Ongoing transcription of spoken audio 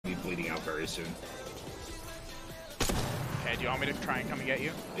up very soon. Okay, do you want me to try and come and get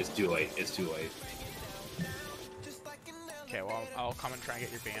you? It's too late. It's too late. Okay, well, I'll come and try and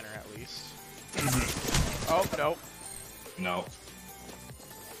get your banner at least. Oh, no. No.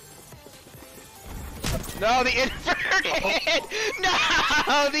 No, the inverted!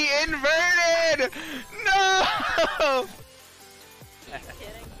 No, the inverted! No! Are you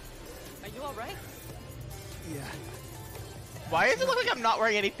kidding? Are you alright? Yeah, Why does it look like I'm not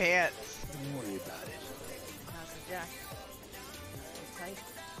wearing any pants? don't worry about it. How's the jack? It's tight.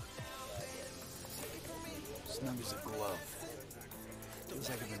 Snug as a glove. Feels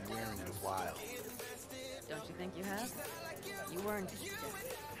like I've been wearing it a while. Don't you think you have? You earned this jack.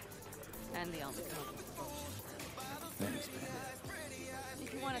 And the almond coat. Thanks, man.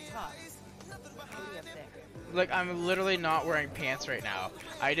 If you want to talk, what do you have there? Like, I'm literally not wearing pants right now.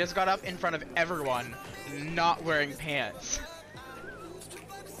 I just got up in front of everyone, not wearing pants.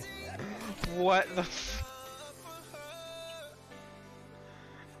 What the f-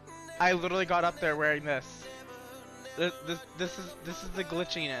 I literally got up there wearing this. This is the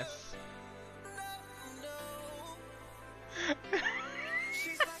glitchiness.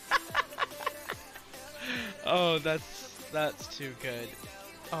 Oh, that's too good.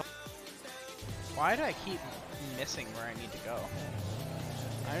 Oh. Why do I keep missing where I need to go?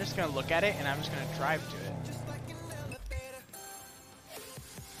 I'm just gonna look at it and I'm just gonna drive to it.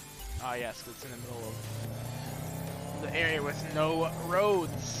 Ah, yes, 'cause it's in the middle of the area with no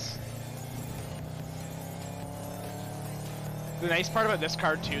roads. The nice part about this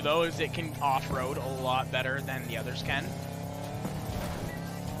car too, though, is it can off-road a lot better than the others can.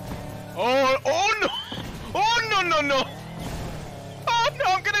 Oh no! Oh no no no! Oh no!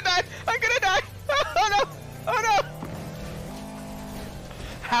 I'm gonna die! I'm gonna die! Oh no! Oh no!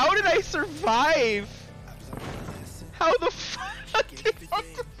 How did I survive? How the fuck did I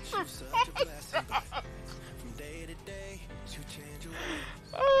survive?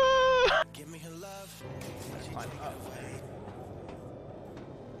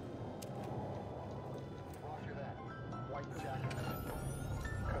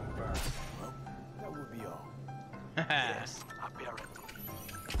 That would be all. Yes, I'll bear it.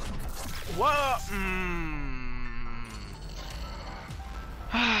 Whoa!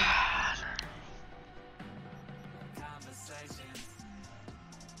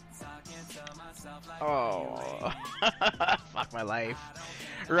 Oh, fuck my life.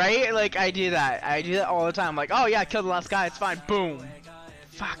 Right? Like, I do that. I do that all the time. Like, oh yeah, kill the last guy, it's fine. Boom.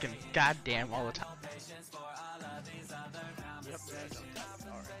 Fucking goddamn all the time.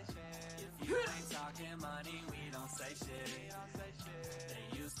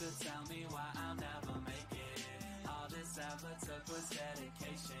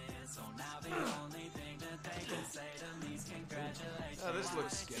 Oh, this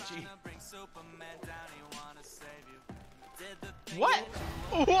looks sketchy. What?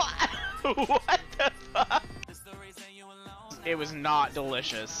 What? What the fuck? It was not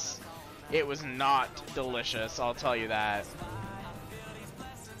delicious. It was not delicious, I'll tell you that.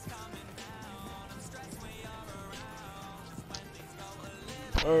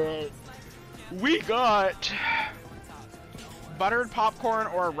 We got buttered popcorn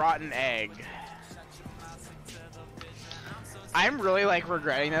or a rotten egg. I'm really like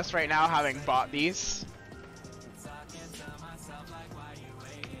regretting this right now, having bought these.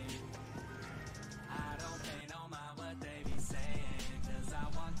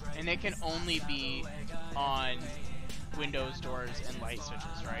 And they can only be on windows, doors, and light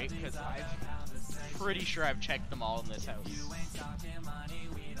switches, right? Because I'm pretty sure I've checked them all in this house.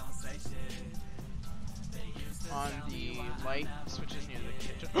 On the light switches near the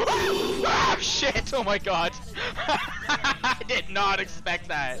kitchen. Ah, shit! Oh my god! I did not expect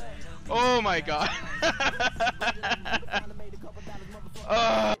that. Oh my god.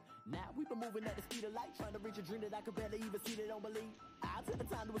 Now we've been moving at the speed of light, trying to reach a dream that I could barely even see, they don't believe. I took the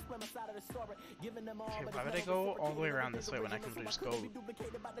time to explain my side of the story, giving them all. Okay, why would I go all the way around this way when I can just go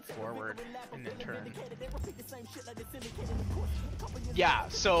forward and then turn? Yeah,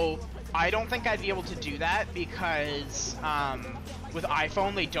 so I don't think I'd be able to do that because with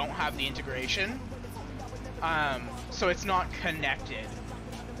iPhone they don't have the integration. So it's not connected.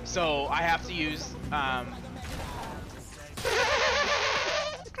 So I have to use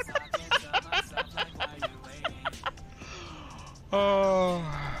oh.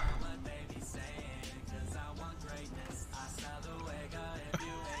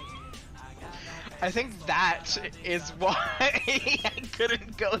 I think that is why I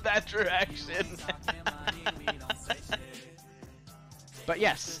couldn't go that direction. But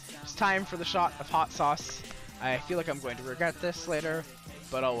yes, it's time for the shot of hot sauce. I feel like I'm going to regret this later.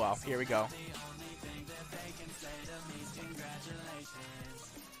 But oh well, here we go.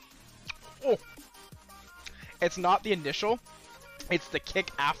 Oh! It's not the initial, it's the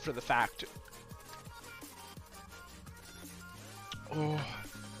kick after the fact. Oh.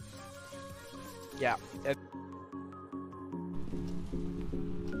 Yeah.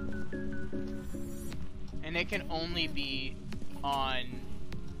 And it can only be on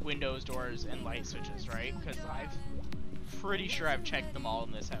windows, doors, and light switches, right? Because I'm pretty sure I've checked them all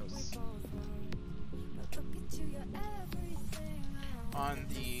in this house. On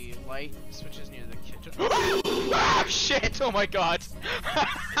the light switches near the kitchen. Ah, shit! Oh my god!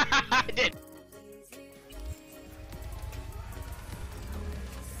 I did.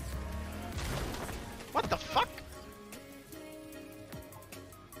 What the fuck?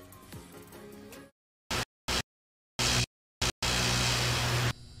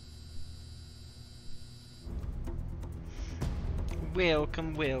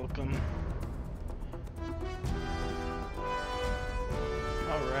 Welcome, welcome.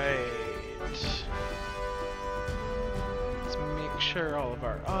 Alright. Let's make sure all of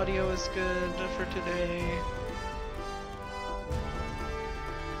our audio is good for today.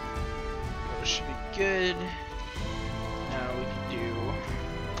 That should be good. Now we can do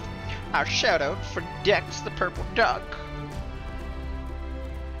our shout out for Dex the Purple Duck.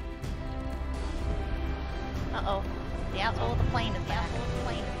 Uh-oh. The asshole of the plane is back.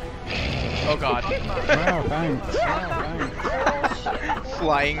 Oh god. Wow, thanks. Wow, thanks.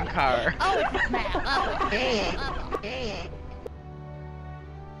 Flying car. Oh, it's a map.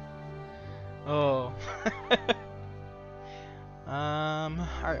 Oh.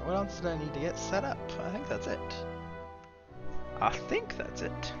 Alright, what else did I need to get set up? I think that's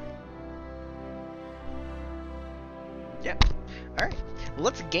it. Yep. Alright,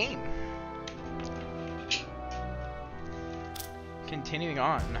 let's game. Continuing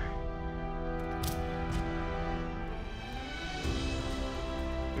on.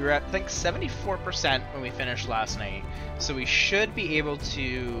 We were at, I think, 74% when we finished last night, so we should be able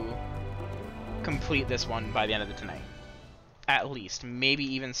to complete this one by the end of the tonight. At least. Maybe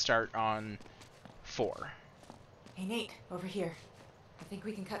even start on 4. Hey Nate, over here. I think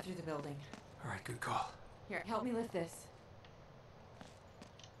we can cut through the building. Alright, good call. Here, help me lift this.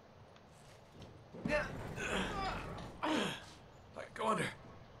 Go under.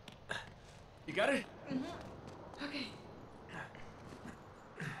 You got it? Mm-hmm. Okay.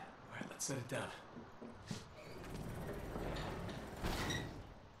 Alright, let's set it down.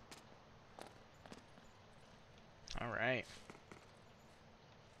 Alright.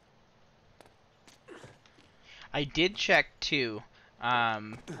 I did check too.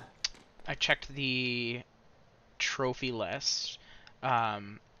 I checked the trophy list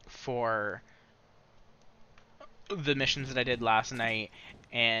for the missions that I did last night,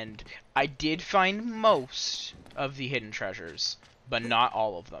 and I did find most of the hidden treasures, but not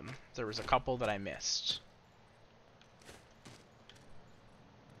all of them. There was a couple that I missed.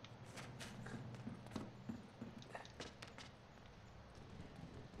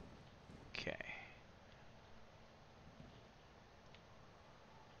 Okay.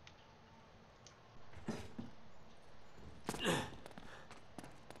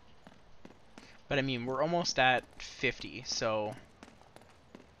 But I mean, we're almost at 50, so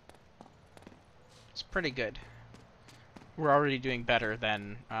it's pretty good. We're already doing better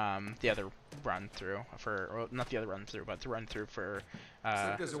than the other run through for, well, not the other run through, but the run through for Looks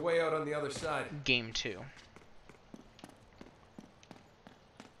like there's a way out on the other side. game 2.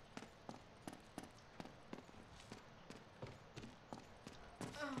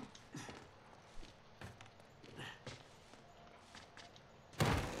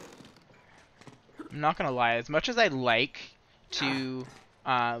 I'm not gonna lie, as much as I like to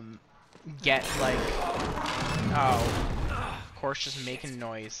get like, oh, of course, just making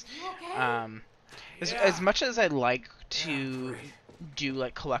noise. As much as I like to do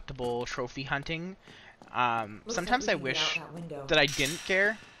like collectible trophy hunting, sometimes I wish that I didn't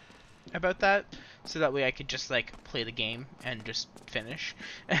care about that, so that way I could just like play the game and just finish.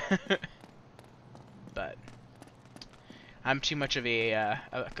 But I'm too much of a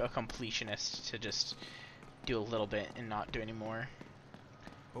completionist to just do a little bit and not do any more.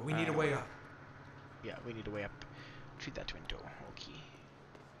 But we need a way up. Yeah, we need a way up. Treat that window. Okay.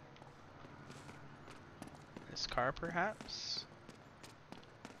 This car, perhaps?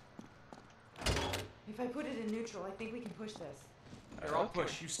 If I put it in neutral, I think we can push this. Here, I'll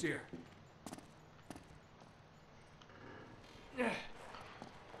push. You steer.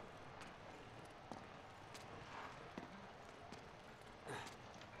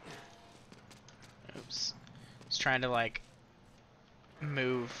 Oops. I was trying to like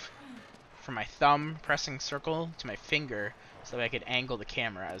move from my thumb pressing circle to my finger so that I could angle the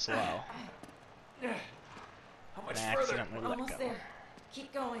camera as well. How much And I further? accidentally let Almost go. there.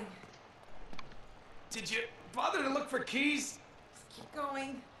 Keep going. Did you bother to look for keys? Just keep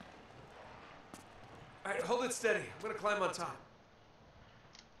going. All right, hold it steady. I'm gonna climb on top.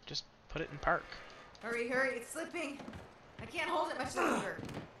 Just put it in park. Hurry, hurry, it's slipping. I can't hold it much longer.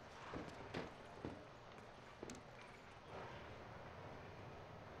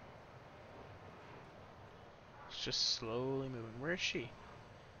 It's just slowly moving. Where is she?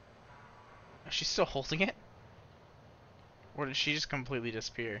 Is she still holding it? Or did she just completely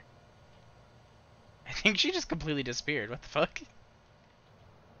disappear? I think she just completely disappeared. What the fuck?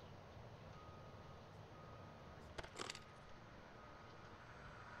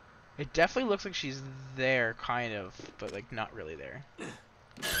 It definitely looks like she's there, kind of, but like not really there.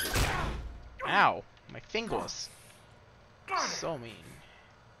 Ow! My fingers. So mean.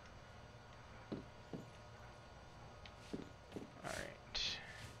 Alright.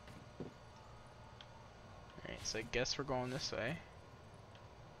 Alright, so I guess we're going this way.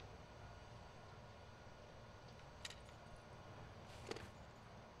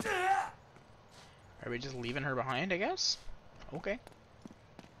 Are we just leaving her behind, I guess? Okay.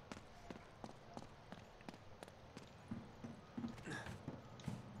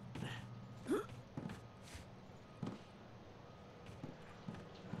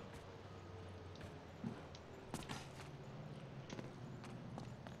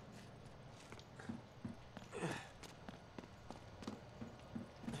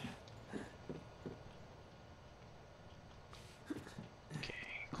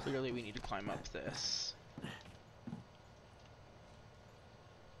 Clearly we need to climb up this.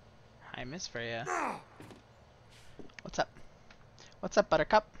 Hi, Miss Freya. What's up? What's up,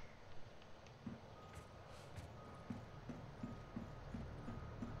 Buttercup?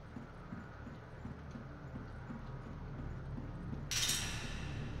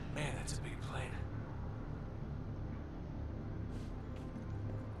 Man, that's a big plane.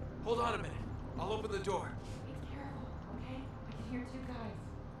 Hold on a minute. I'll open the door. Be careful, okay? I can hear two guys.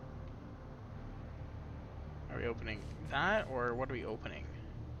 Are we opening that, or what are we opening?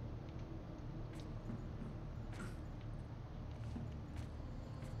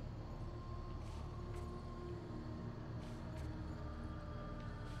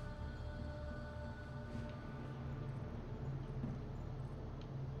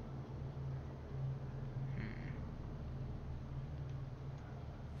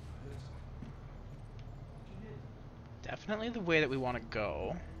 Definitely the way that we want to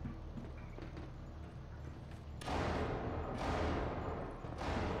go.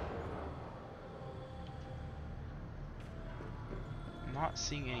 I'm not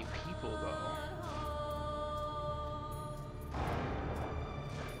seeing any people though.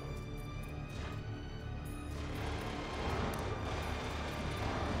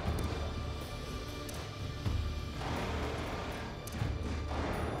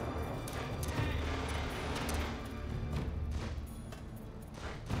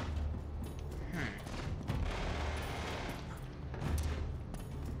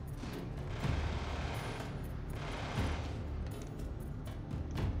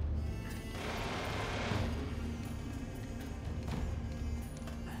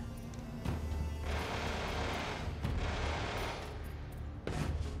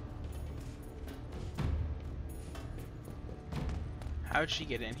 How'd she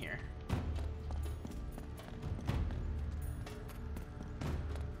get in here?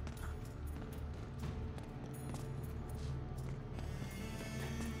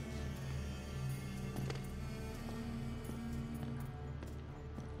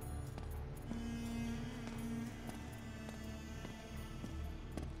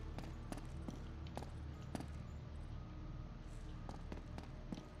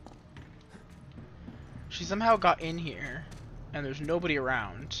 She somehow got in here, and there's nobody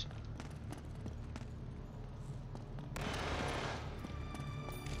around.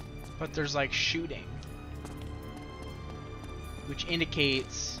 But there's like shooting, which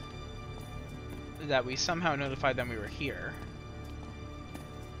indicates that we somehow notified them we were here.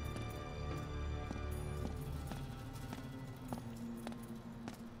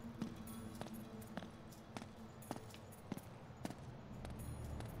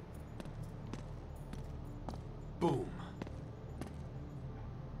 Boom.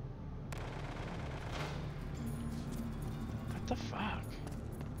 What the fuck?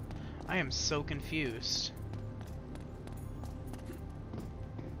 I am so confused.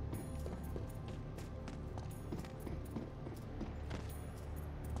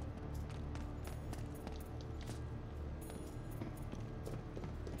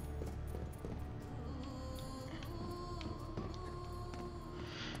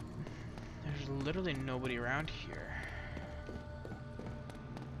 literally nobody around here.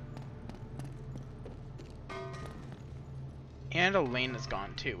 And Elena's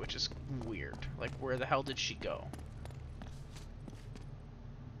gone too, which is weird. Like, where the hell did she go?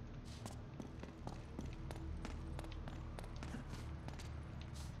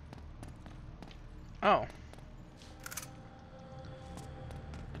 Oh.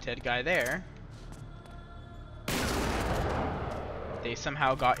 Dead guy there. They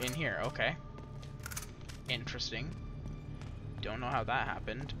somehow got in here. Okay. Interesting. Don't know how that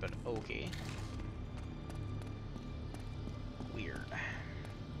happened, but okay. Weird.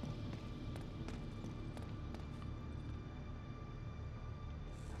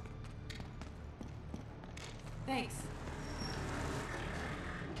 Thanks.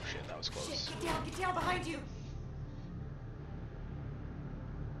 Shit, that was close. Shit, get down behind you.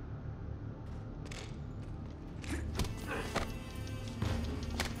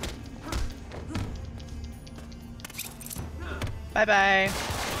 Bye-bye.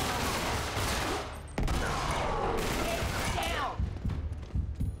 Down.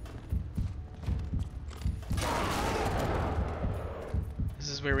 This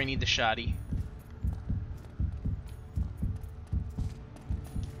is where we need the shoddy.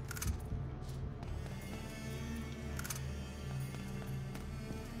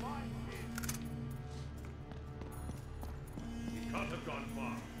 He can't have gone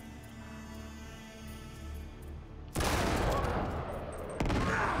far.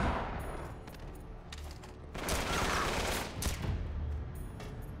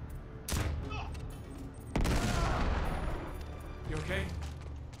 You okay?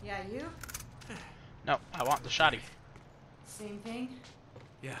 Yeah, you? No, I want the shoddy. Same thing?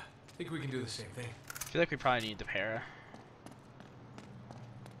 Yeah, I think we can do the same thing. I feel like we probably need the para.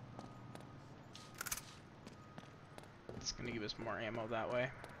 It's gonna give us more ammo that way.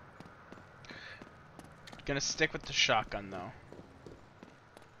 Gonna stick with the shotgun though.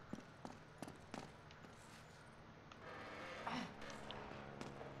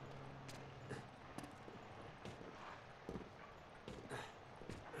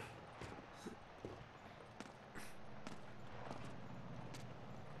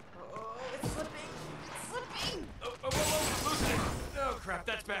 Oh, it's slipping. It's slipping. Oh, whoa, loosen it! Oh, crap,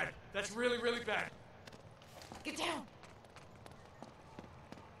 that's bad. That's really, really bad. Get down.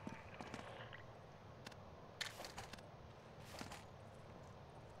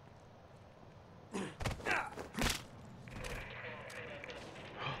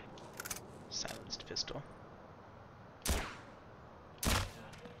 Silenced pistol.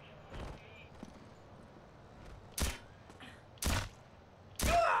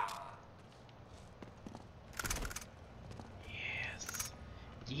 Yes.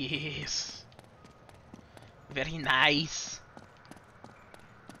 Yes. Very nice.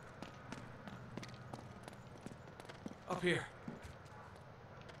 Up here.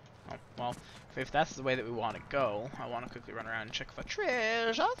 Oh, well, if that's the way that we want to go, I want to quickly run around and check for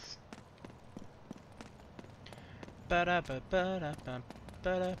treasures. Ba-da-ba-ba-da-ba,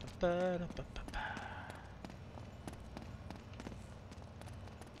 ba-da-ba-ba-da-ba-ba-ba.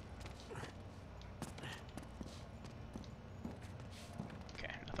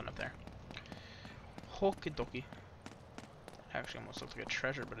 Okay, nothing up there. Okie dokie. Actually almost looks like a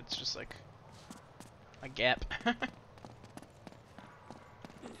treasure, but it's just like a gap.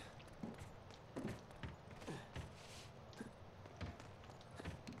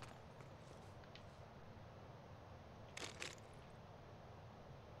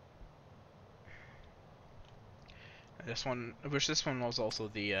 This one, I wish this one was also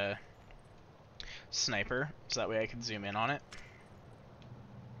the sniper, so that way I could zoom in on it.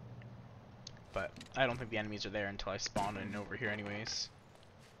 But I don't think the enemies are there until I spawn in over here anyways.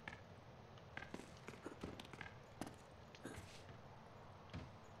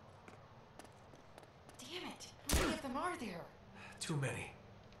 Damn it. How many of them are there? Too many.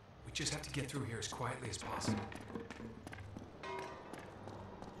 We just have to get through here as quietly as possible.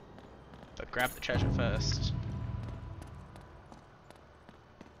 But grab the treasure first.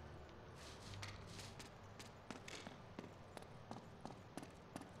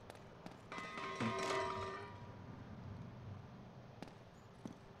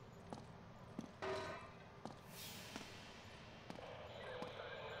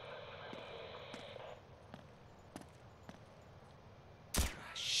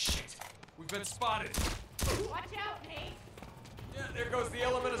 Shit! We've been spotted! Watch out, Nate. Yeah, there goes the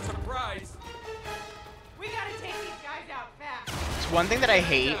element of surprise! We gotta take these guys out fast. So one thing that I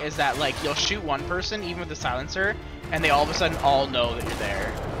hate is that like you'll shoot one person even with the silencer, and they all of a sudden all know that you're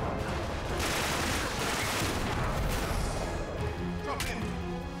there.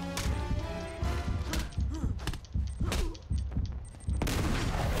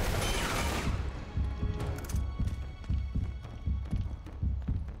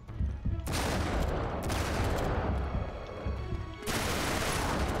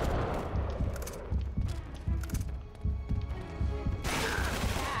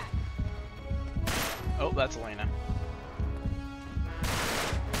 Oh, that's Elena.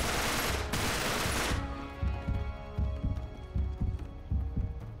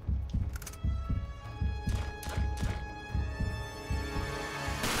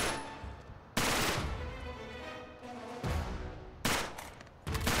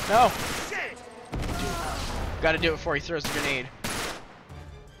 No! Gotta do it before he throws the grenade.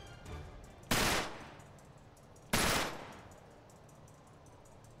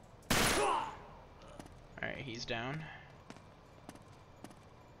 Alright, he's down.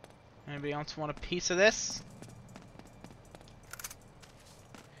 Anybody else want a piece of this?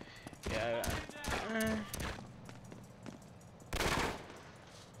 Yeah.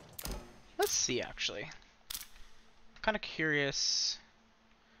 Let's see, actually. I'm kind of curious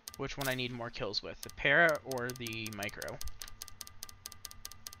which one I need more kills with, the para or the micro.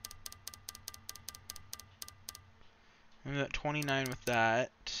 I'm at 29 with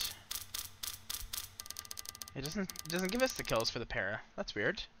that. It doesn't give us the kills for the para. That's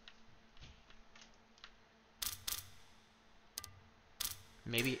weird.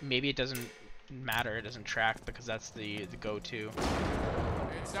 Maybe it doesn't matter. It doesn't track because that's the go-to.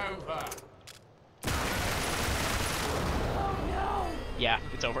 It's over. Yeah,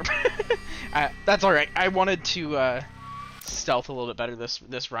 it's over. That's all right. I wanted to stealth a little bit better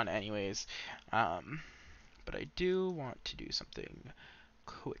this run, anyways. But I do want to do something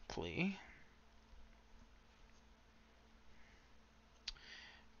quickly.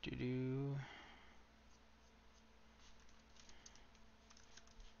 Do.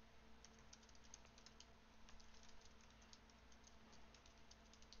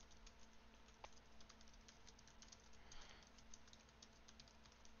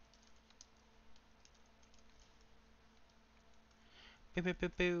 Boom, boom,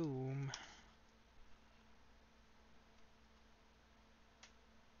 boom, boom.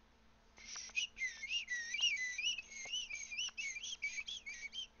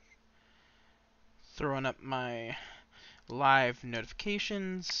 Throwing up my live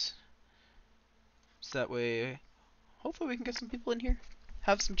notifications, so that way, hopefully, we can get some people in here,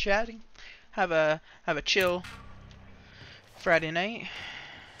 have some chatting, have a chill Friday night.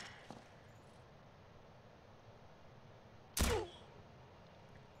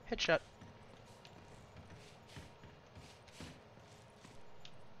 Headshot.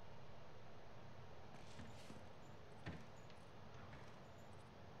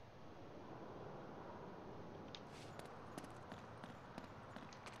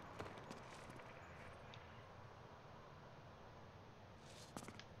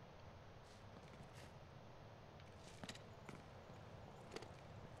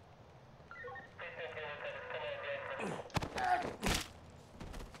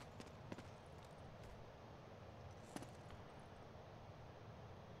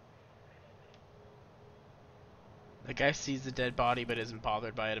 The guy sees the dead body but isn't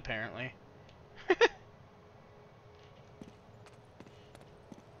bothered by it, apparently.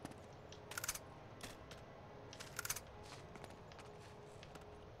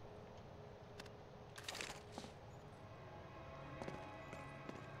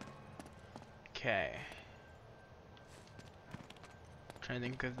 Okay. Trying to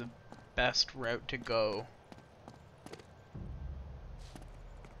think of the best route to go.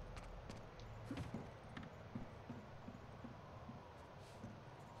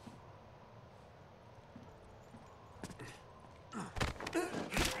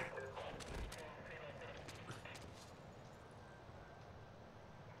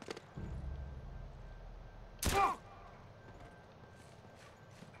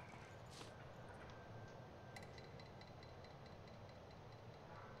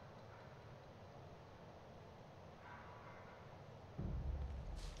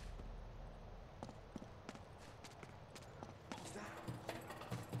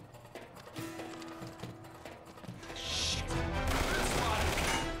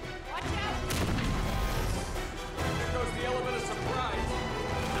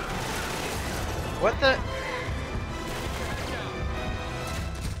 What the?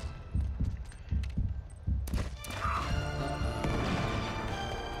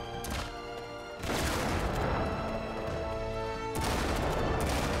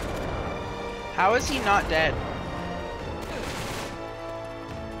 How is he not dead?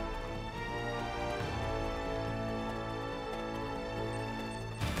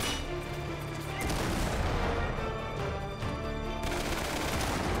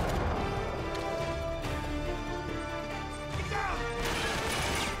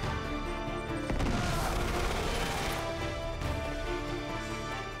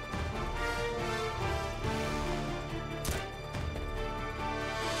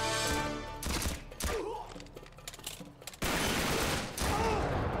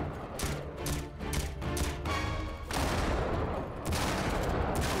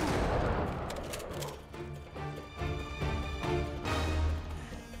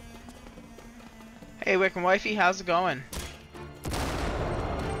 Hey, Wick and Wifey, how's it going?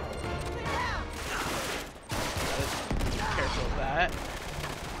 Careful of that.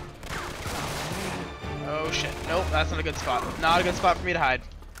 Oh shit. Nope, that's not a good spot. Not a good spot for me to hide.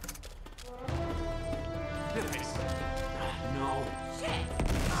 No.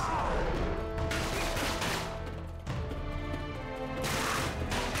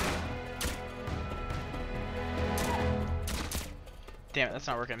 Damn it, that's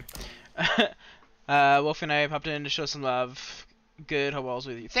not working. Wolf and I have hopped in to show some love. Good, hope all's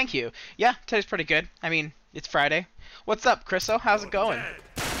with you. Thank you. Yeah, today's pretty good. I mean, it's Friday. What's up, Chriso? How's it going?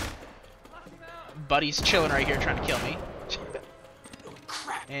 Buddy's chilling right here trying to kill me.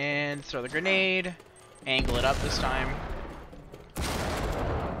 And throw the grenade. Angle it up this time.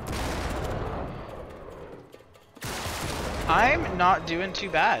 I'm not doing too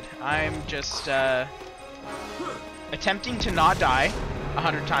bad. I'm just attempting to not die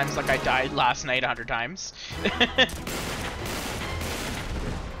 100 times like I died last night 100 times. It's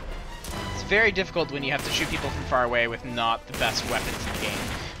very difficult when you have to shoot people from far away with not the best weapons in the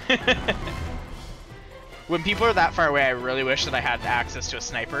game. When people are that far away, I really wish that I had access to a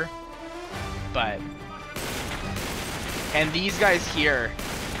sniper. But... And these guys here,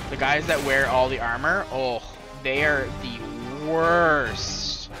 the guys that wear all the armor, oh, they are the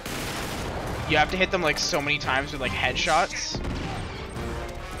worst. You have to hit them like so many times with like headshots.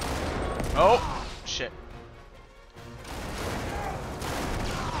 Oh, shit.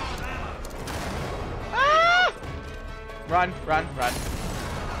 Ah! Run, run, run.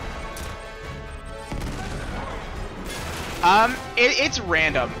 It's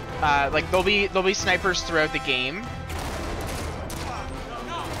random. Like there'll be snipers throughout the game.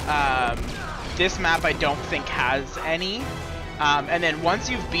 This map I don't think has any. And then once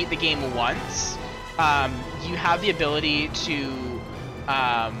you've beat the game once, you have the ability to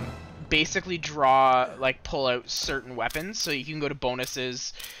basically pull out certain weapons. So you can go to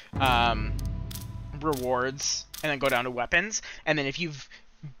bonuses, rewards, and then go down to weapons. And then if you've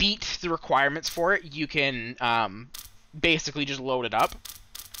beat the requirements for it, you can basically just load it up.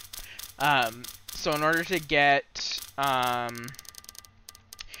 So in order to get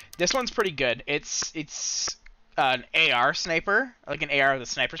this one's pretty good. It's an AR sniper, like an AR with a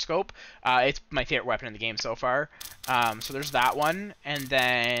sniper scope. It's my favorite weapon in the game so far. So there's that one, and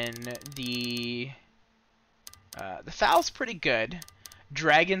then the FAL's pretty good.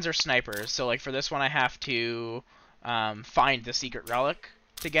 Dragons are snipers, so like for this one I have to find the secret relic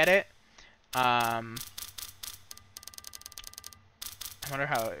to get it. I wonder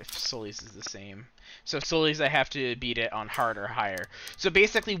if Sully's is the same. So Sully's I have to beat it on hard or higher. So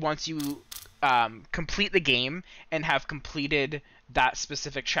basically once you complete the game and have completed that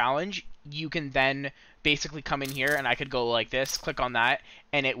specific challenge, you can then basically come in here and I could go like this, click on that,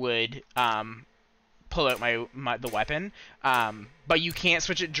 and it would pull out the weapon. But you can't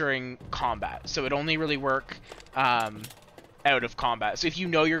switch it during combat. So it only really work out of combat. So if you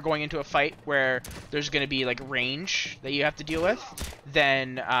know you're going into a fight where there's going to be like range that you have to deal with,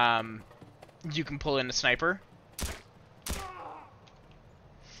 then you can pull in a sniper.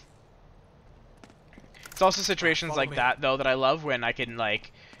 It's also situations like that though that I love, when I can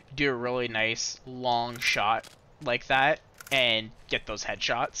like do a really nice long shot like that and get those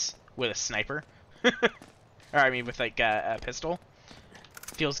headshots with a sniper. Or I mean with like a pistol.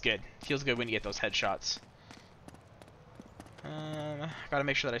 Feels good. Feels good when you get those headshots. Gotta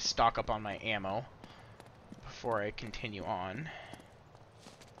make sure that I stock up on my ammo before I continue on.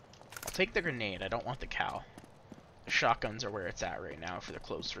 I'll take the grenade. I don't want the cow. The shotguns are where it's at right now for the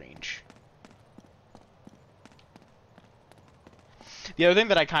close range. The other thing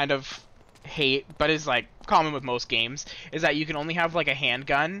that I kind of hate, but is like common with most games, is that you can only have like a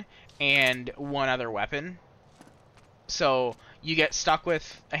handgun and one other weapon. So you get stuck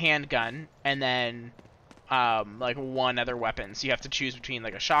with a handgun and then like one other weapon. So you have to choose between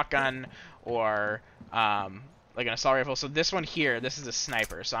like a shotgun or like an assault rifle. So this one here, this is a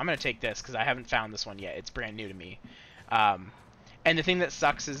sniper. So I'm going to take this because I haven't found this one yet. It's brand new to me. And the thing that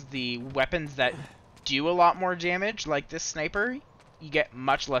sucks is the weapons that do a lot more damage, like this sniper, you get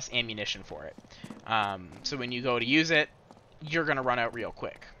much less ammunition for it. So when you go to use it, you're going to run out real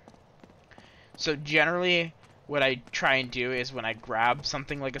quick. So generally, what I try and do is when I grab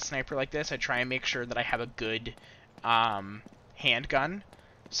something like a sniper like this, I try and make sure that I have a good handgun.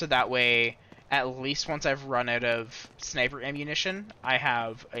 So that way, at least once I've run out of sniper ammunition, I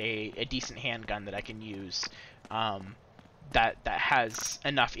have a decent handgun that I can use that has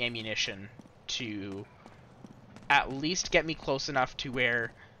enough ammunition to at least get me close enough to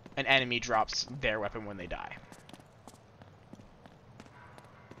where an enemy drops their weapon when they die.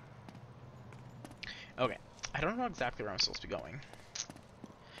 Okay. I don't know exactly where I'm supposed to be going.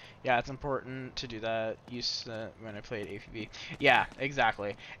 Yeah, it's important to do that. Use when I played APB. Yeah,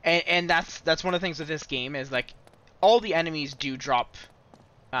 exactly. And that's one of the things with this game is like all the enemies do drop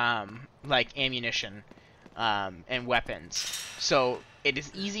like ammunition and weapons. So it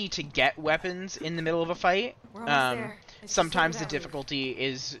is easy to get weapons in the middle of a fight. We're almost there. It's just Sometimes over the that roof. difficulty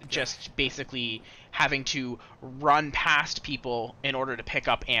is just basically having to run past people in order to pick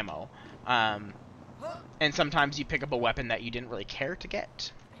up ammo. And sometimes you pick up a weapon that you didn't really care to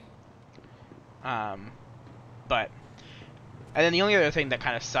get. And then the only other thing that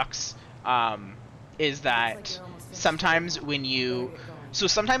kind of sucks is that sometimes when you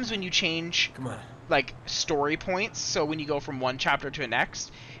change Come on. like story points, so when you go from one chapter to the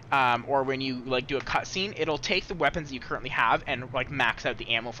next, or when you like do a cutscene, it'll take the weapons that you currently have and like max out the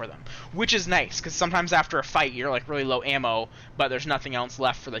ammo for them, which is nice because sometimes after a fight you're like really low ammo, but there's nothing else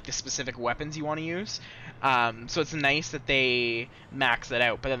left for like the specific weapons you want to use. So it's nice that they max that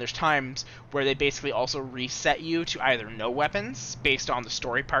out, but then there's times where they basically also reset you to either no weapons based on the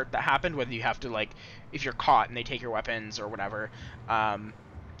story part that happened, whether you have to like if you're caught and they take your weapons or whatever,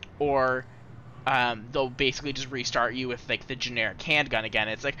 or they'll basically just restart you with like the generic handgun again.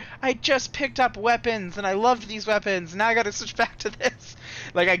 It's like, I just picked up weapons and I loved these weapons, now I gotta switch back to this.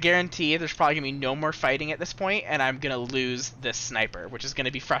 Like, I guarantee there's probably gonna be no more fighting at this point, and I'm gonna lose this sniper, which is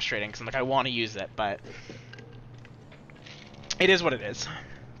gonna be frustrating because I'm like, I want to use it, but it is what it is.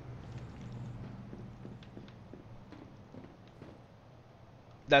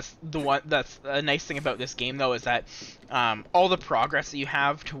 That's a nice thing about this game though, is that all the progress that you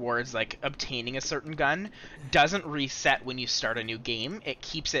have towards like obtaining a certain gun doesn't reset when you start a new game. It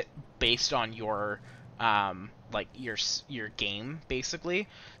keeps it based on your like your game basically.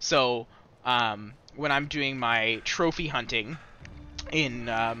 So when I'm doing my trophy hunting in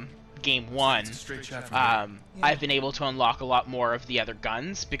game 1, I've been able to unlock a lot more of the other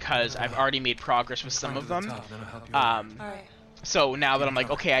guns because I've already made progress with some of them. So now that I'm like,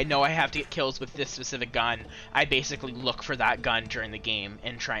 okay, I know I have to get kills with this specific gun, I basically look for that gun during the game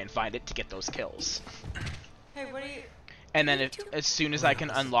and try and find it to get those kills. Hey, what are you... And then as soon as I can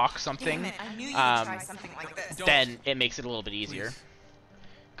unlock something, then it makes it a little bit easier.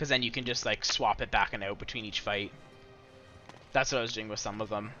 Because then you can just like swap it back and out between each fight. That's what I was doing with some of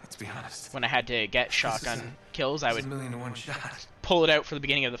them. Let's be honest. When I had to get shotgun kills, I would 1,000,000 to 1 shot. pull it out for the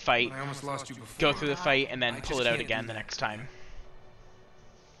beginning of the fight, I almost lost you before. go through the fight, and then pull it out again the next time.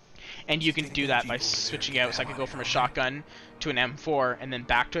 And you can do that by switching out, so I could go from a shotgun to an M4 and then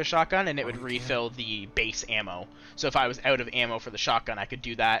back to a shotgun, and it would refill the base ammo. So if I was out of ammo for the shotgun, I could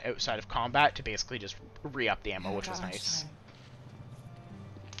do that outside of combat to basically just re-up the ammo, which was nice.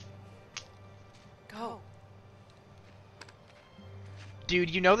 Go. Dude,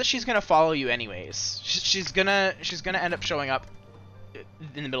 you know that she's gonna follow you anyways. She's gonna end up showing up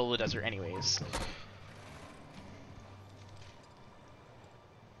in the middle of the desert anyways.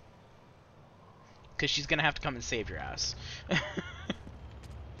 Because she's gonna have to come and save your ass.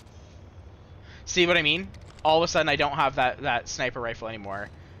 See what I mean? All of a sudden I don't have that sniper rifle anymore.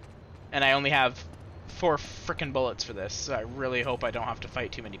 And I only have 4 frickin' bullets for this, so I really hope I don't have to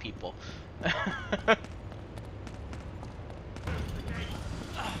fight too many people. Ah,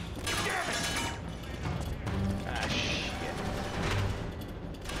 shit.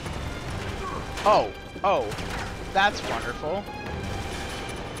 Oh, that's wonderful.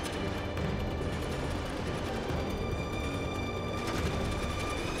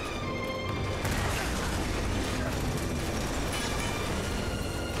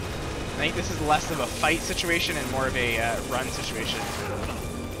 I think this is less of a fight situation and more of a run situation.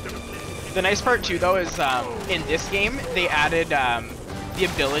 The nice part too, though, is in this game they added the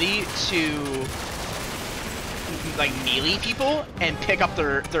ability to like melee people and pick up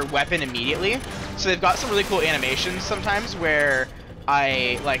their weapon immediately. So they've got some really cool animations sometimes where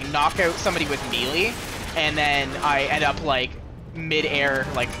I like knock out somebody with melee, and then I end up like mid-air,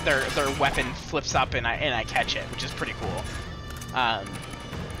 like their weapon flips up and I catch it, which is pretty cool.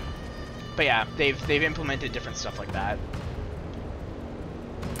 But yeah, they've implemented different stuff like that.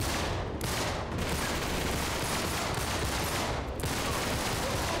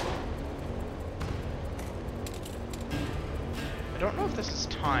 I don't know if this is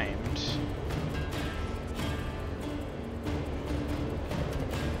timed.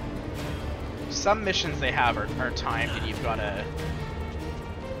 Some missions they have are timed, and you've got to,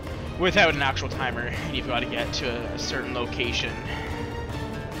 without an actual timer, and you've got to get to a certain location.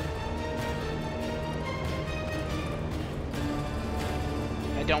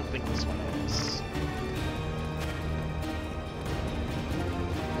 I don't think this one is.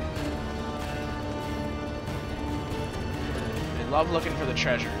 love looking for the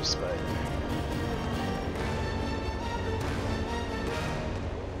treasures, but...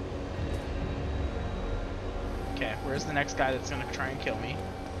 Okay, where's the next guy that's gonna try and kill me?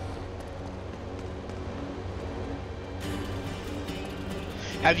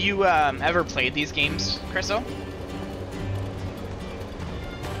 Have you ever played these games, Chriso?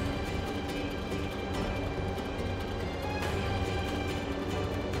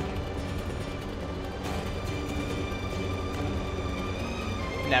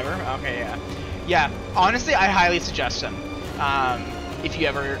 Never? Okay, yeah. Yeah, honestly, I highly suggest them. If you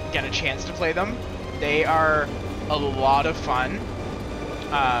ever get a chance to play them. They are a lot of fun.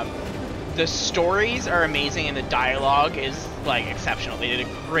 The stories are amazing and the dialogue is, like, exceptional. They did a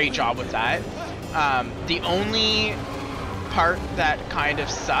great job with that. The only part that kind of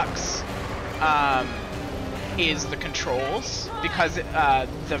sucks is the controls, because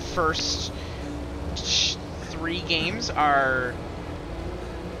the first 3 games are...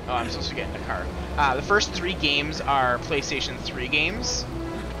 Oh, I'm supposed to get in the car. The first 3 games are PlayStation 3 games.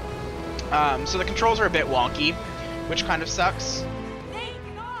 So the controls are a bit wonky, which kind of sucks.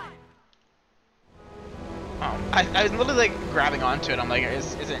 Oh, I was literally like grabbing onto it. I'm like,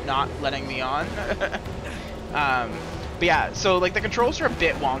 is it not letting me on? But yeah, so like the controls are a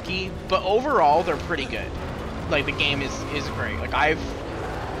bit wonky, but overall they're pretty good. Like the game is great. Like I've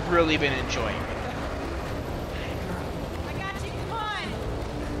really been enjoying it. I got you. Come on.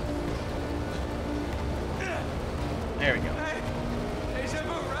 There we go. Hey, deja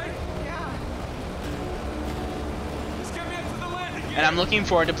vu, right? Yeah. Just get me up to the landing gear. And I'm looking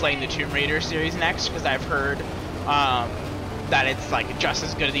forward to playing the Tomb Raider series next, because I've heard that it's like just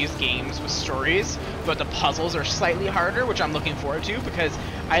as good as these games with stories, but the puzzles are slightly harder, which I'm looking forward to because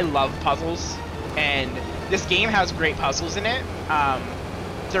I love puzzles, and this game has great puzzles in it.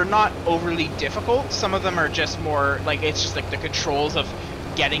 They're not overly difficult. Some of them are just more like, it's just like the controls of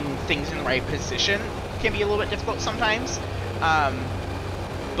getting things in the right position can be a little bit difficult sometimes.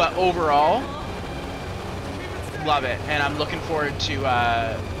 But overall, love it, and I'm looking forward to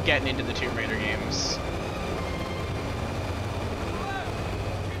getting into the Tomb Raider games.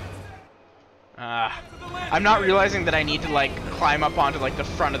 I'm not realizing that I need to like climb up onto like the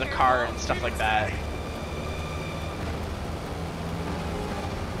front of the car and stuff like that.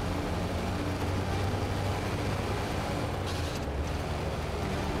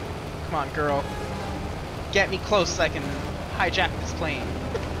 Come on, girl. Get me close so I can hijack this plane.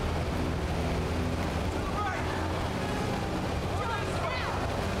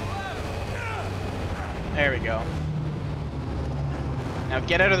 There we go. Now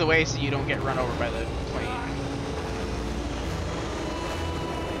get out of the way so you don't get run over by the plane.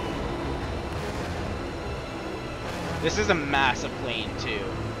 This is a massive plane too.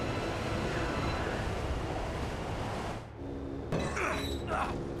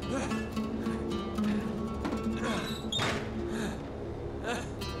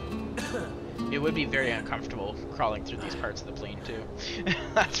 It would be very uncomfortable crawling through these parts of the plane too.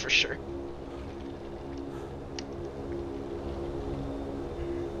 That's for sure.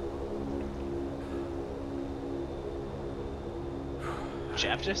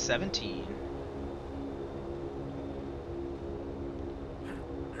 Chapter 17.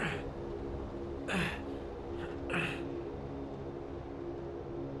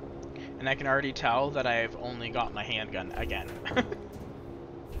 And I can already tell that I've only got my handgun again.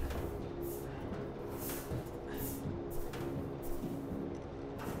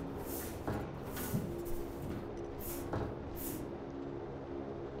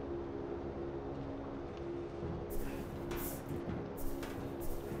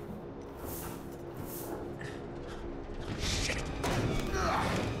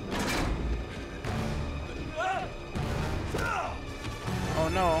 Oh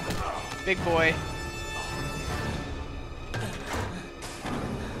no, big boy.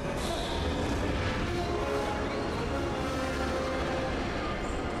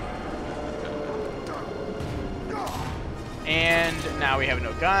 And now we have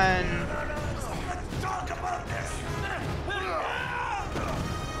no gun.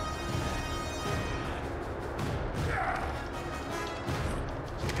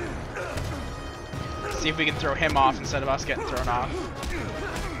 See if we can throw him off instead of us getting thrown off.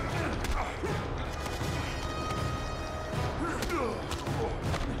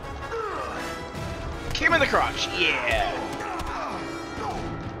 Kick him in the crotch, yeah!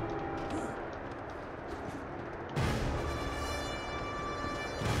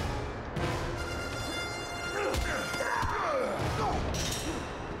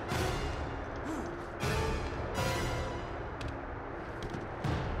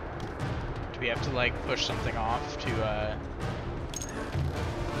 Do we have to like push something off to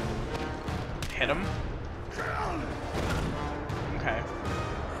hit him? Okay.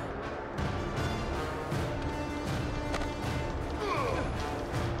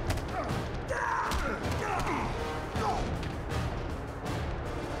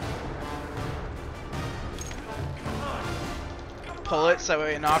 Pull it so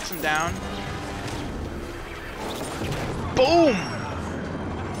it knocks him down. Boom!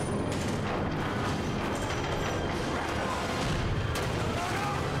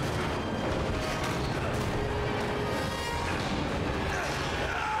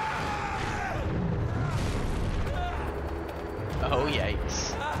 Oh,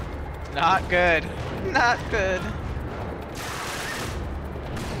 yikes. Not good. Not good.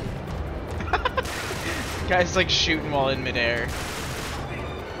 Guy's like shooting while in midair.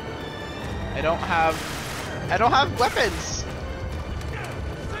 I don't have weapons.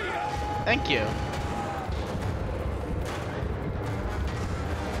 Thank you.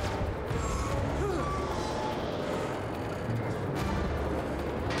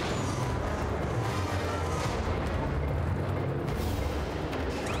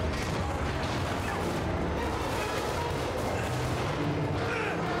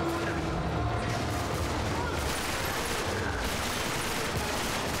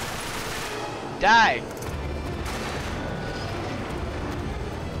 Die!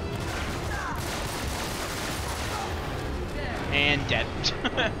 And dead.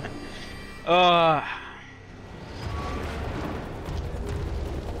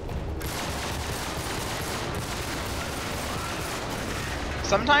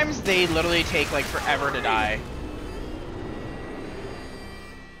 Sometimes they literally take like forever to die.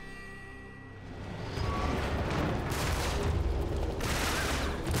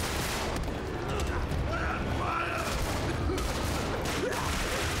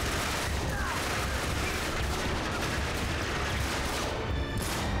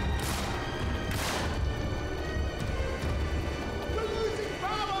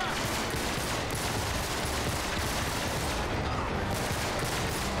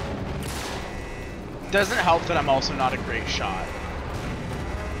 Doesn't help that I'm also not a great shot.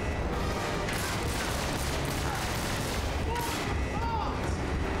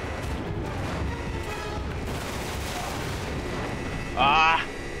 Ah!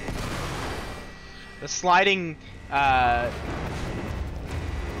 The sliding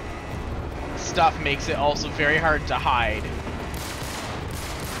stuff makes it also very hard to hide.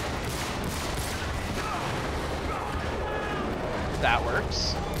 That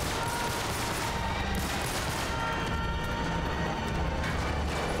works.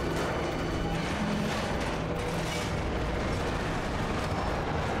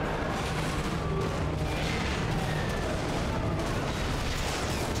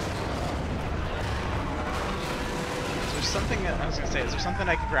 Something I was gonna say, is there something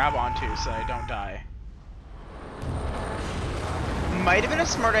I can grab onto so I don't die? Might have been a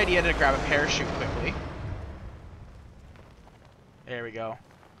smart idea to grab a parachute quickly. There we go.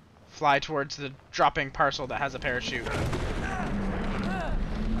 Fly towards the dropping parcel that has a parachute.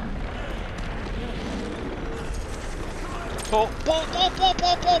 Pull, pull, pull, pull,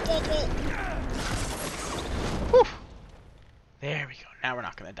 pull, pull, pull, pull. Whew. There we go. Now we're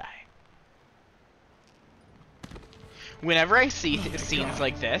not gonna die. Whenever I see scenes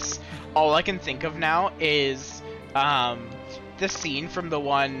like this, all I can think of now is the scene from the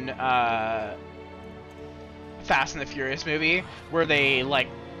one Fast and the Furious movie where they like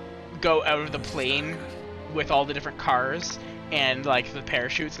go out of the plane with all the different cars and like the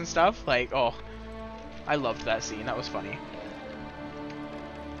parachutes and stuff. Like, oh, I loved that scene. That was funny.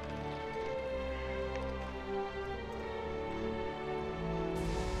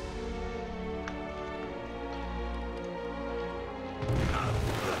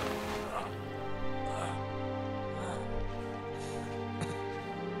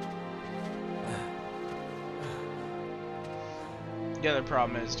 The other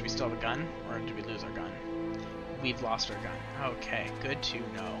problem is, do we still have a gun, or did we lose our gun? We've lost our gun. Okay, good to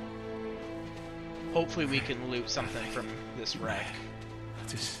know. Hopefully we can loot something from this wreck.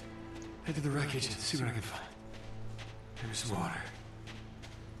 Just head to the wreckage and see what I can find. Maybe some water.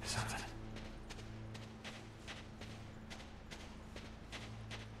 Something.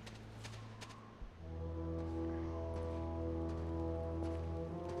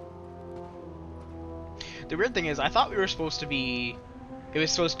 The weird thing is, I thought we were supposed to be... It was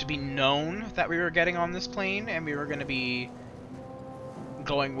supposed to be known that we were getting on this plane, and we were going to be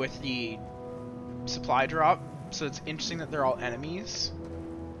going with the supply drop. So it's interesting that they're all enemies.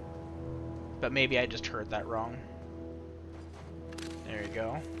 But maybe I just heard that wrong. There you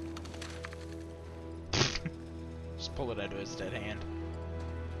go. Just pull it out of his dead hand.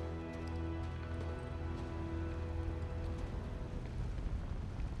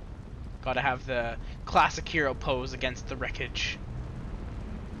 Gotta have the classic hero pose against the wreckage.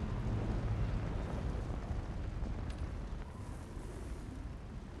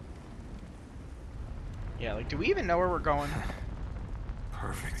 Yeah, like, do we even know where we're going?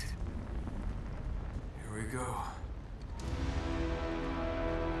 Perfect. Here we go.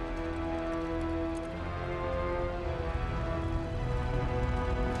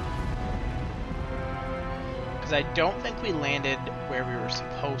 Because I don't think we landed where we were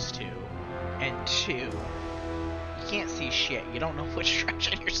supposed to. And two, you can't see shit. You don't know which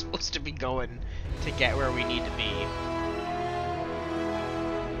direction you're supposed to be going to get where we need to be.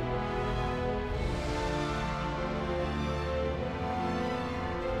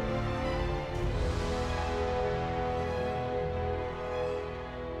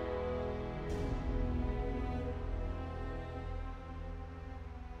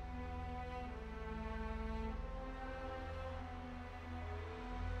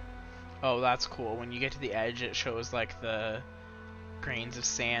 Oh, that's cool. When you get to the edge, it shows like the grains of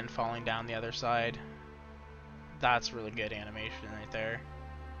sand falling down the other side. That's really good animation right there.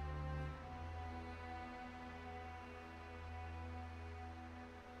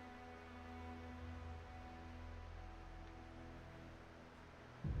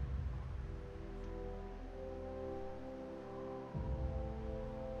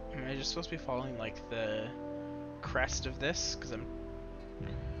 Am I just supposed to be following like the crest of this? Because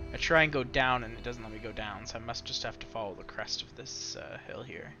I try and go down and it doesn't let me go down, so I must just have to follow the crest of this hill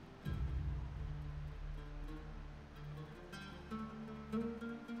here.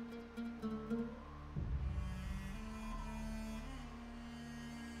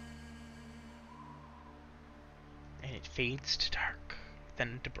 And it fades to dark,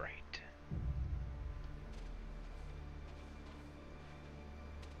 then to bright.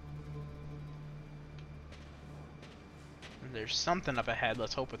 There's something up ahead.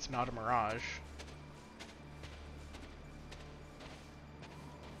 Let's hope it's not a mirage.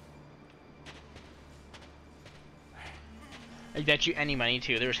 I bet you any money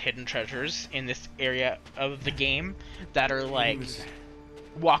too. There's hidden treasures in this area of the game that are like,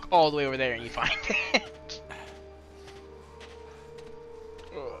 walk all the way over there and you find it.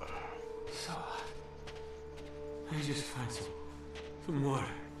 So, let me just find some water.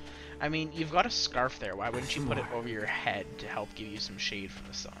 I mean, you've got a scarf there. Why wouldn't you put it over your head to help give you some shade from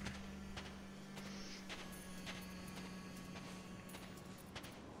the sun?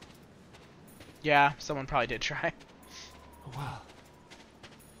 Yeah, someone probably did try. Oh, wow.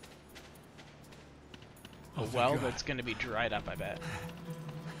 A well that's going to be dried up, I bet.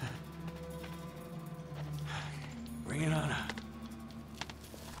 Bring it on up.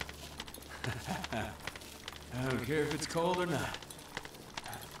 I don't care if it's cold or not.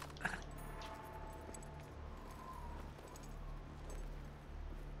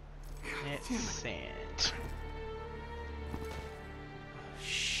 It's sand.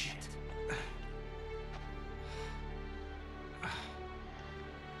 Shit.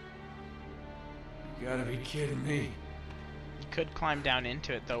 You gotta be kidding me. You could climb down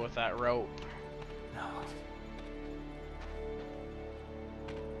into it though with that rope. No.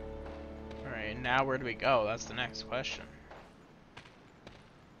 Alright, now where do we go? That's the next question.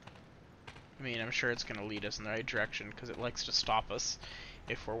 I mean, I'm sure it's going to lead us in the right direction because it likes to stop us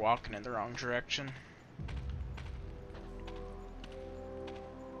if we're walking in the wrong direction.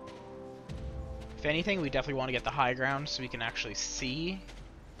 If anything, we definitely want to get the high ground so we can actually see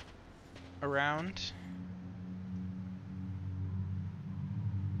around.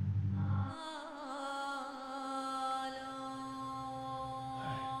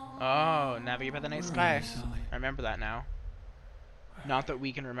 Oh, navigate by the night sky. I remember that now. Not that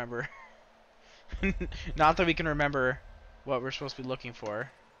we can remember. Not that we can remember what we're supposed to be looking for.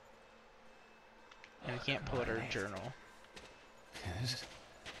 And we can't pull out our journal. Okay, this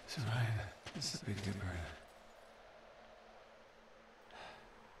is right. This is a big dipper.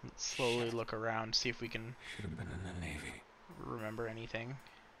 Let's slowly look around, see if we can Should have been in the Navy. remember anything.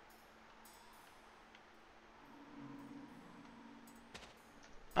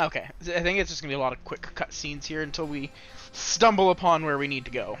 Okay, I think it's just gonna be a lot of quick cutscenes here until we stumble upon where we need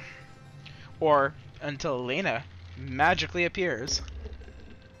to go. Or until Elena magically appears.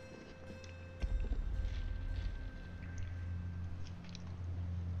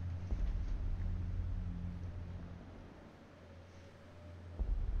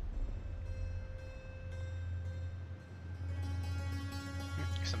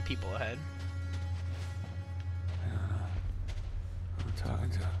 Some people ahead. I don't know. Who I'm talking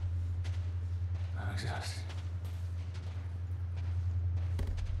to. I'm exhausted.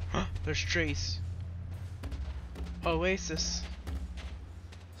 There's Trace. Oasis.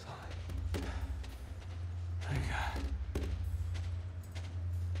 Sully.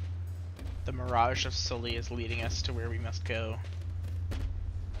 mirage of Sully is leading us to where we must go.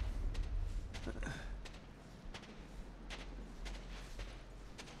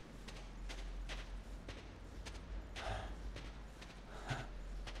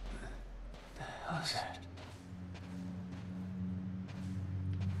 How's that?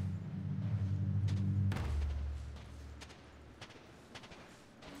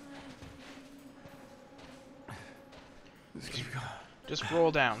 Let's keep going. Just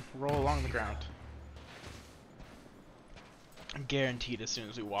roll down. Roll along the ground. I'm guaranteed as soon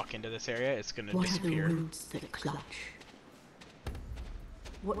as we walk into this area, it's gonna What are disappear. the roots that clutch?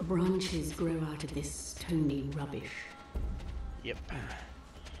 What branches grow out of this stony rubbish? Yep.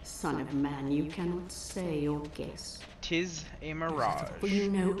 Son of man, you cannot say or guess. 'Tis a mirage. For you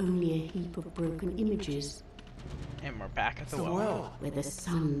know only a heap of broken images, And we're back at the The well. well. where the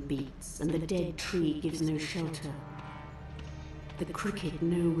sun beats and the dead tree gives no shelter. The cricket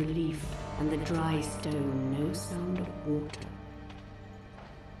no relief, and the dry stone no sound of water.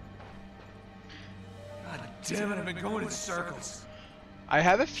 God damn it, I've been going in circles. I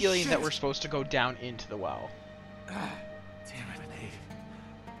have a feeling that Shit. we're supposed to go down into the well. Ah, damn it,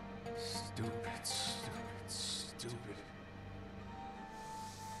 Nate. Stupid, stupid, stupid.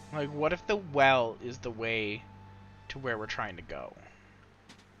 Like, what if the well is the way to where we're trying to go?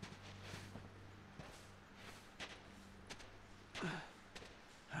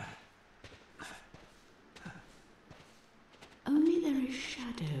 Only there is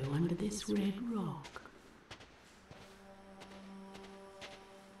shadow under this red rock.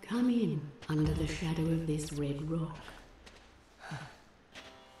 Come in under the shadow of this red rock.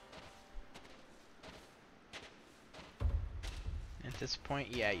 At this point,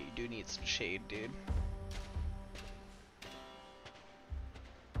 yeah, you do need some shade, dude.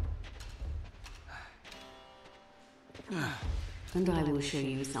 And I will show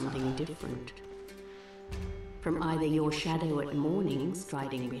you something different. From either your shadow at morning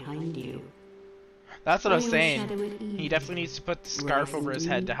striding behind you. That's what I was or your saying. shadow at He evening definitely needs to put the scarf rising over his to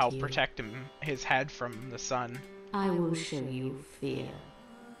head to meet help you. protect his head from the sun. I will show you fear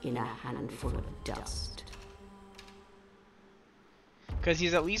in a handful of dust. Because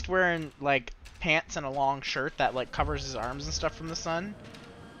he's at least wearing, like, pants and a long shirt that, like, covers his arms and stuff from the sun.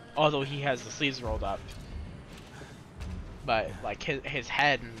 Although he has the sleeves rolled up. But, like, his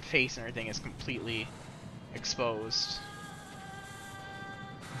head and face and everything is completely exposed.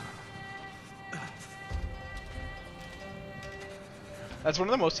 That's one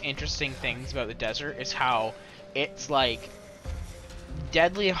of the most interesting things about the desert, is how it's, like,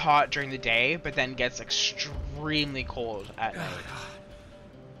 deadly hot during the day, but then gets extremely cold at night.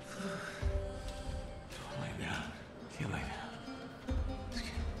 Lay down. Can't lay down.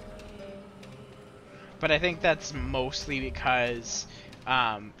 But I think that's mostly because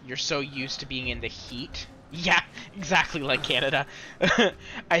you're so used to being in the heat. Yeah, exactly like Canada.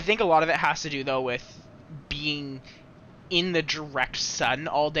 I think a lot of it has to do, though, with being in the direct sun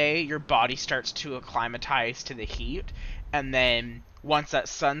all day. Your body starts to acclimatize to the heat, and then once that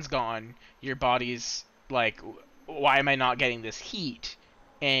sun's gone, your body's like, why am I not getting this heat?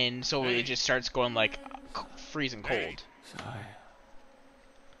 And so it just starts going, like, freezing cold. Sorry.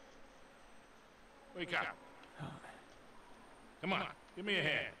 Wake up. Come on, give me a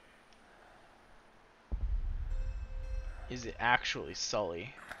hand. Is it actually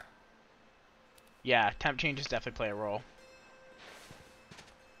Sully? Yeah, temp changes definitely play a role.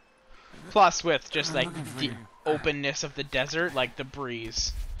 Plus, with just, like, the openness of the desert, like the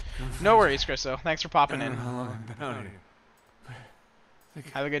breeze. No worries, Chriso. Thanks for I popping don't in. know how long I've been out here. But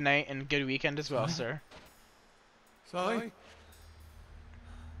Have a good night and good weekend as well, sir. Sully?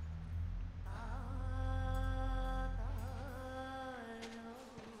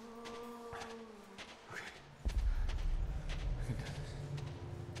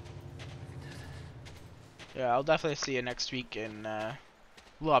 Yeah, I'll definitely see you next week in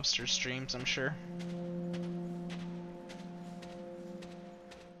Lobster streams, I'm sure.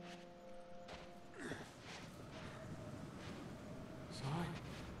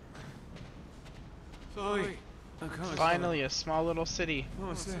 Sully? I'm coming, Finally, a small little city. Sully.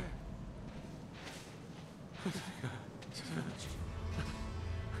 Almost there.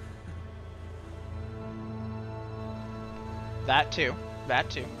 That too. That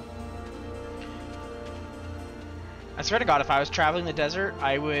too. I swear to God, if I was traveling the desert,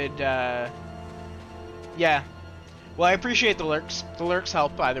 I would, yeah. Well, I appreciate the lurks. The lurks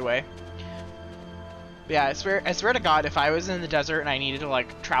help either way. But yeah, I swear to God, if I was in the desert and I needed to,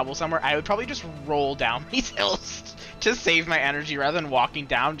 like, travel somewhere, I would probably just roll down these hills to save my energy rather than walking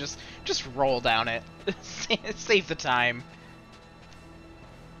down. Just roll down it. Save the time.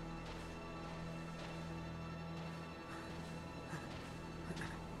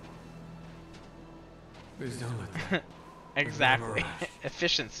 Please don't let that. Exactly.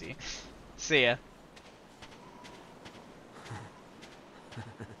 Efficiency. See ya.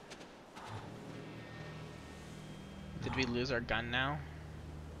 Did we lose our gun now?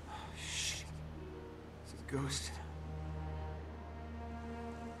 Shit. It's a ghost.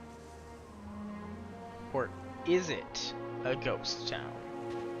 Or is it a ghost town?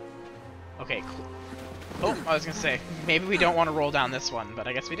 Okay, cool. Oh, I was gonna say, maybe we don't want to roll down this one, but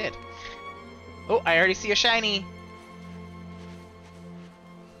I guess we did. Oh, I already see a shiny!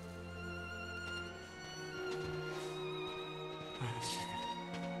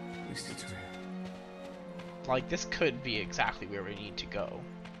 At least it's real. Like, this could be exactly where we need to go.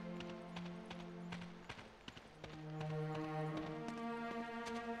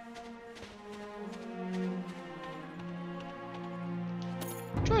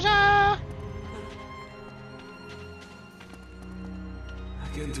 Treasure! Not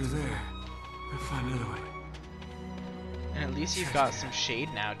getting through there. I'll find another way. And at least you've got some shade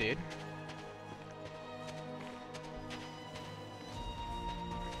now, dude.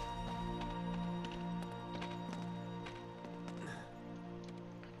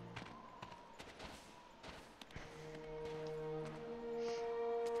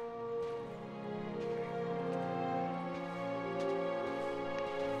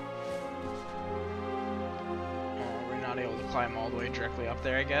 Climb all the way directly up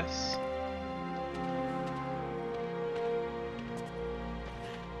there, I guess.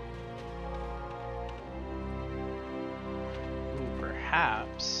 Ooh,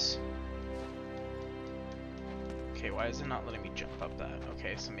 perhaps. Okay, why is it not letting me jump up that?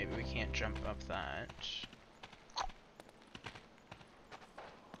 Okay, so maybe we can't jump up that.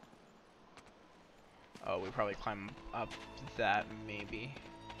 Oh, we probably climb up that, maybe.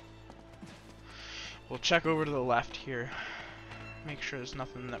 We'll check over to the left here. Make sure there's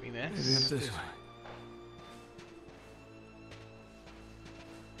nothing that we missed. Maybe up this way.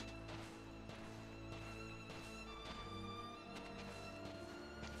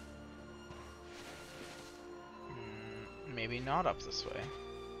 Maybe not up this way.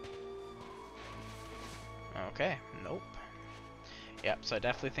 Okay, nope. Yep, so I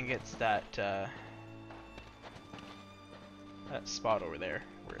definitely think it's that that spot over there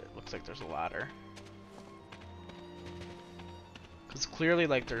where it looks like there's a ladder. Because clearly,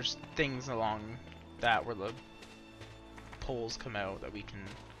 like, there's things along that where the poles come out that we can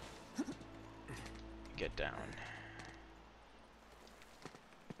get down.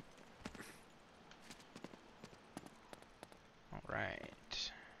 Alright.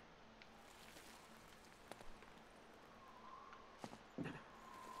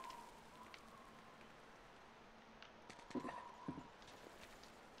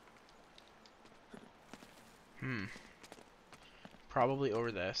 Probably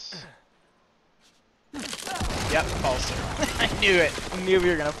over this. Yep, falls through. I knew it. I knew we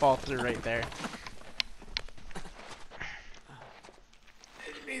were gonna fall through right there.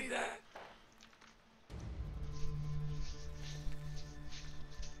 Didn't need that.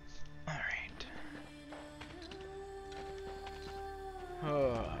 Alright.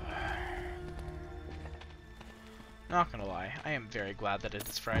 Oh. Not gonna lie, I am very glad that it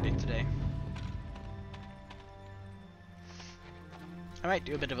is Friday today. I might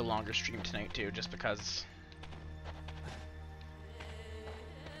do a bit of a longer stream tonight too, just because.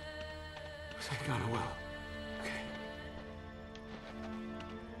 Looks like gone well. Okay.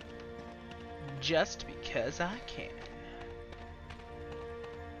 Just because I can.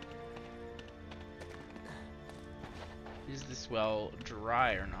 Is this well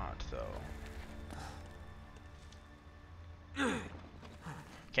dry or not, though?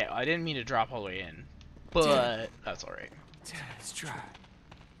 Okay, I didn't mean to drop all the way in, but that's alright. Damn, it's dry.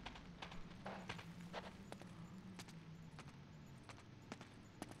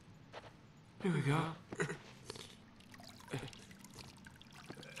 Here we go.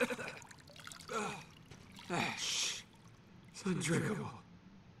 Shh. It's undrinkable.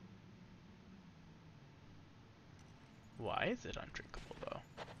 Why is it undrinkable, though?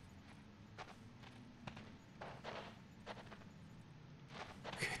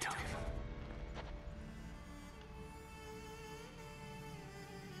 Okay, don't give up.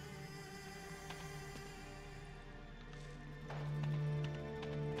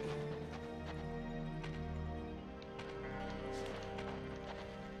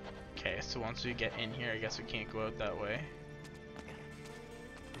 Okay, so once we get in here, I guess we can't go out that way.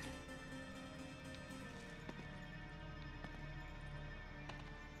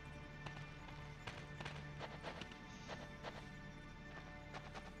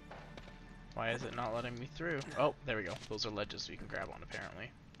 Why is it not letting me through? Oh, there we go. Those are ledges we can grab on, apparently.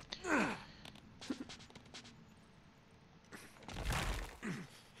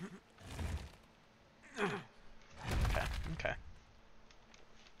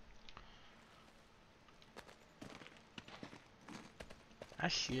 I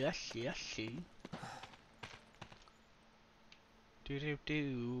see, I see, I see. Do do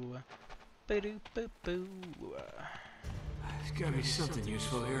do. Boo doo boo boo. There's gotta be something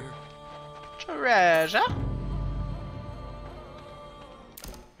useful here. Treasure.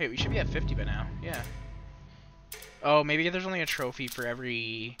 Wait, we should be at 50 by now. Yeah. Oh, maybe there's only a trophy for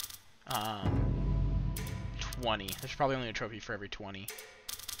every 20. There's probably only a trophy for every 20.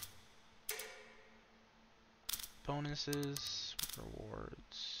 Bonuses,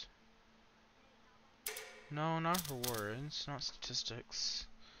 rewards. No, not rewards, not statistics.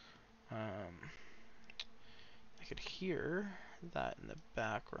 I could hear that in the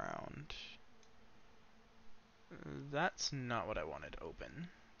background. That's not what I wanted to open.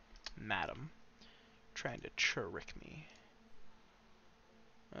 Madam. Trying to trick me.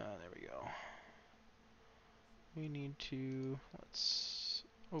 There we go. We need to, let's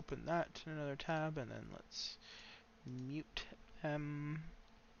open that in another tab, and then let's mute them.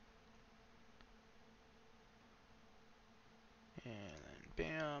 And then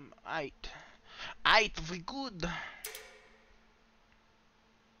bam, aight, very good.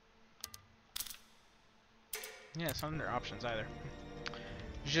 Yeah, it's not under options either.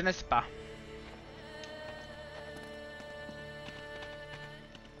 Je ne sais pas.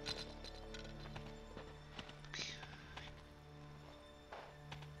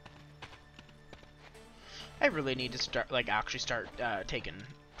 I really need to start, like, actually start taking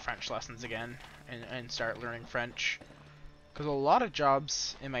French lessons again and start learning French. Because a lot of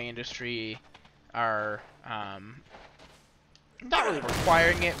jobs in my industry are not really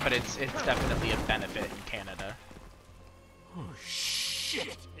requiring it, but it's definitely a benefit in Canada. Oh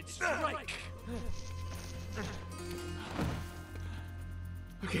shit! It's strike!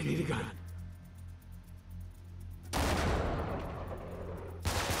 Okay, need a gun.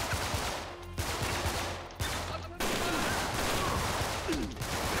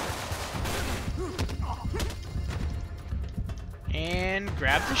 And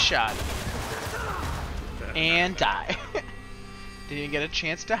grab the shot. And die. Didn't get a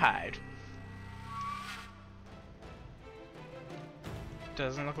chance to hide.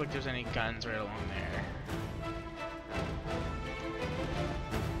 Doesn't look like there's any guns right along there.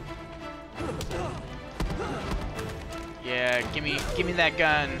 Yeah, give me that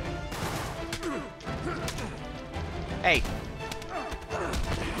gun. Hey.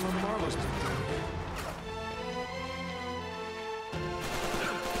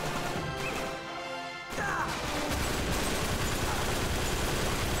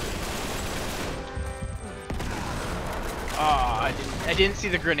 Oh, I didn't see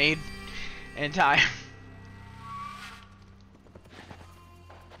the grenade in time.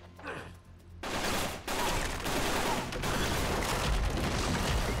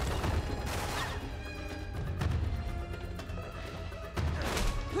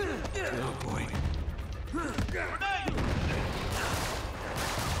 Oh boy.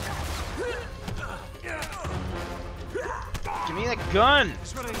 Give me that gun.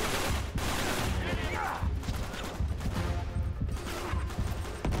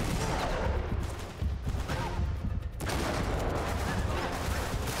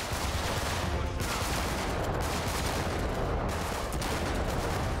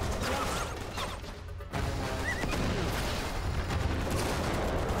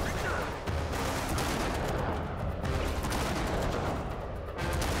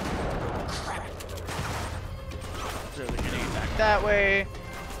 Throw the grenade back that way.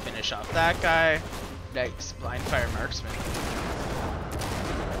 Finish off that guy. Nice. Blind fire marksman.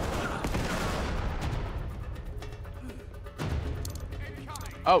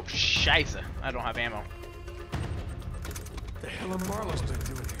 Oh, scheisse. I don't have ammo. The hell are Marlowe's been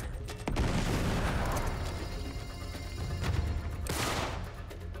doing here?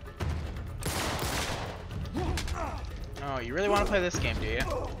 Oh, you really want to play this game, do you?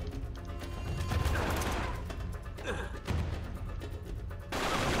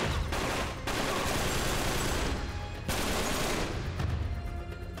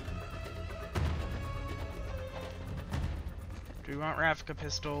 Do we want Ravka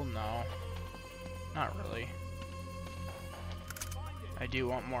pistol? No. Not really. I do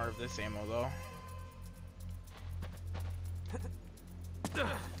want more of this ammo though.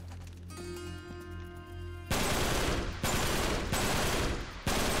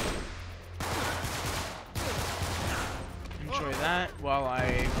 Enjoy that while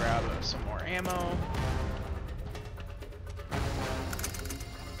I grab some more ammo.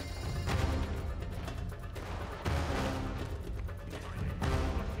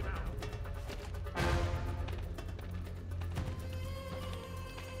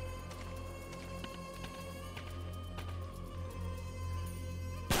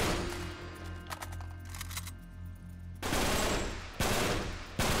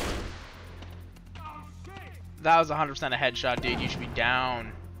 That was 100% a headshot, dude. You should be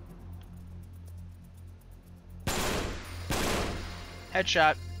down.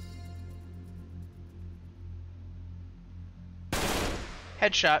 Headshot.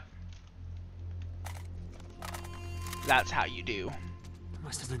 Headshot. That's how you do.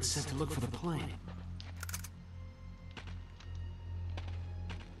 Must have been sent to look for the plane.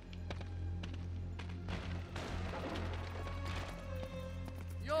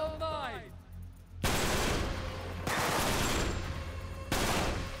 You're mine.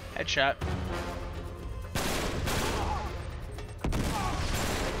 Headshot.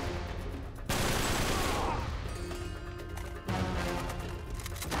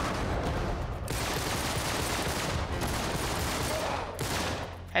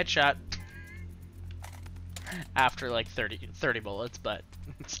 Headshot. After like 30 bullets, but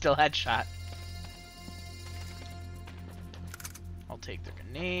still headshot. I'll take the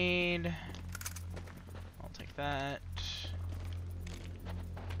grenade. I'll take that.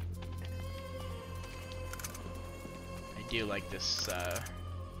 I do like this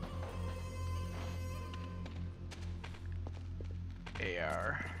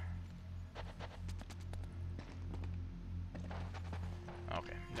AR.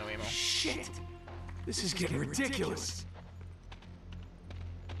 Okay, no ammo. Shit! This is getting ridiculous.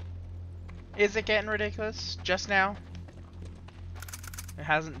 Is it getting ridiculous just now? It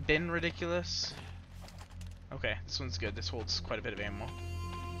hasn't been ridiculous. Okay, this one's good. This holds quite a bit of ammo.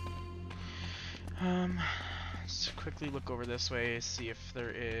 Let's quickly look over this way, see if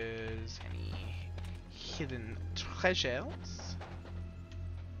there is any hidden treasures.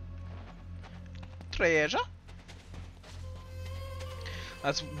 Treasure?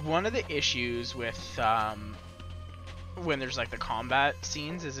 That's one of the issues with when there's like the combat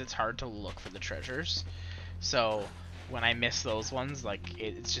scenes, is it's hard to look for the treasures. So when I miss those ones, like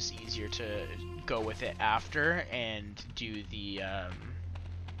it's just easier to go with it after and do the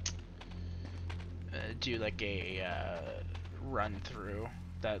do like a run through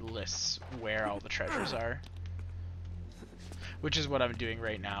that lists where all the treasures are, which is what I'm doing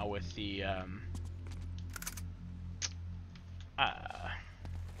right now with the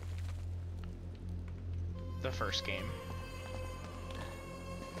first game.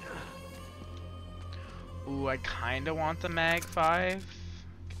 Ooh, I kinda want the Mag 5.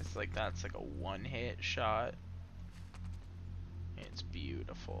 It's like that's like a one-hit shot. It's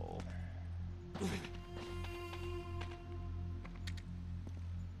beautiful.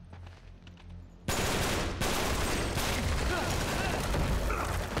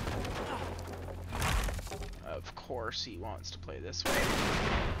 Of course he wants to play this way.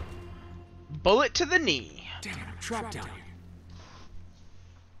 Bullet to the knee. Damn it, I'm trapped down here.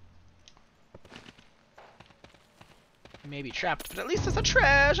 Maybe trapped, but at least it's a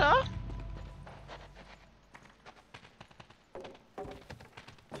treasure.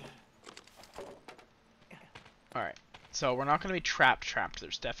 Alright, so we're not going to be trapped.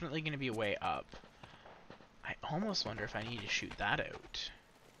 There's definitely going to be a way up. I almost wonder if I need to shoot that out.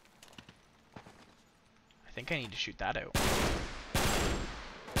 I think I need to shoot that out.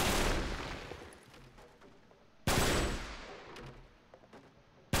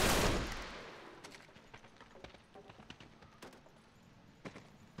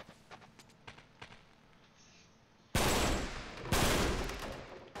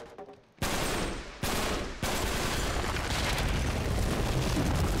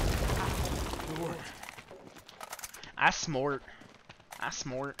 I smart.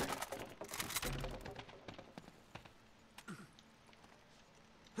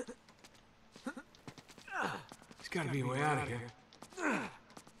 There's gotta be a way out of here.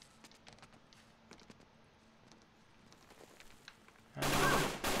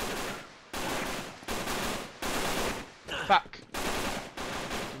 Fuck.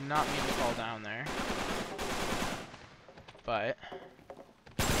 Did not mean to fall down there. But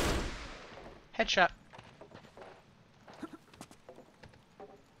headshot.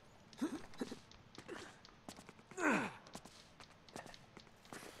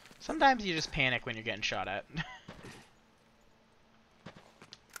 Sometimes you just panic when you're getting shot at.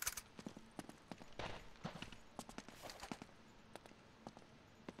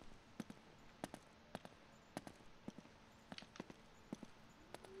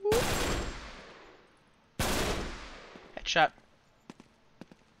 Headshot.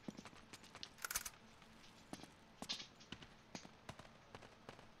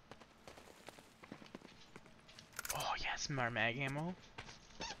 Oh yes, more mag ammo.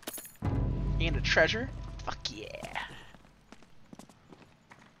 And a treasure? Fuck yeah.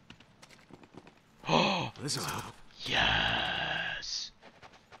 Oh, this'll help. Yes.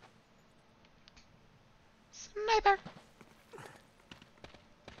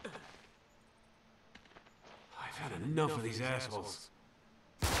 enough for these assholes.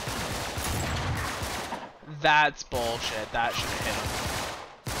 That's bullshit. That should have hit him.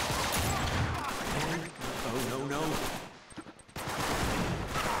 Oh, no, no.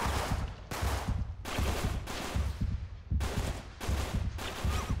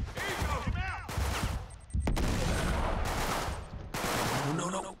 No,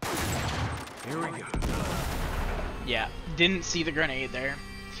 no, no. Here we go. Yeah, didn't see the grenade there.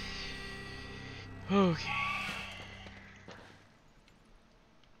 Okay.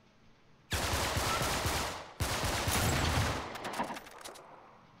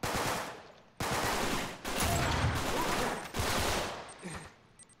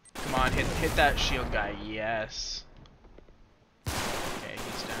 Come on, hit that shield guy. Yes. Okay,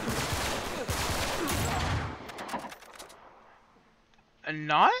 he's down.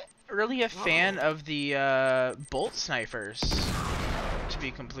 Not really a fan of the bolt snipers, to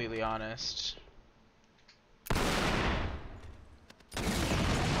be completely honest. Oh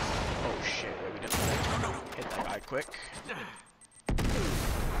shit, we didn't hit that guy quick.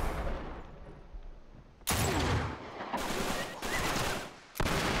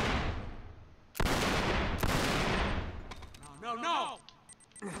 No, no!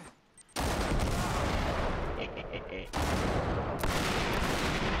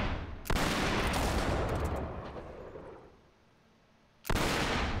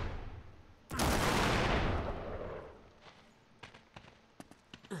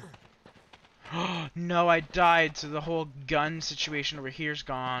 No, I died, so the whole gun situation over here's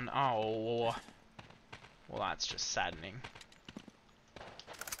gone. Oh. Well, that's just saddening.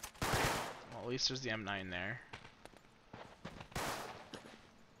 Well, at least there's the M9 there.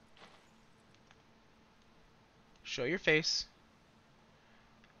 Show your face.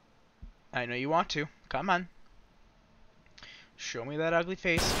 I know you want to. Come on. Show me that ugly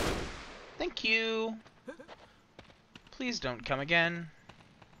face. Thank you. Please don't come again.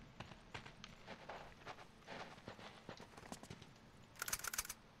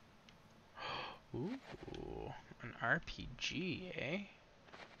 Ooh, an RPG, eh?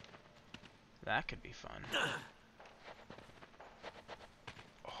 That could be fun.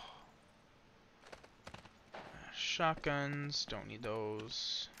 Oh. Shotguns, don't need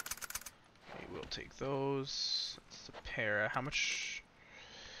those. Okay, we'll take those. That's the para. How much?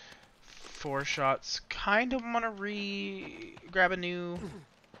 4 shots. Kind of want to grab a new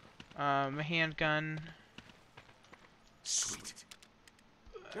handgun. Sweet.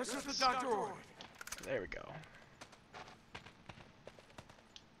 Just as the doctor ordered. There we go.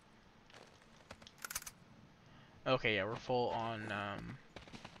 Okay, yeah, we're full on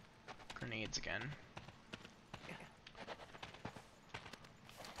grenades again.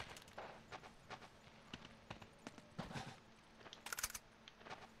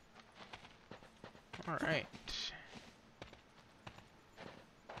 Alright.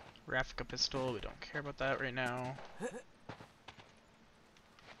 Rafka pistol, we don't care about that right now.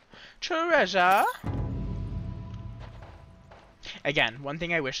 Treasure! Again, one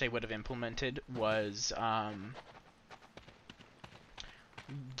thing I wish they would have implemented was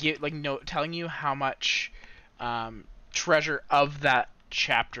telling you how much treasure of that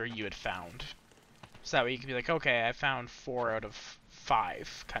chapter you had found. So that way you could be like, okay, I found 4 out of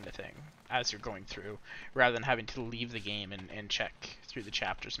 5 kind of thing as you're going through, rather than having to leave the game and check through the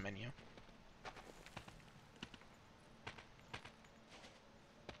chapters menu.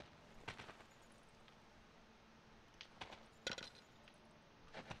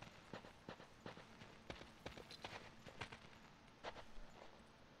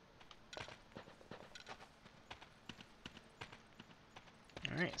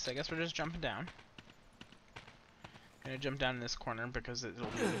 Alright, so I guess we're just jumping down. I'm gonna jump down in this corner because it'll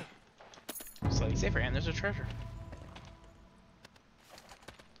be slightly safer, and there's a treasure.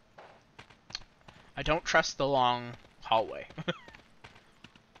 I don't trust the long hallway.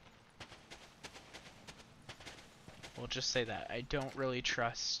 We'll just say that. I don't really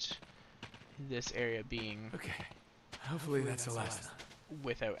trust this area being Okay. Hopefully that's the last time.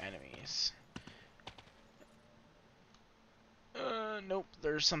 Without enemies. Nope,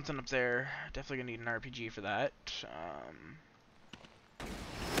 there's something up there. Definitely gonna need an RPG for that.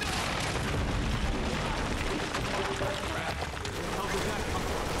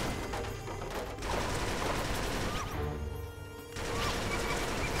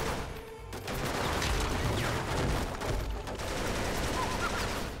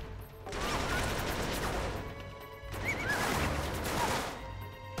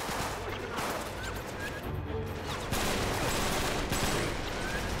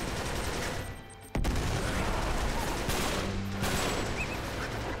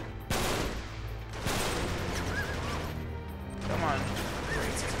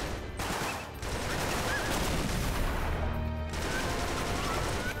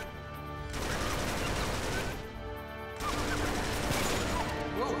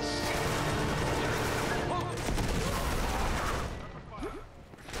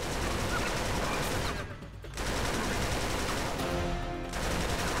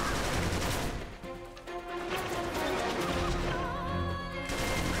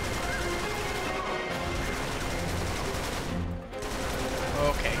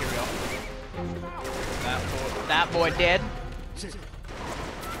 Okay, here we go. That boy dead.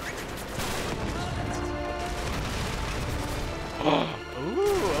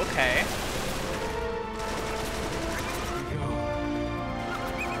 Ooh, okay.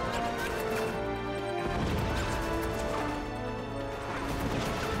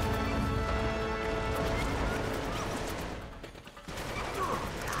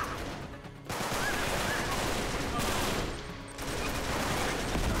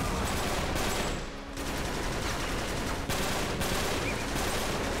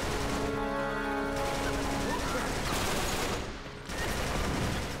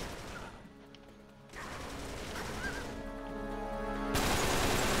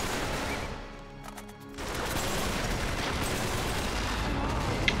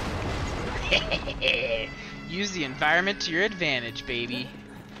 Use the environment to your advantage, baby.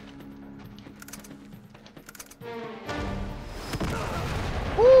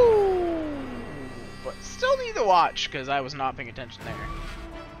 Woo! But still need to watch because I was not paying attention there.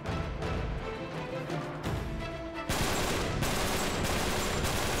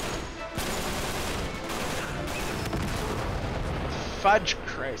 Fudge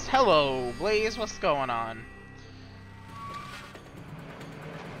Christ. Hello, Blaze. What's going on?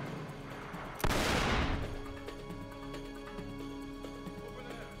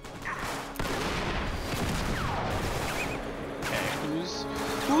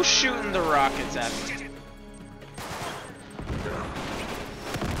 Who's shooting the rockets at me?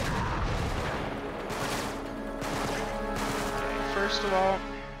 First of all...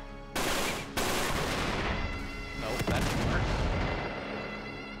 Nope, that didn't work.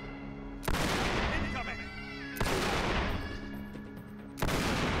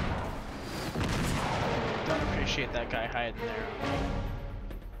 Don't appreciate that guy hiding there.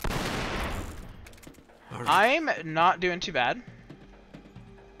 I'm not doing too bad.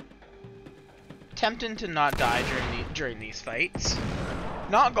 Tempting to not die during these fights.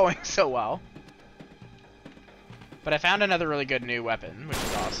 Not going so well. But I found another really good new weapon, which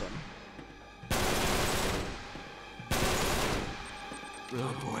is awesome.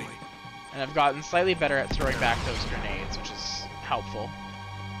 Oh boy. And I've gotten slightly better at throwing back those grenades, which is helpful.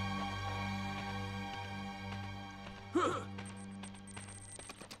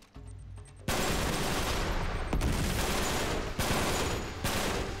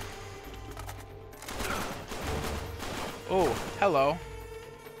 Oh, hello.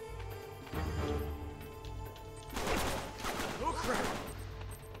 Oh crap.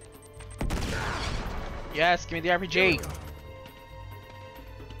 Yes, give me the RPG.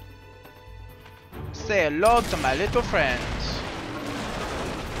 Say hello to my little friends.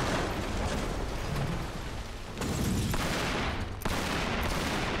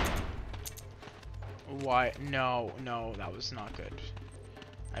 Why? No, no, that was not good.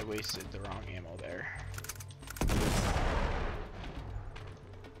 I wasted the wrong ammo there.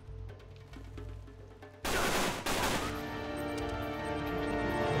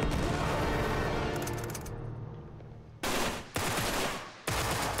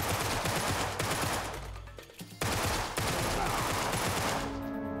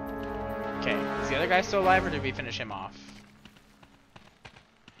 Okay, is the other guy still alive, or did we finish him off?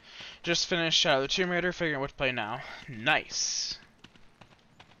 Just finished the Tomb Raider, figuring out what to play now. Nice.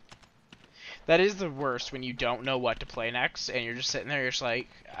 That is the worst, when you don't know what to play next, and you're just sitting there, you're just like,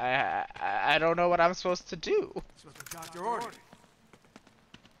 I don't know what I'm supposed to do. Doctor order.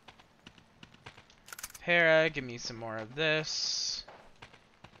 Para, give me some more of this.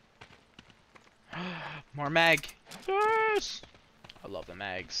 More mag. Yes! I love the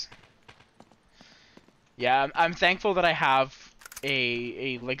mags. Yeah, I'm thankful that I have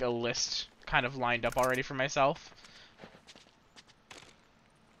a list kind of lined up already for myself.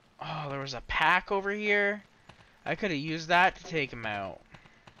 Oh, there was a pack over here. I could have used that to take him out.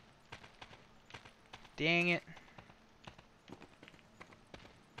 Dang it.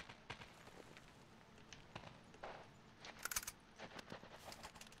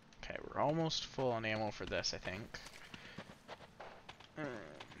 Okay, we're almost full on ammo for this, I think.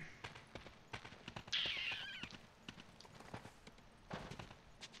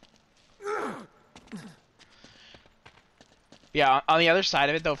 Yeah, on the other side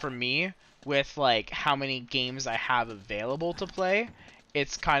of it though, for me, with like how many games I have available to play,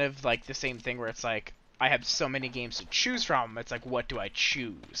 it's kind of like the same thing where it's like I have so many games to choose from. It's like, what do I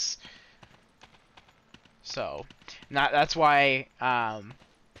choose? So, that's why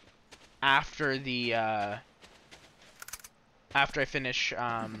after the after I finish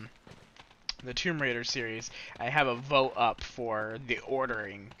the Tomb Raider series, I have a vote up for the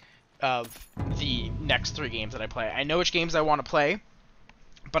ordering of the next 3 games that I play. I know which games I want to play,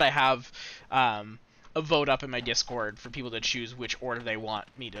 but I have a vote up in my Discord for people to choose which order they want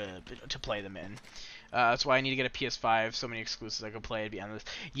me to play them in. That's why I need to get a PS5. So many exclusives I could play. It'd be endless.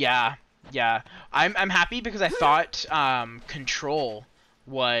 Yeah, yeah. I'm happy because I thought Control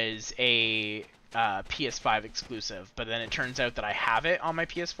was a PS5 exclusive, but then it turns out that I have it on my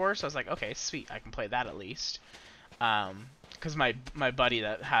PS4. So I was like, okay, sweet, I can play that at least. Because my buddy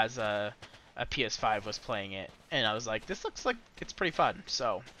that has a PS5 was playing it, and I was like, this looks like it's pretty fun.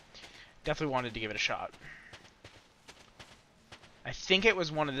 So definitely wanted to give it a shot. I think it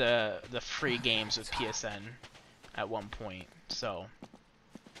was one of the free games with PSN at one point. So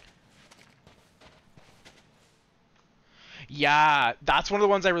yeah, that's one of the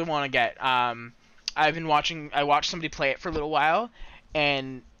ones I really want to get. I watched somebody play it for a little while,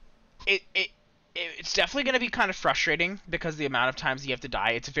 and it's definitely going to be kind of frustrating because the amount of times you have to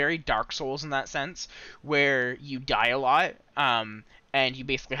die. It's very Dark Souls in that sense, where you die a lot, and you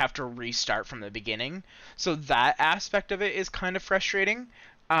basically have to restart from the beginning. So that aspect of it is kind of frustrating.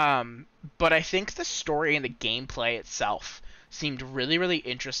 But I think the story and the gameplay itself seemed really, really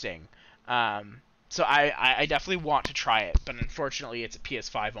interesting. So I definitely want to try it, but unfortunately it's a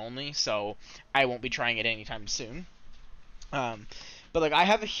PS5 only, so I won't be trying it anytime soon. But like I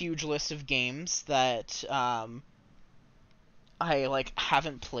have a huge list of games that I like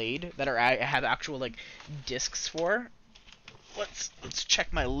haven't played that I have actual like discs for. Let's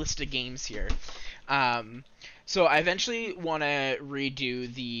check my list of games here. So I eventually want to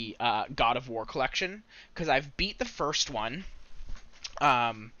redo the God of War collection because I've beat the first one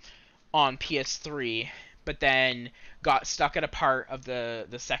on PS3, but then got stuck at a part of the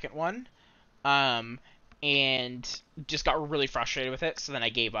second one. And just got really frustrated with it, so then I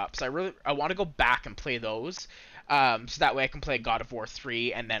gave up. So I want to go back and play those, so that way I can play God of War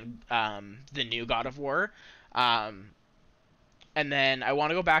 3 and then the new God of War, and then I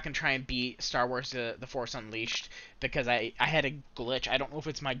want to go back and try and beat Star Wars The Force Unleashed, because I had a glitch. I don't know if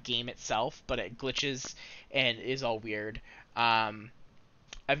it's my game itself, but it glitches and is all weird. I've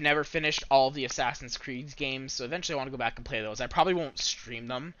never finished all of the Assassin's Creed games, so eventually I want to go back and play those. I probably won't stream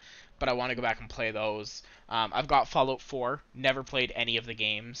them, but I want to go back and play those. I've got Fallout 4, never played any of the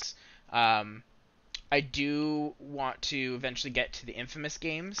games. I do want to eventually get to the Infamous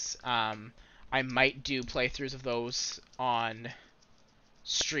games. I might do playthroughs of those on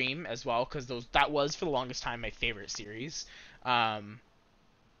stream as well, because that was for the longest time my favorite series.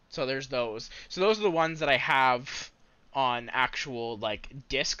 So there's those. So those are the ones that I have on actual like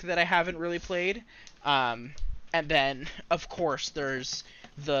disc that I haven't really played. And then of course there's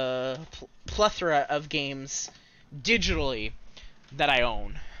the plethora of games digitally that I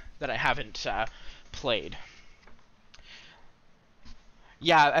own that I haven't played.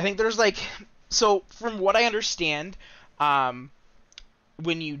 Yeah, I think there's like, so from what I understand,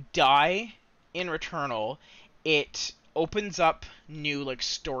 when you die in Returnal, it opens up new like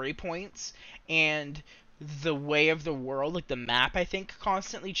story points, and the way of the world, like the map, I think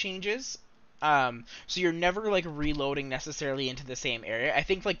constantly changes. So you're never like reloading necessarily into the same area. I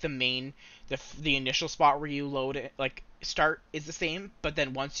think like the initial spot where you load it, like start, is the same, but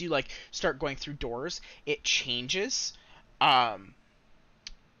then once you like start going through doors, it changes. And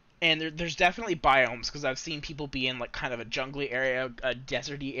there's definitely biomes, because I've seen people be in like kind of a jungly area, a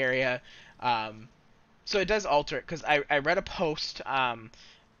deserty area. So it does alter it, because I read a post on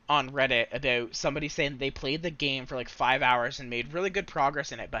Reddit about somebody saying they played the game for like 5 hours and made really good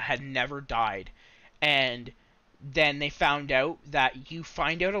progress in it, but had never died. And then they found out that you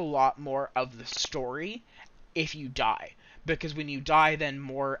find out a lot more of the story if you die. Because when you die, then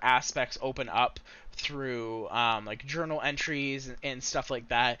more aspects open up through like journal entries and stuff like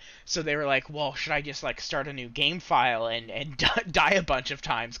that. So they were like, well, should I just like start a new game file and die a bunch of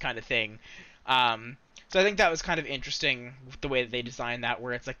times kind of thing. So I think that was kind of interesting, the way that they designed that,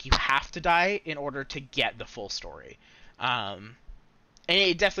 where it's like you have to die in order to get the full story. And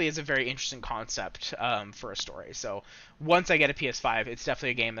it definitely is a very interesting concept for a story. So once I get a PS5, it's definitely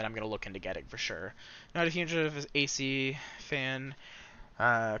a game that I'm going to look into getting for sure. Not a huge AC fan,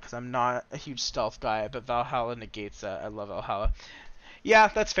 because I'm not a huge stealth guy, but Valhalla negates that. I love Valhalla. Yeah,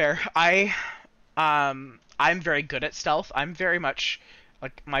 that's fair. I I'm very good at stealth. I'm very much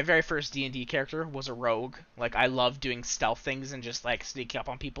like my very first D&D character was a rogue. Like I love doing stealth things and just like sneaking up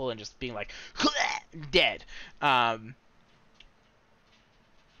on people and just being like dead. I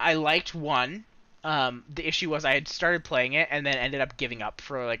liked one. The issue was I had started playing it and then ended up giving up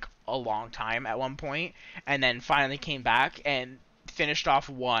for like a long time at one point, and then finally came back and finished off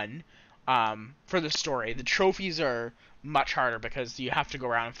one for the story. The trophies are much harder because you have to go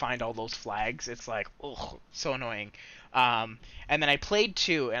around and find all those flags. It's like, ugh, so annoying. And then I played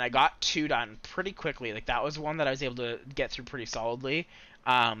 2, and I got 2 done pretty quickly. Like that was one that I was able to get through pretty solidly.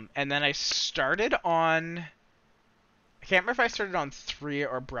 And then I started on... I can't remember if I started on 3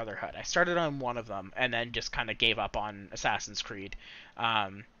 or Brotherhood. I started on one of them and then just kind of gave up on Assassin's Creed.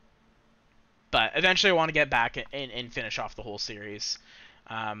 But eventually I want to get back and finish off the whole series.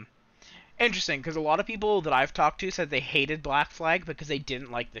 Interesting, because a lot of people that I've talked to said they hated Black Flag because they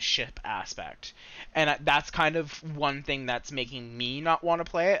didn't like the ship aspect. And that's kind of one thing that's making me not want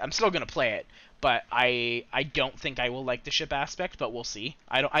to play it. I'm still going to play it, but I don't think I will like the ship aspect, but we'll see.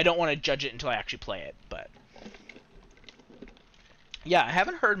 I don't want to judge it until I actually play it, but... Yeah, I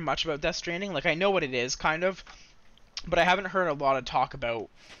haven't heard much about Death Stranding. Like, I know what it is, kind of, but I haven't heard a lot of talk about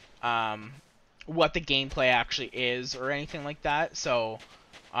what the gameplay actually is or anything like that, so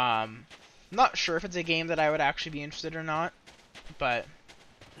not sure if it's a game that I would actually be interested or not, but...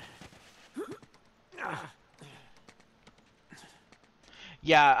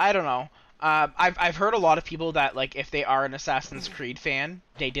 Yeah, I don't know. I've heard a lot of people that, like, if they are an Assassin's Creed fan,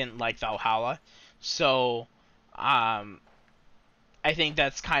 they didn't like Valhalla, so... I think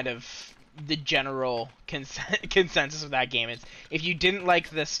that's kind of the general consensus of that game. Is if you didn't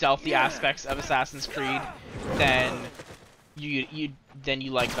like the stealthy aspects of Assassin's Creed, then you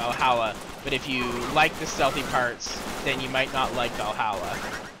like Valhalla. But if you like the stealthy parts, then you might not like Valhalla.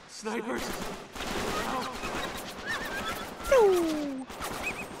 Snipers! No.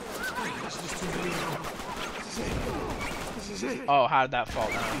 This is it. Oh, how did that fall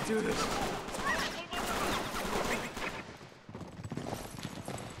down? Do this.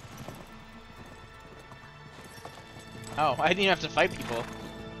 Oh, I didn't even have to fight people.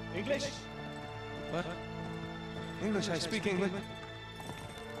 English? What? English, I speak English.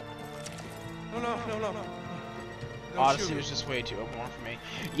 No. Odyssey was just way too open world for me.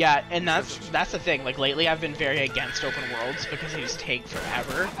 Yeah, and that's the thing. Like lately, I've been very against open worlds because they just take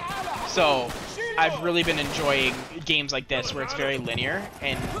forever. So I've really been enjoying games like this where it's very linear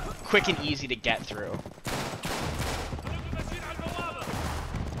and quick and easy to get through.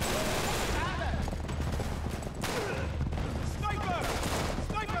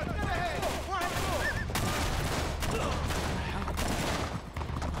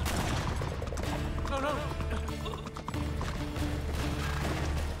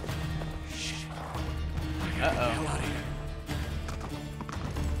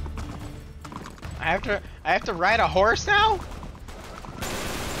 I have to ride a horse now?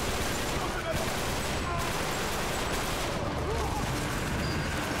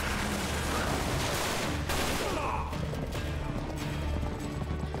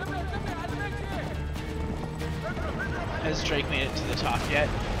 Has Drake made it to the top yet?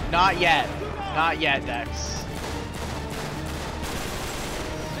 Not yet. Not yet, Dex.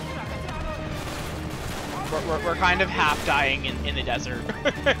 We're kind of half dying in the desert.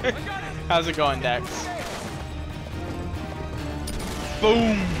 How's it going, Dex?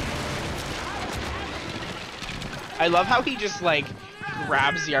 Boom! I love how he just, like,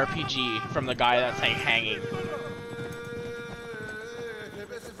 grabs the RPG from the guy that's, like, hanging.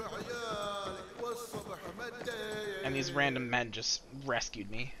 And these random men just rescued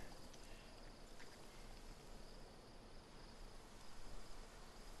me.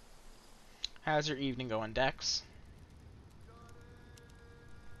 How's your evening going, Dex?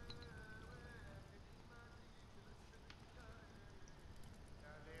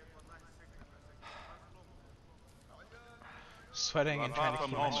 Sweating and trying to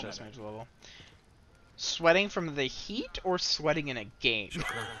keep my stress management level. Sweating from the heat or sweating in a game?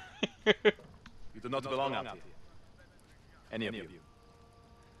 You do not belong out here. Any of you.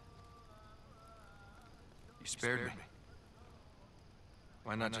 You spared me.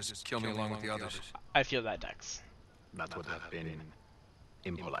 Why not just kill me along with the others? I feel that, Dex. That would have been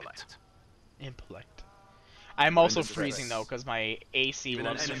impolite. Impolite. I'm also freezing though, because my AC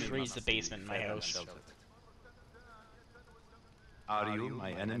loves to freeze the basement in my house. Are you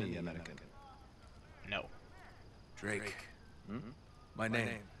my enemy, American? No. Drake. My name,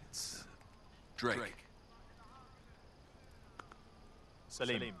 it's Drake.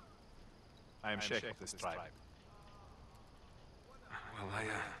 Salim. I am Sheikh of this tribe. Well, I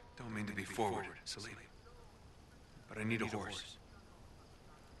don't mean to be forward, Salim. but I need a horse.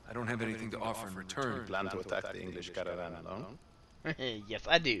 I don't have anything to offer in return. You plan to attack the English caravan alone? Yes,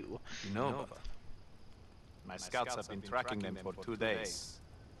 I do. You know about that. My scouts have been tracking them for 2 days.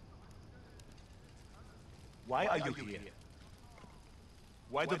 Why are you here?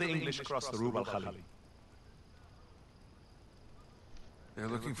 Why do the English cross the Rub al-Khali? They're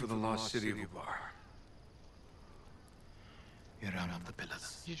looking for the lost city of Ubar. You're out of the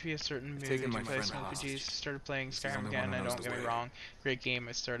pillars. Used to be a certain mood taken to my play friend some hostage. RPGs. Started playing He's the Skyrim only again. one I who knows don't the get me way. wrong. Great game.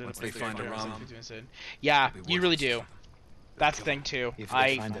 I started Once to play they find a Skyrim. rum, Yeah, it'll be you worth really it. do. That's the thing too. If they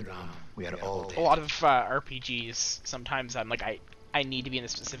I find a ram, we are all dead. a lot of RPGs. Sometimes I'm like I need to be in a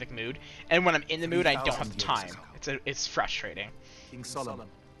specific mood, and when I'm in the mood, I don't have the 3,000 years time. ago. It's frustrating. King Solomon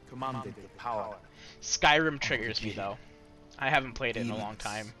commanded the power. Skyrim triggers me though. I haven't played it in a long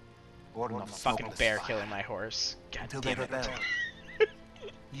time. Born of Fucking smokeless bear fire. killing my horse. God Until they damn it. rebelled.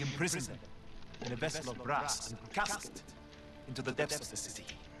 He imprisoned them in a vessel of brass and cast it into the depths of the city.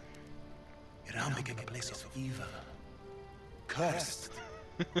 Iran became a place of evil, cursed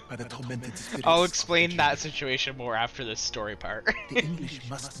by the tormented spirits. I'll of explain the that jinn. situation more after this story part. The English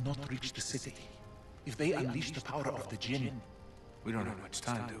must not reach the city. If they unleash the power of the jinn, We don't have much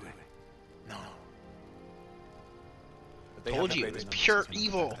time, do we? no. Told you, it was pure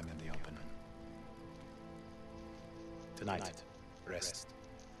evil. Them in the open. Tonight, rest.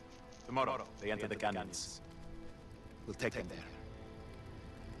 Tomorrow, they enter the canyons. We'll take them there.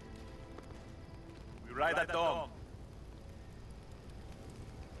 We ride at dawn.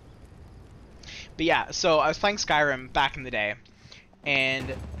 But yeah, so I was playing Skyrim back in the day,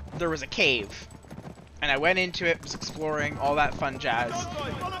 and there was a cave, and I went into it, was exploring, all that fun jazz,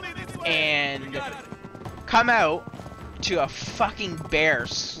 and come out to a fucking bear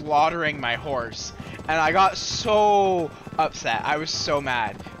slaughtering my horse, and I got so upset. I was so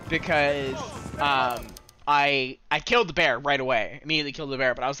mad because I killed the bear right away, immediately killed the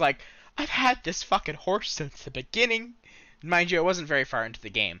bear, but I was like, I've had this fucking horse since the beginning. Mind you, it wasn't very far into the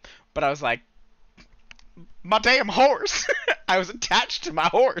game, but I was like, my damn horse! I was attached to my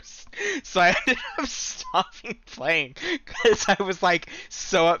horse, so I ended up stopping playing because I was like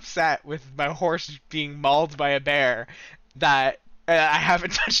so upset with my horse being mauled by a bear that I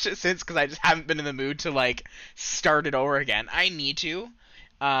haven't touched it since because I just haven't been in the mood to like start it over again. I need to,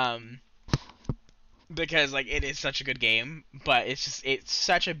 because like it is such a good game, but it's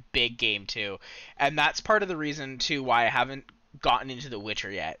such a big game too, and that's part of the reason too why I haven't gotten into The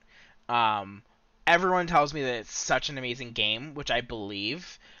Witcher yet. Everyone tells me that it's such an amazing game, which I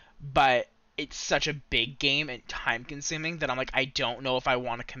believe, but it's such a big game and time consuming that I'm like, I don't know if I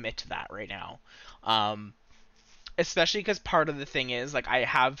want to commit to that right now. Especially because part of the thing is, like, I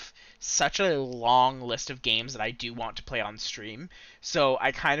have such a long list of games that I do want to play on stream, so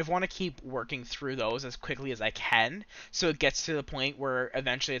I kind of want to keep working through those as quickly as I can, so it gets to the point where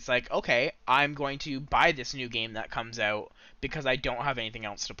eventually it's like, okay, I'm going to buy this new game that comes out because I don't have anything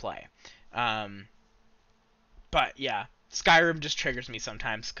else to play. But yeah, Skyrim just triggers me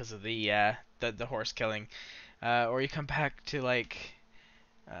sometimes because of the horse killing, or you come back to like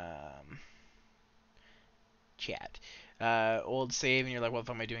chat, old save, and you're like, what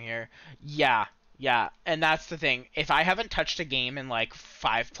am I doing here? Yeah, and that's the thing. If I haven't touched a game in like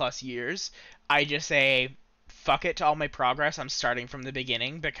 5+ years, I just say fuck it to all my progress. I'm starting from the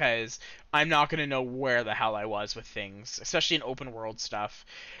beginning because I'm not gonna know where the hell I was with things, especially in open world stuff.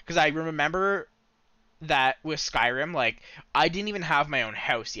 Because I remember that with Skyrim, like, I didn't even have my own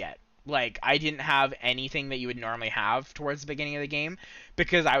house yet. Like, I didn't have anything that you would normally have towards the beginning of the game,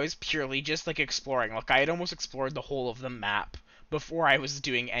 because I was purely just, like, exploring. Like, I had almost explored the whole of the map before I was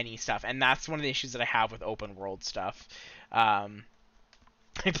doing any stuff, and that's one of the issues that I have with open world stuff. I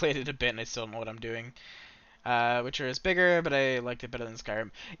played it a bit, and I still don't know what I'm doing. Witcher is bigger, but I liked it better than Skyrim.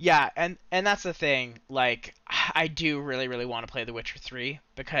 Yeah, and that's the thing. Like, I do really, really want to play The Witcher 3,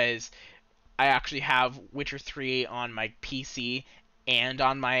 because I actually have Witcher 3 on my PC and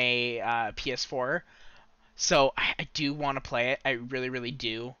on my PS4, so I do want to play it. I really, really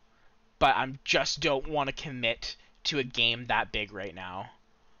do, but I just don't want to commit to a game that big right now.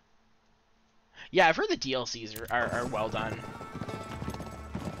 Yeah, I've heard the DLCs are well done.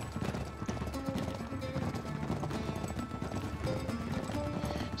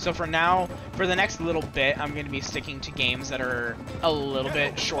 So for now, for the next little bit, I'm going to be sticking to games that are a little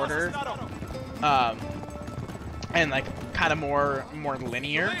bit shorter, and like kind of more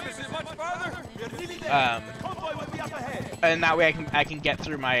linear, and that way I can get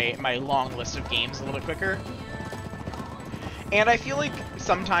through my long list of games a little bit quicker. And I feel like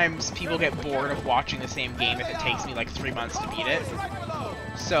sometimes people get bored of watching the same game if it takes me like 3 months to beat it.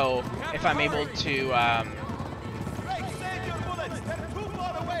 So if I'm able to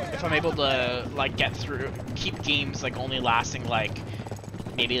if I'm able to like keep games like only lasting like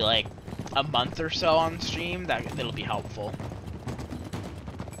maybe like a month or so on stream, that'll be helpful.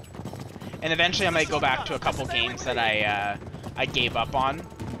 And eventually I might go back to a couple games that I gave up on.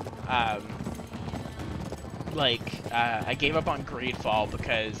 I gave up on Greedfall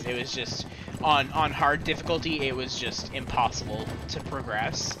because it was just on hard difficulty, it was just impossible to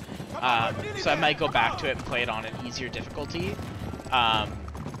progress. So I might go back to it and play it on an easier difficulty.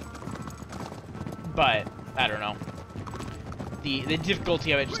 But I don't know. The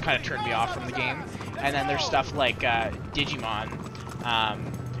difficulty of it just kind of turned me off from the game. And then there's stuff like Digimon.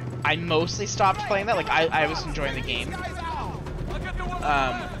 I mostly stopped playing that. Like I was enjoying the game.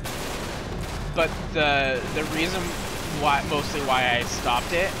 But the reason mostly why I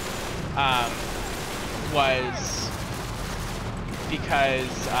stopped it was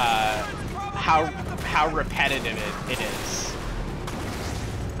because how repetitive it is.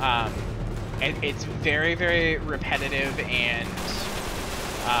 It's very, very repetitive and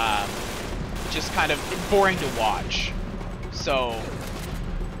just kind of boring to watch. So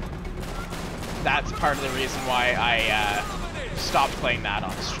that's part of the reason why I stopped playing that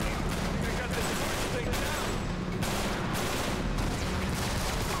on stream.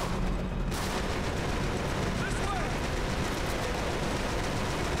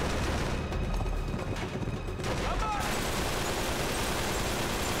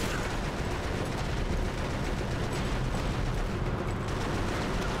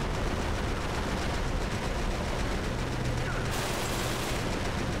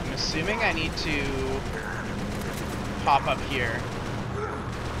 Assuming I need to hop up here.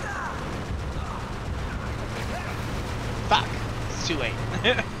 Fuck! It's too late.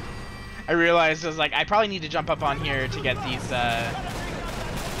 I realized I was like, I probably need to jump up on here to get these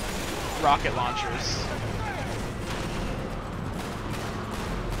rocket launchers.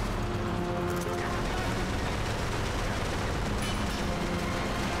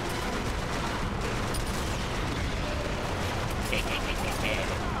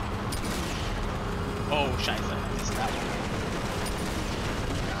 Oh, scheiße. This is that one.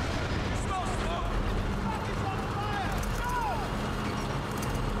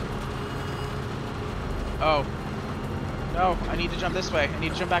 Oh. No, I need to jump this way. I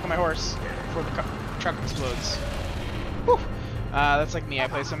need to jump back on my horse before the truck explodes. Whew. That's like me. I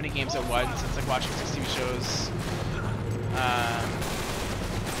play so many games at once. It's like watching 6 TV shows.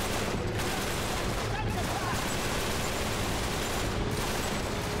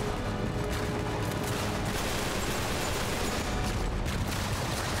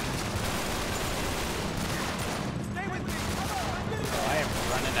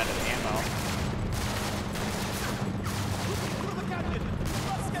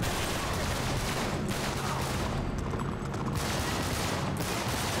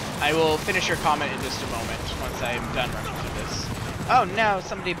 I will finish your comment in just a moment, once I'm done running through this. Oh no,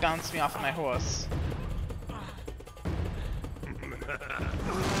 somebody bounced me off of my horse.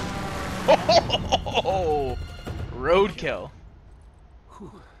 Oh, roadkill.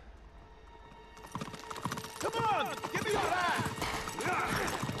 Come on, give me that.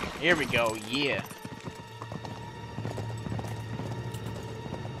 Here we go, yeah.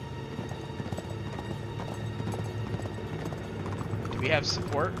 Do we have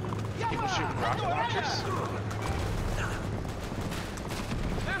support? People shooting rocket launchers?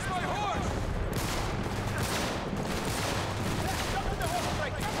 There's my horse.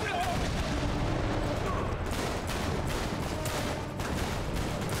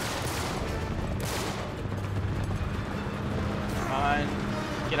 Come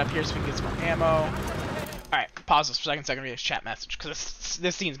on. Get up here so we can get some more ammo. Alright, pause this for a second, read this chat message, because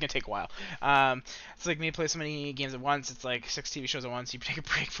this scene's gonna take a while. It's like me play so many games at once, it's like 6 TV shows at once, you take a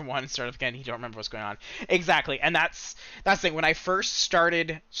break from one and start up again, you don't remember what's going on. Exactly, and that's the thing. When I first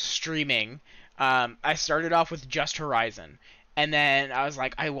started streaming, I started off with just Horizon. And then I was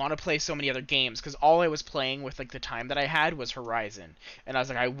like, I want to play so many other games, because all I was playing with like the time that I had was Horizon. And I was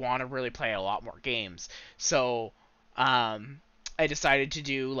like, I want to really play a lot more games. So, I decided to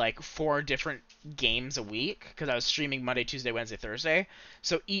do like 4 different games a week, because I was streaming Monday, Tuesday, Wednesday, Thursday.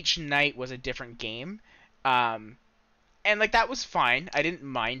 So each night was a different game. And like that was fine. I didn't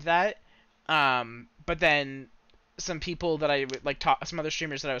mind that. But then some people that I like some other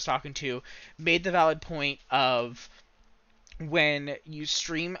streamers that I was talking to made the valid point of when you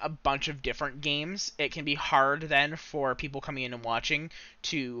stream a bunch of different games, it can be hard then for people coming in and watching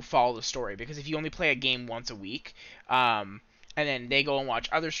to follow the story, because if you only play a game once a week, and then they go and watch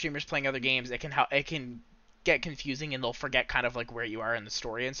other streamers playing other games, it can get confusing, and they'll forget kind of like where you are in the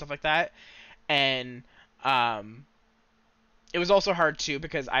story and stuff like that. And it was also hard too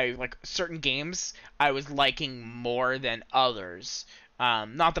because I like certain games I was liking more than others.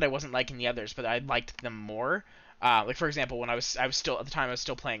 Not that I wasn't liking the others, but I liked them more. Like for example, when I was still at the time I was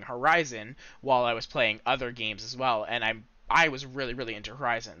still playing Horizon while I was playing other games as well, and I was really really into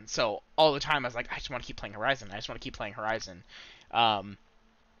Horizon. So all the time I was like, I just want to keep playing Horizon. I just want to keep playing Horizon. And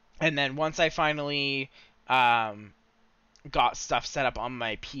then once I finally got stuff set up on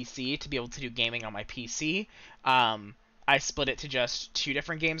my PC to be able to do gaming on my PC, I split it to just 2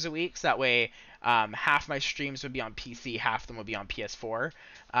 different games a week. So that way, half my streams would be on PC, half of them would be on PS4.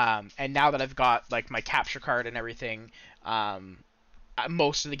 And now that I've got like my capture card and everything,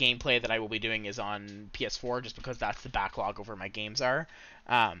 most of the gameplay that I will be doing is on PS4, just because that's the backlog of where my games are.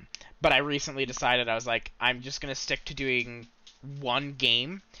 But I recently decided, I was like, I'm just gonna stick to doing one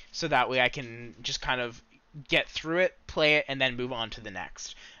game, so that way I can just kind of get through it, play it, and then move on to the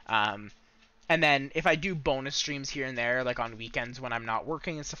next. And then if I do bonus streams here and there, like on weekends when I'm not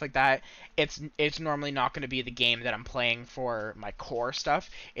working and stuff like that, it's normally not going to be the game that I'm playing for my core stuff.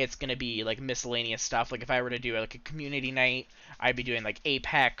 It's going to be like miscellaneous stuff. Like if I were to do like a community night, I'd be doing like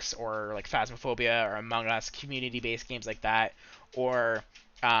Apex or like Phasmophobia or Among Us, community-based games like that. Or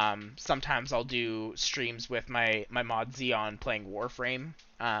sometimes I'll do streams with my mod Xeon playing Warframe,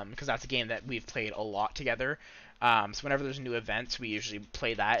 because that's a game that we've played a lot together. So whenever there's new events, we usually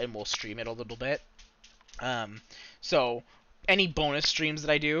play that and we'll stream it a little bit. So any bonus streams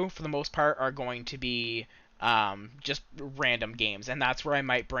that I do, for the most part, are going to be just random games. And that's where I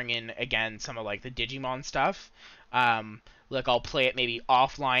might bring in, again, some of like the Digimon stuff. Like I'll play it maybe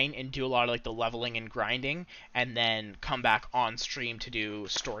offline and do a lot of like the leveling and grinding, and then come back on stream to do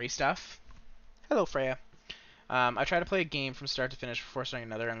story stuff. Hello, Freya. I try to play a game from start to finish before starting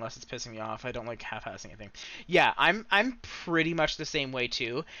another, unless it's pissing me off. I don't like half-assing anything. Yeah, I'm pretty much the same way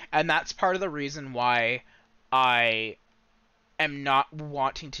too, and that's part of the reason why I am not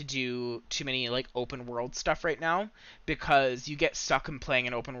wanting to do too many like open world stuff right now, because you get stuck in playing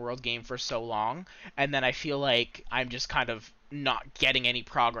an open world game for so long, and then I feel like I'm just kind of not getting any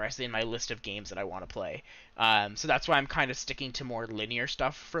progress in my list of games that I want to play. So that's why I'm kind of sticking to more linear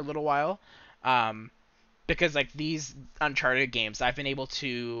stuff for a little while. Because like these Uncharted games, I've been able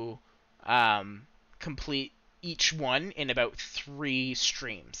to complete each one in about 3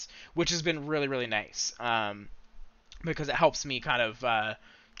 streams, which has been really, really nice. Because it helps me kind of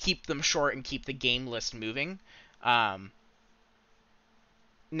keep them short and keep the game list moving. Now,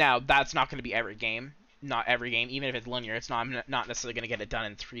 that's not going to be every game. Not every game, even if it's linear. It's not. I'm not necessarily going to get it done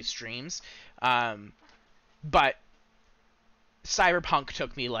in 3 streams. But Cyberpunk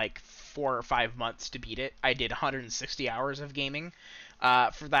took me like 4 or 5 months to beat it. I did 160 hours of gaming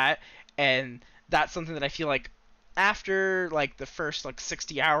for that, and that's something that I feel like after like the first like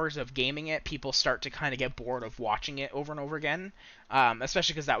 60 hours of gaming it, people start to kind of get bored of watching it over and over again,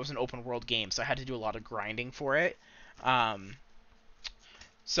 especially because that was an open world game, so I had to do a lot of grinding for it.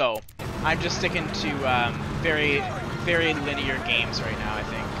 So I'm just sticking to very, very linear games right now, I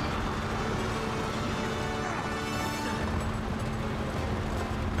think.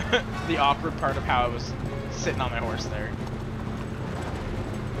 The awkward part of how I was sitting on my horse there.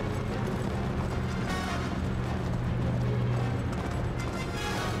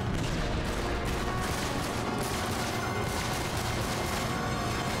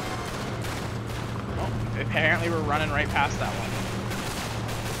 Oh, apparently we're running right past that one.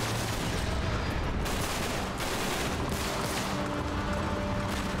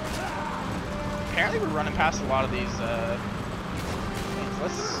 Apparently we're running past a lot of these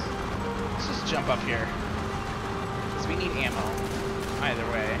Let's just jump up here, because we need ammo, either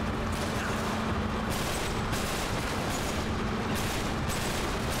way.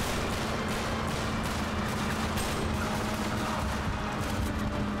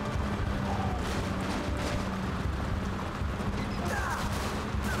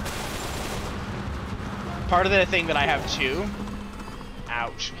 Part of the thing that I have too,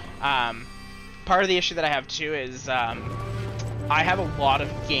 ouch, part of the issue that I have too is, I have a lot of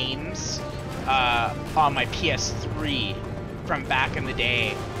games on my PS3 from back in the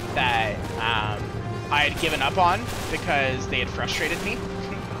day that I had given up on because they had frustrated me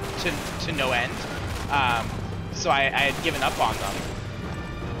to no end. So I had given up on them.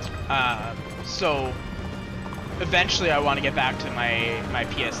 So eventually I want to get back to my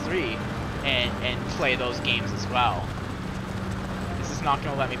PS3 and play those games as well. This is not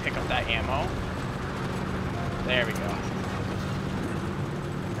going to let me pick up that ammo. There we go.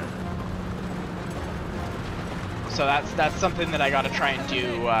 So that's something that I gotta try and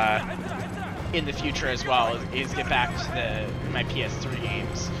do in the future as well, is get back to my PS3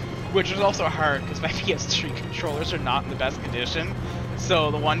 games. which is also hard because my PS3 controllers are not in the best condition.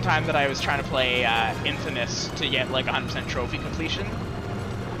 So the one time that I was trying to play Infamous to get like 100% trophy completion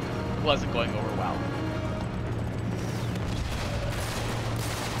wasn't going over well.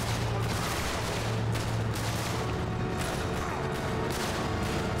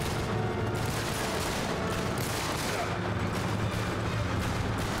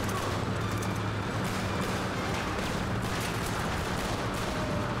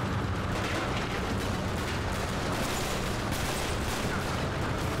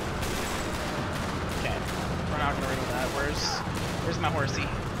 Where's my horsey?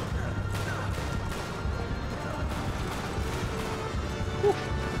 Whew.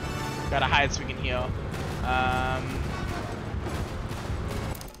 Gotta hide so we can heal.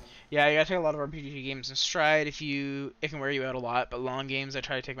 Yeah, you gotta take a lot of RPG games in stride. It can wear you out a lot, but long games I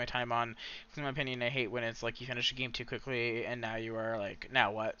try to take my time on. In my opinion, I hate when it's like you finish a game too quickly and now you are like,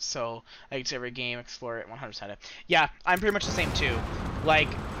 now what? So I get to every game, explore it 100%. Yeah, I'm pretty much the same too. Like,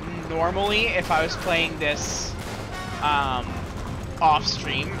 normally if I was playing this off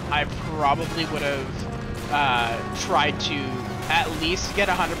stream, I probably would have tried to at least get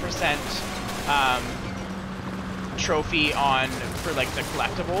 100% trophy on for like the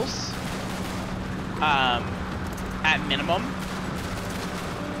collectibles at minimum.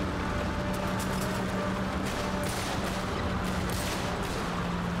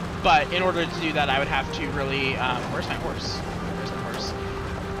 But in order to do that, I would have to really where's my horse? Where's my horse?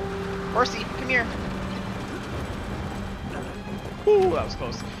 Horsey, come here. Ooh, that was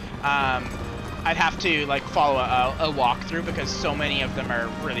close. I'd have to like follow a walkthrough because so many of them are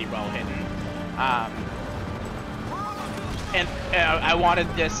really well hidden. And I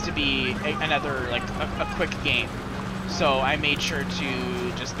wanted this to be another like a quick game, so I made sure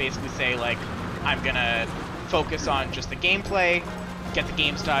to just basically say like I'm gonna focus on just the gameplay, get the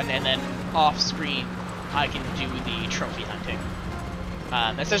games done, and then off screen I can do the trophy hunting.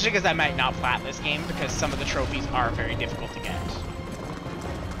 Especially because I might not plat this game because some of the trophies are very difficult to get.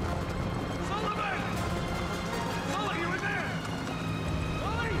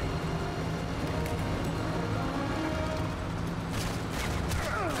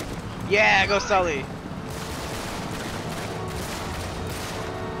 Yeah, go Sully.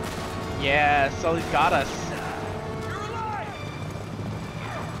 Yeah, Sully's got us.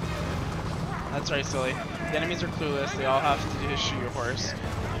 That's right, Sully. The enemies are clueless. They all have to do is shoot your horse.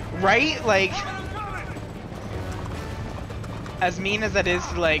 Right? Like, as mean as that is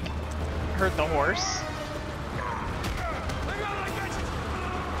to, like, hurt the horse.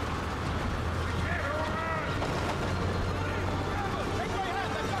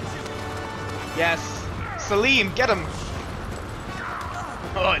 Yes. Salim, get him!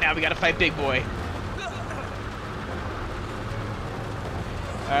 Oh, now we gotta fight Big Boy.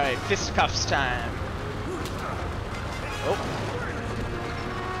 Alright, fisticuffs time. Oh.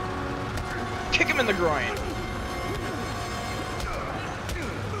 Kick him in the groin.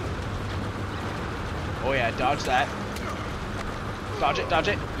 Oh yeah, dodge that. Dodge it, dodge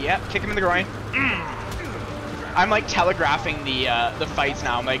it. Yep, kick him in the groin. I'm like telegraphing the fights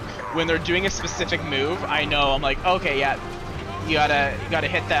now. I'm like, when they're doing a specific move, I know. I'm like, okay, yeah, you gotta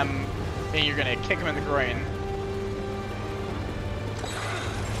hit them, and you're gonna kick them in the groin.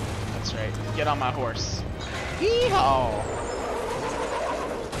 That's right. Get on my horse. Yeehaw!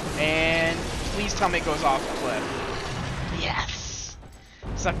 And please tell me it goes off the cliff. Yes.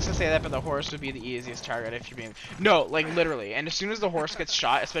 Sucks to say that, but the horse would be the easiest target if you're being... No, like, literally. And as soon as the horse gets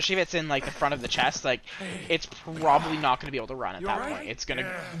shot, especially if it's in, like, the front of the chest, like, it's probably not going to be able to run at that point. It's going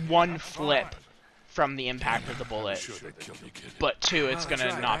to... One flip from the impact of the bullet. But two, it's going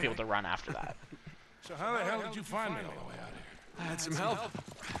to not be able to run after that. So how the hell did you find me all the way out here? I had some help.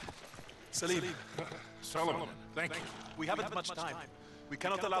 Salim. Solomon, thank you. We haven't much time. We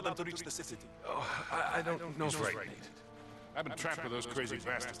cannot allow them to reach the city. Oh, I don't know. He's right, Nate. I've been trapped with those crazy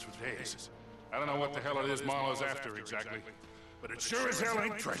bastards for days. I don't know what the hell it is Marlowe's after exactly, but it sure as hell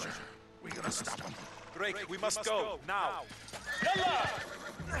ain't treasure. We gotta stop them. Drake, we must go, now.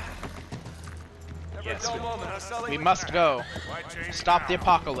 Yes, we must go. Stop the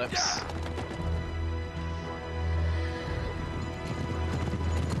apocalypse.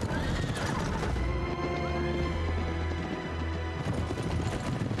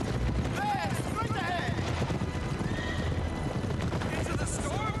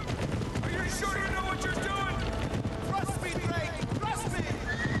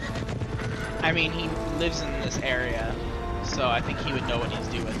 I mean, he lives in this area, so I think he would know what he's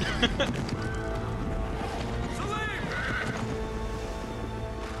doing.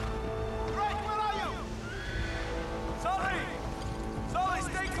 Sully,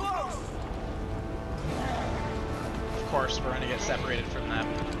 stay close! them.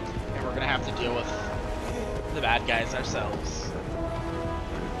 And we're gonna have to deal with the bad guys ourselves.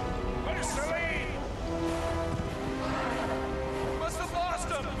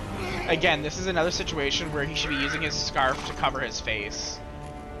 Again, this is another situation where he should be using his scarf to cover his face.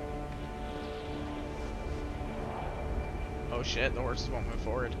 Oh shit, the horses won't move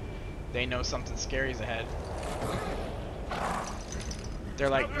forward. They know something scary's ahead. They're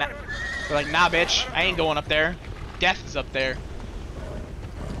like, nah, bitch, I ain't going up there. Death is up there.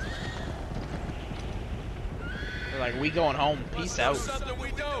 They're like, we going home. Peace out.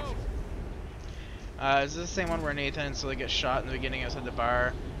 Is this the same one where Nathan and Sully get shot in the beginning outside the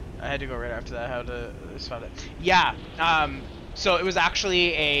bar? I had to go right after that. How to spot it? Yeah. So it was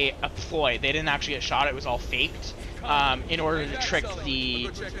actually a ploy. They didn't actually get shot. It was all faked. In order to trick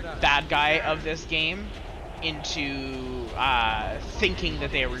the bad guy of this game into thinking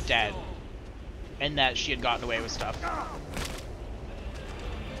that they were dead and that she had gotten away with stuff.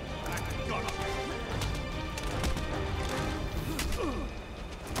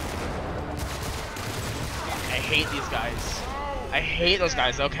 I hate these guys. I hate those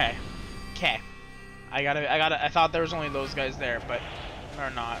guys. Okay. I thought there was only those guys there, but they're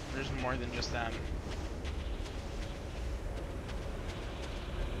not. There's more than just them.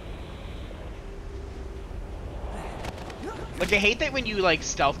 Like, I hate that when you, like,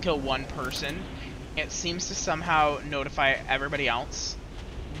 stealth kill one person, it seems to somehow notify everybody else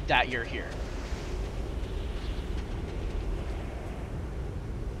that you're here.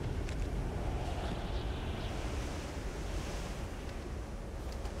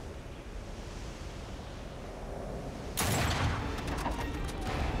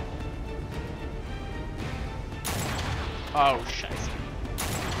 Oh, scheiße.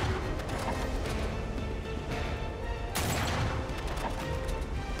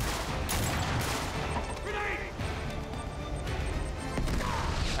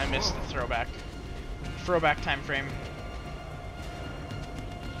 I missed the throwback. Throwback time frame.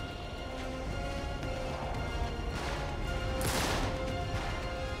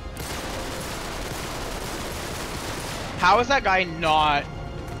 How is that guy not...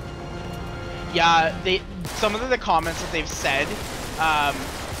 Yeah, some of the comments that they've said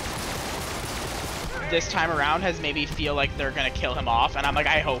this time around has made me feel like they're gonna kill him off, and I'm like,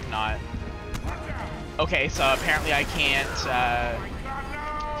 I hope not. Okay, so apparently I can't,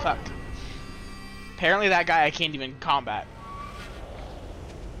 fuck. Apparently that guy I can't even combat.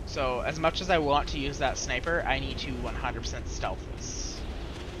 So, as much as I want to use that sniper, I need to 100% stealth this.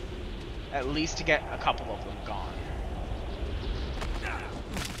 At least to get a couple of them gone.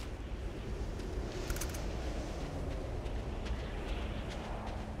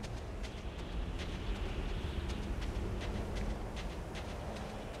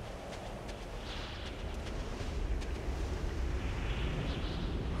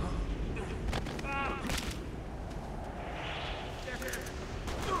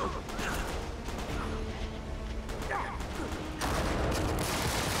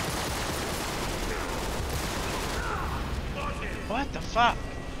 What the fuck?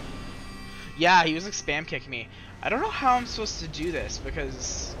 Yeah, he was like spam kicking me. I don't know how I'm supposed to do this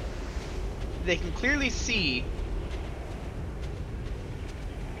because they can clearly see.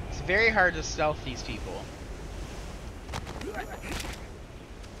 It's very hard to stealth these people.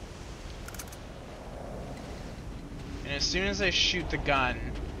 And as soon as I shoot the gun,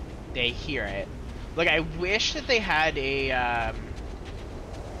 they hear it. Like, I wish that they had a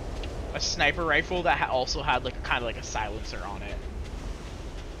sniper rifle that also had like kind of like a silencer on it.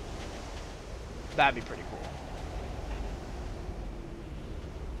 That'd be pretty cool.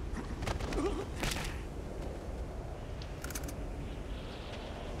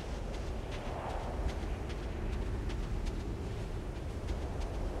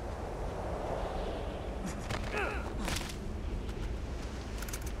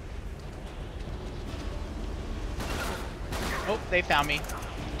 Oh, they found me.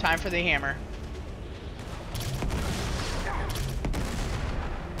 Time for the hammer.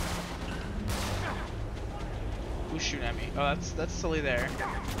 Who's shooting at me? Oh, that's Sully there.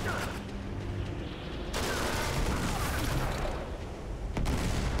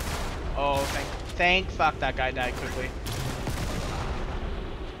 Oh, thank fuck that guy died quickly.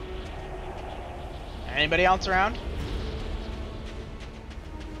 Anybody else around?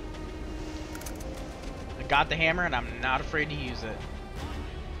 I got the hammer and I'm not afraid to use it.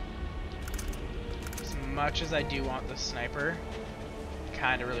 As much as I do want the sniper, I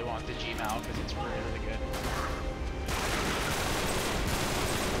kinda really want the G-Mal because it's really, really good.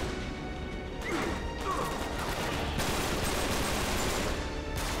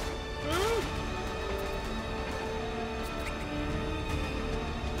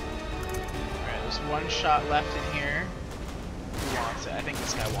 one shot left in here. Who wants it? I think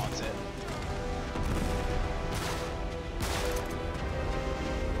this guy wants it.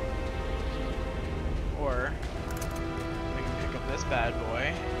 Or we can pick up this bad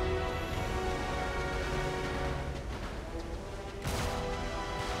boy.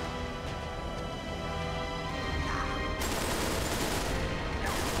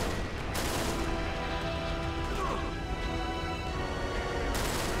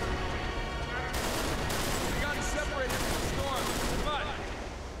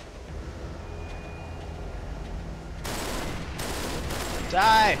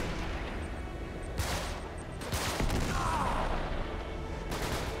 Die!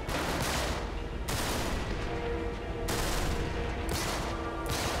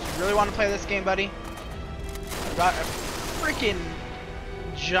 You really want to play this game, buddy? I've got a freaking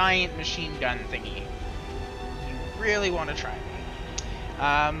giant machine gun thingy. You really want to try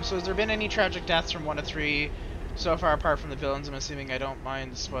me. So has there been any tragic deaths from 1 to 3 so far apart from the villains? I'm assuming I don't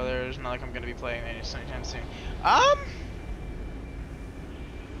mind the spoilers, not like I'm going to be playing anytime soon.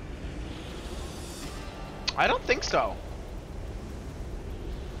 I don't think so.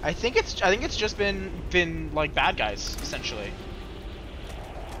 I think it's just been like bad guys essentially.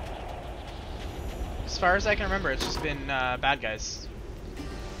 As far as I can remember, it's just been bad guys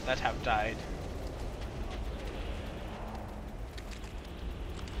that have died.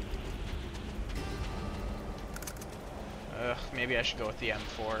 Ugh, maybe I should go with the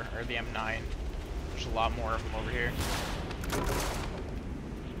M4 or the M9. There's a lot more of them over here.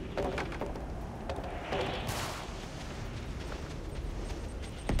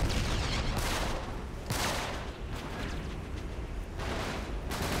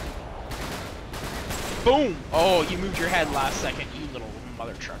 Boom! Oh, you moved your head last second, you little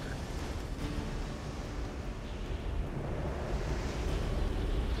mother trucker.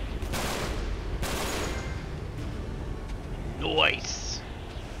 Nice!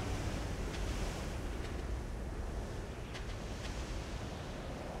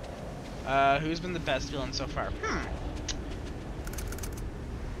 Who's been the best villain so far?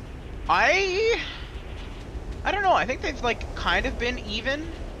 I don't know, I think they've like kind of been even.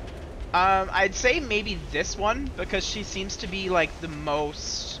 I'd say maybe this one, because she seems to be like the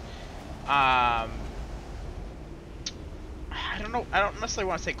most, I don't know, I don't necessarily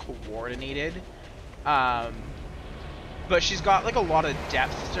want to say coordinated, but she's got like a lot of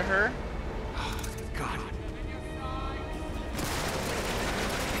depth to her. Oh, God.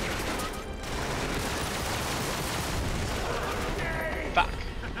 Fuck.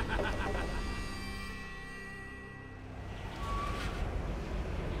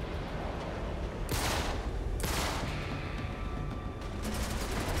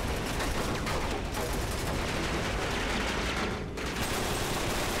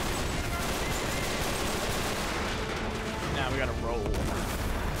 We gotta roll.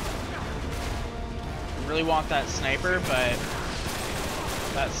 I really want that sniper, but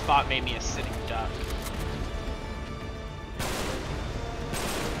that spot made me a sitting duck.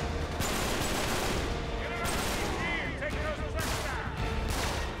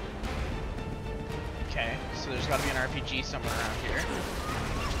 Okay, so there's gotta be an RPG somewhere around here.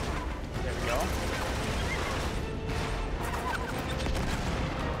 There we go.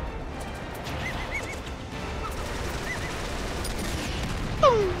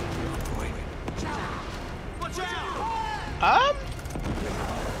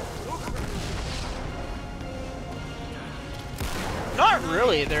 Not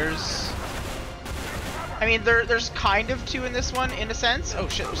really. There's, I mean, there's kind of two in this one, in a sense. Oh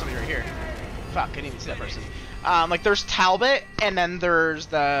shit, there's somebody right here. Fuck, I didn't even see that person. Like there's Talbot, and then there's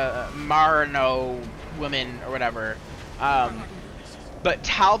the Marino woman or whatever. But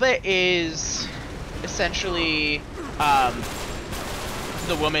Talbot is essentially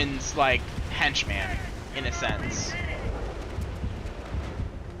the woman's like henchman, in a sense.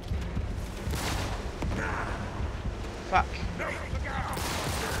 Fuck.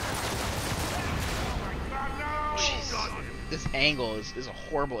 Jeez. This angle is a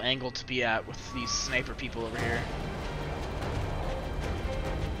horrible angle to be at with these sniper people over here.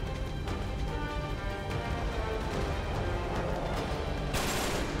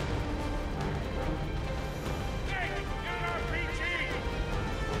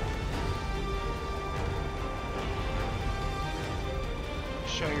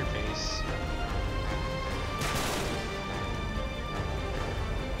 Show your face.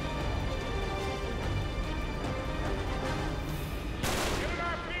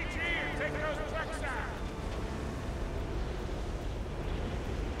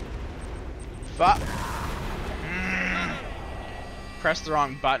 Fuck. Pressed the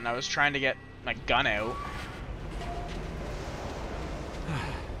wrong button. I was trying to get my gun out.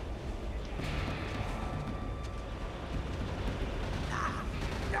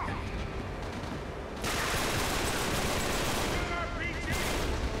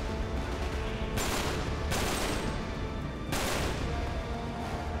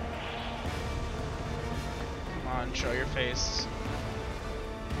 Come on, show your face.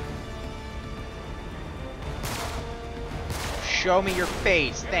 Show me your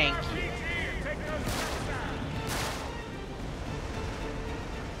face, thank you.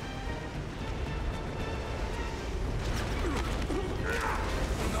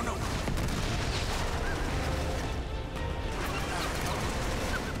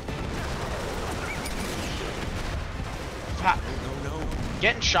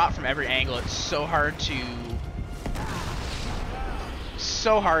 Getting shot from every angle, it's so hard to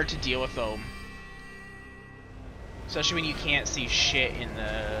deal with them. Especially when you can't see shit in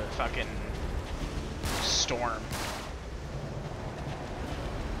the fucking storm.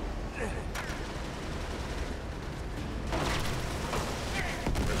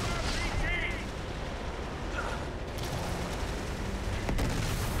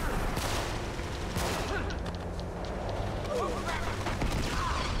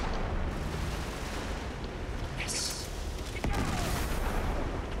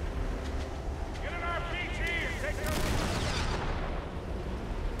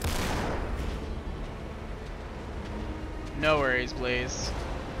 No worries, Blaze.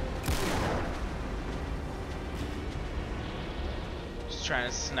 Just trying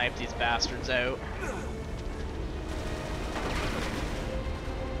to snipe these bastards out.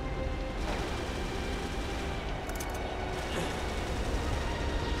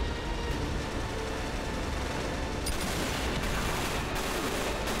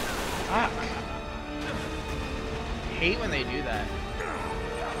 Fuck. I hate when they do that.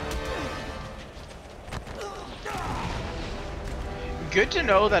 Good to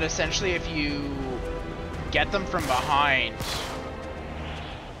know that essentially if you get them from behind,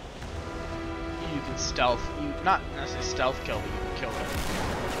 you can stealth, not necessarily stealth kill, but you can kill them.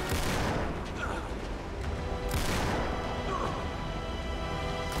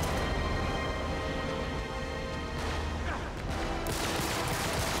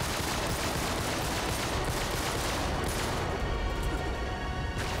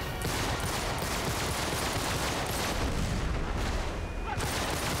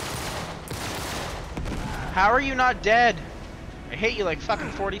 How are you not dead? I hit you like fucking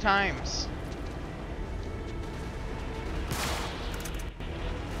 40 times.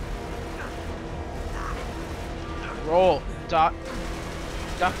 Roll. Duck,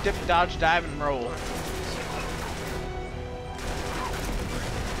 dip, dodge, dive, and roll.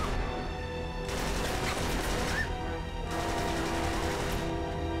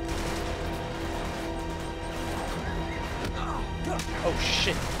 Oh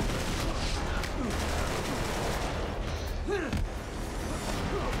shit.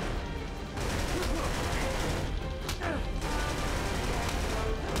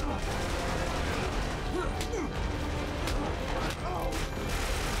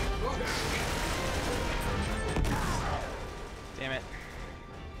 Damn it.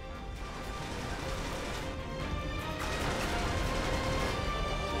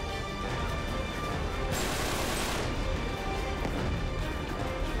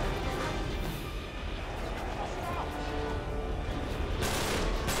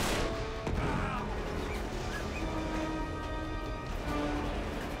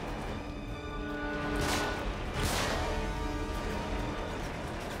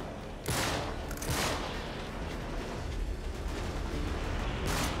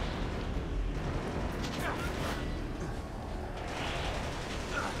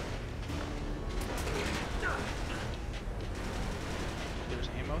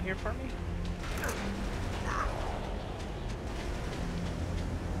 Here for me?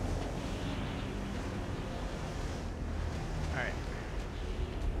 Alright.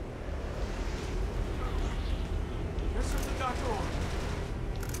 This is the doctor.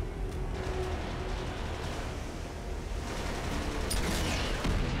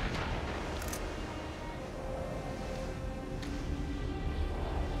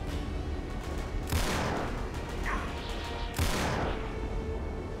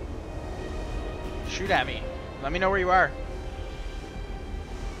 Shoot at me. Let me know where you are.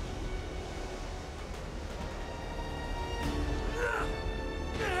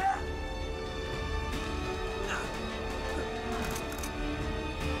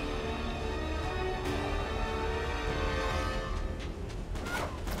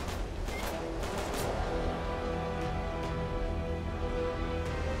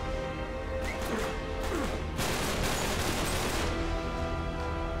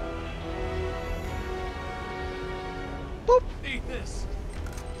 this?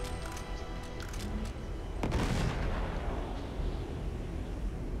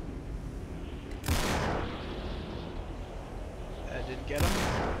 That didn't get him.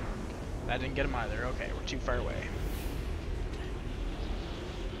 That didn't get him either. Okay, we're too far away.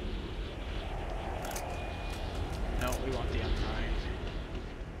 No, we want the M9.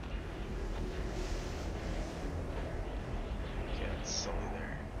 Okay, it's slowly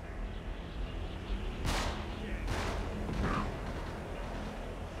there.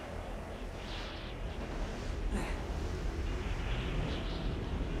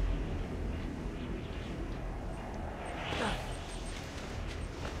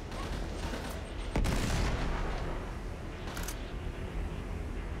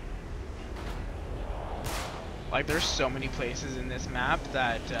 Like, there's so many places in this map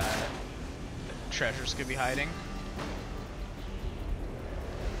that treasures could be hiding.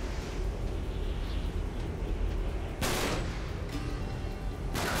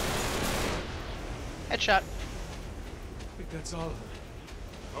 Headshot. I think that's all of them.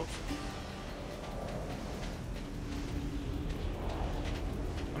 Hope so.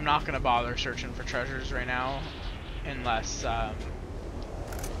 I'm not gonna bother searching for treasures right now, unless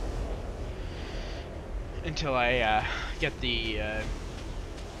until I get the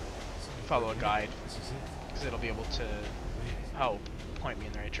follow a guide, because it'll be able to help point me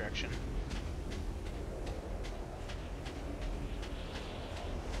in the right direction.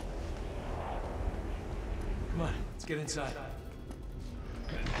 Come on, let's get inside. Alright.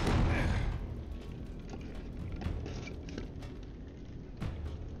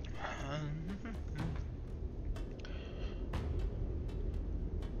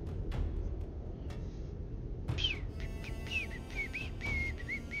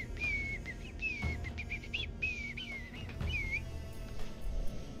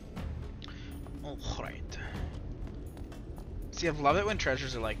 See, I love it when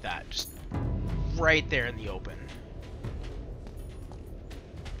treasures are like that, just right there in the open.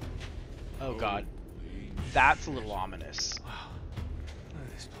 Oh god. That's a little ominous. Wow. Look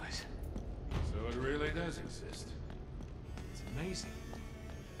at this place. So it really does exist. It's amazing.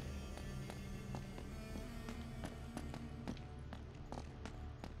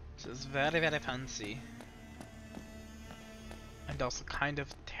 This is very, very fancy. And also kind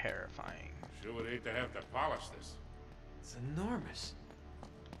of terrifying. Sure would hate to have to polish this. It's enormous.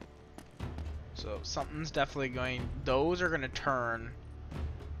 So something's definitely going... Those are going to turn,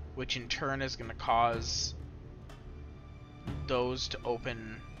 which in turn is going to cause those to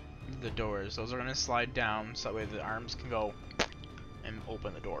open the doors. Those are going to slide down so that way the arms can go and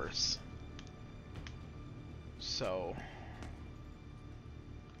open the doors. So...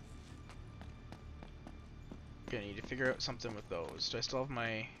 Gonna need to figure out something with those. Do I still have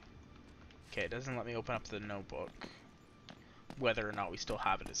my... Okay, it doesn't let me open up the notebook. Whether or not we still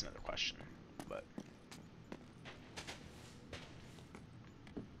have it is another question. But...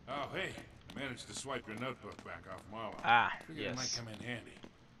 Oh, hey. I managed to swipe your notebook back off Marlowe. Ah, Figured yes. it might come in handy.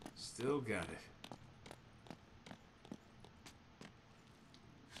 Still got it.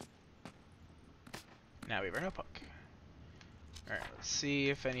 Now we have our notebook. Alright, let's see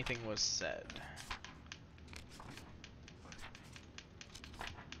if anything was said.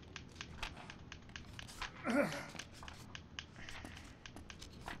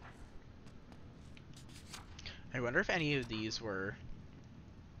 I wonder if any of these were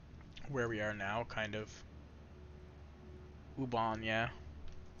where we are now, kind of. Ubon, yeah.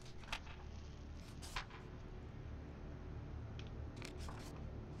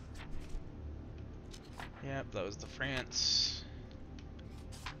 Yep, that was the France.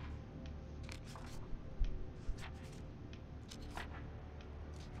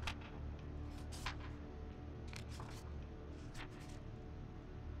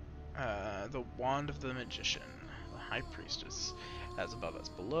 The Wand of the Magician, the High Priestess, as above as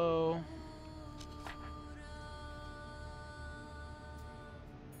below.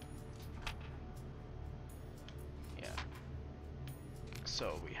 Yeah.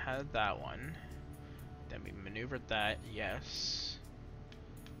 So we had that one. Then we maneuvered that, yes.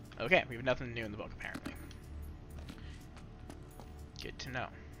 Okay, we have nothing new in the book apparently. Good to know.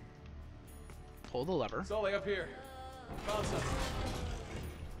 Pull the lever. It's all the way up here. Found something.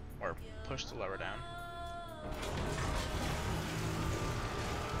 Or push the lever down.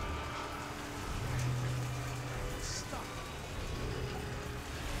 Stop.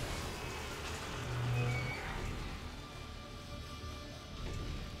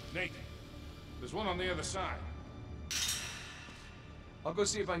 Nate, there's one on the other side. I'll go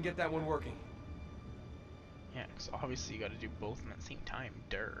see if I can get that one working. Yeah, because obviously you gotta do both at the same time.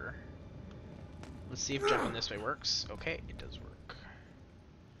 Durr. Let's see if jumping this way works. Okay, it does work.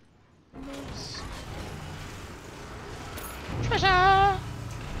 Treasure!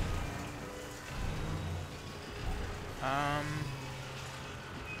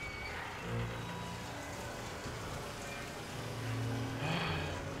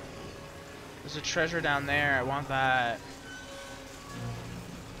 There's a treasure down there. I want that.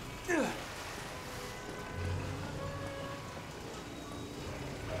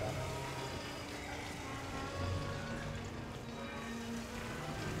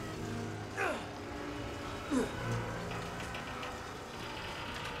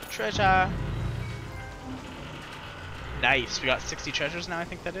 Treasure. Nice. We got 60 treasures now, I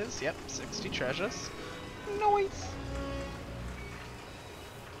think that is. Yep, 60 treasures. Nice.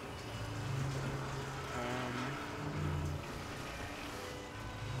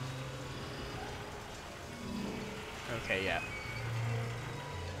 Okay, yeah.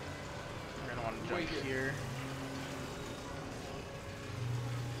 We're gonna want to jump here.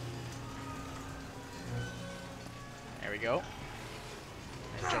 There we go.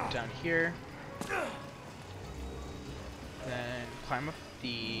 And jump down here. Then climb up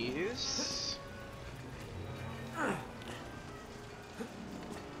these.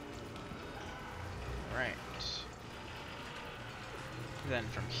 Right. Then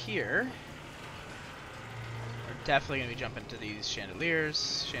from here, we're definitely going to be jumping to these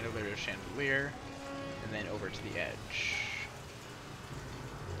chandeliers. Chandelier to chandelier. And then over to the edge.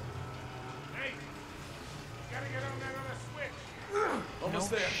 Hey! You gotta get on that other switch!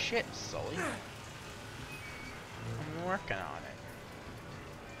 Almost No there. shit, Sully. I'm working on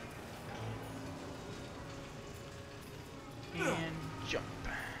it. And jump.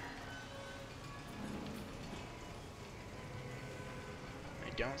 I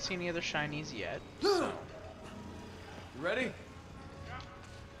don't see any other shinies yet, so... You ready?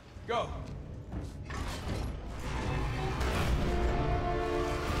 Go.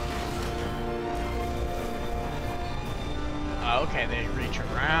 Okay, they reach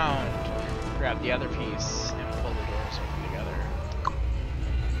around, grab the other piece, and pull the doors open together.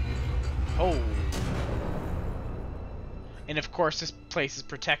 Oh! And of course, this place is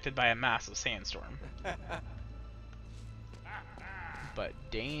protected by a massive sandstorm. But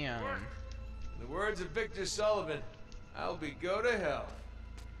damn. In the words of Victor Sullivan, I'll be go to hell.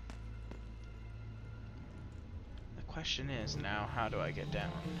 The question is now, how do I get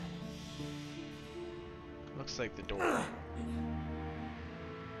down? Looks like the door.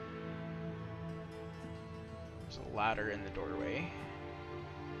 There's a ladder in the doorway.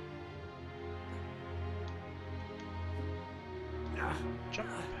 Jump.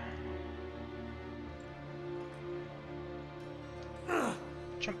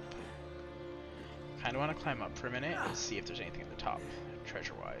 Jump. Kinda wanna climb up for a minute and see if there's anything at the top,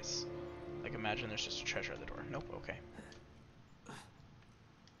 treasure-wise. Like, imagine there's just a treasure at the door. Nope, okay.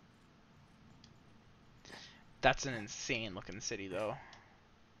 That's an insane looking city, though.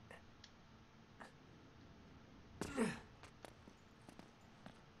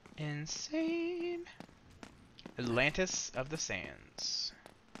 Insane. Atlantis of the Sands.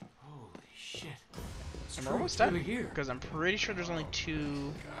 Holy shit. And we're almost done, because I'm pretty sure there's only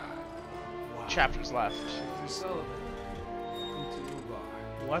 2 chapters left. Victor Sullivan. Welcome to your bar.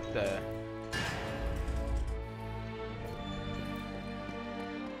 What the?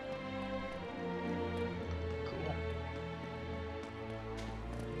 Cool.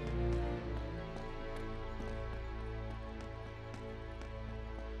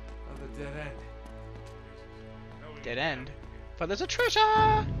 Another dead end. Dead end. But there's a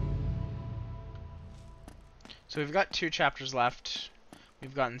treasure! So we've got 2 chapters left.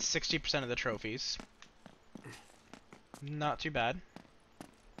 We've gotten 60% of the trophies. Not too bad.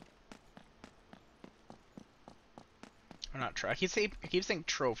 Or not I keep saying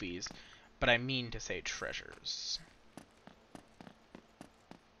trophies, but I mean to say treasures.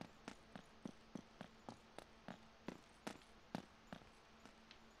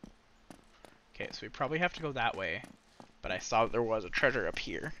 Okay, so we probably have to go that way, but I saw that there was a treasure up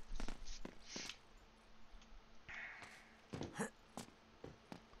here.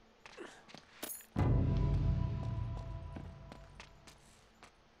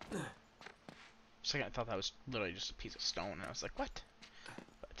 For a second I thought that was literally just a piece of stone, and I was like, what?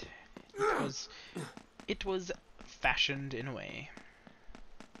 But it was fashioned in a way.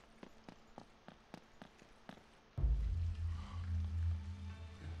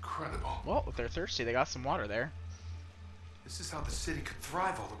 Incredible. Well, if they're thirsty, they got some water there. This is how the city could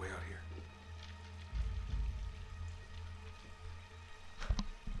thrive all the way out here.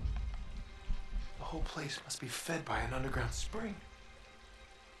 The whole place must be fed by an underground spring.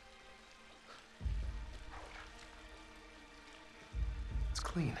 It's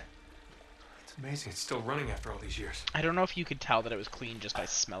clean. Amazing, it's still running after all these years. I don't know if you could tell that it was clean just by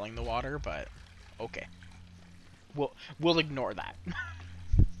smelling the water, but okay. We'll ignore that.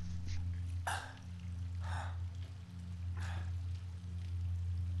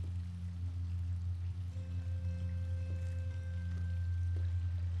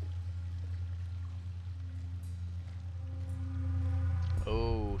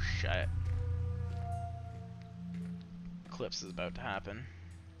 Oh shit. Eclipse is about to happen.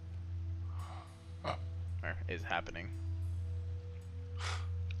 Or is happening.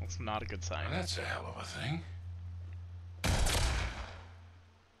 That's not a good sign. Well, that's a hell of a thing.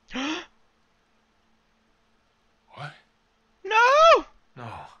 What? No! No.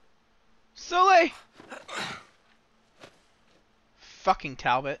 Sully! Fucking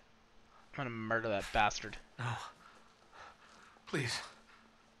Talbot. I'm gonna murder that bastard. No. Please.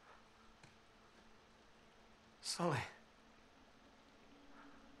 Sully.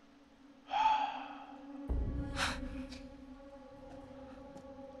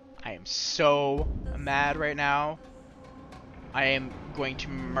 I am so mad right now. I am going to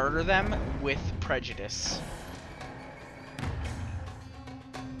murder them with prejudice.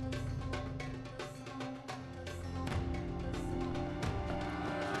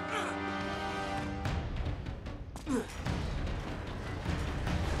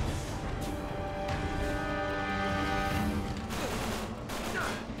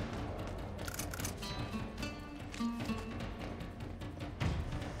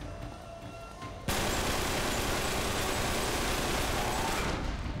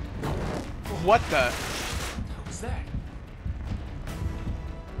 What the? What was that?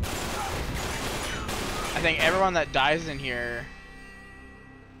 I think everyone that dies in here,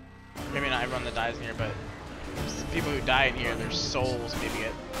 maybe not everyone that dies in here, but people who die in here, their souls maybe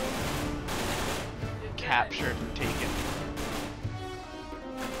get captured and taken.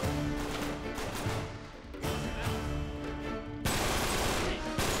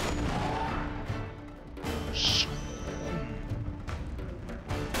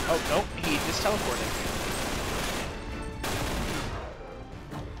 Oh, nope, he just teleported.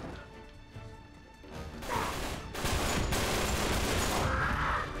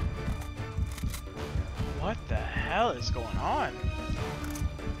 What the hell is going on?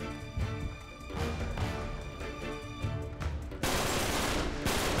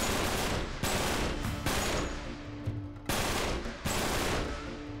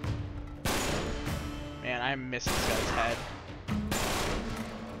 Man, I miss this guy's head.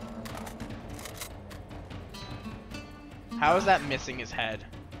 How is that missing his head?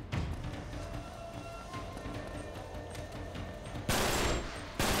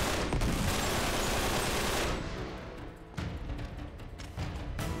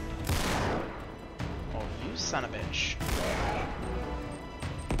 Oh, you son of a bitch.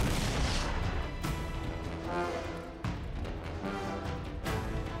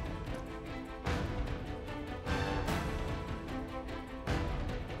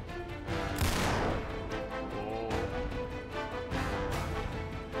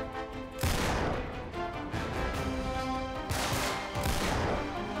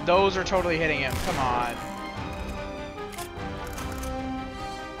 Those are totally hitting him. Come on.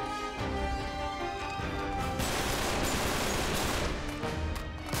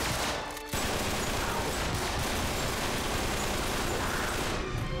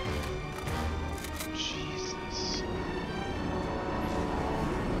 Jesus.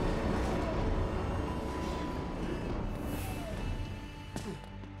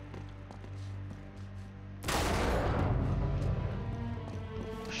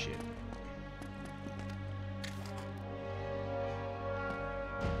 Shit.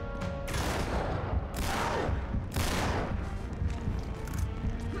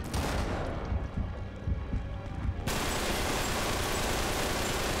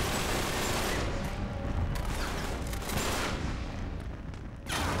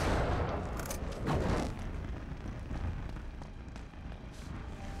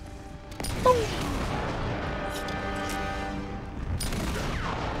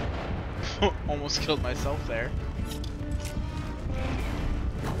 Almost killed myself there.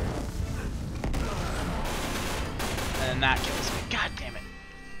 And that kills me. God damn it.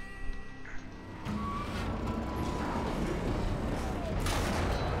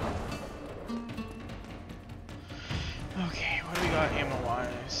 Okay, what do we got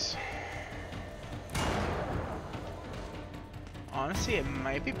ammo-wise? Honestly, it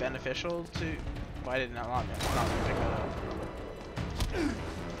might be beneficial to... Why did not pick that up?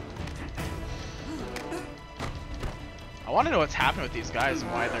 I want to know what's happening with these guys and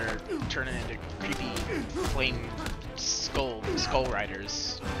why they're turning into creepy flame skull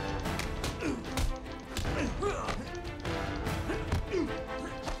riders.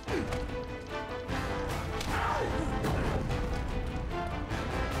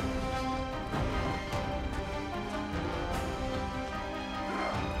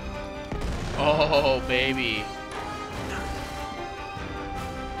 Oh, baby.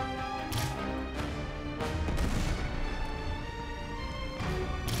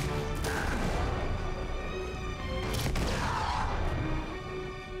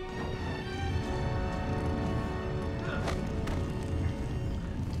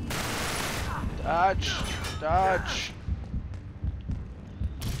 Dodge! Dodge!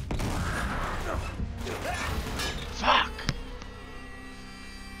 Fuck!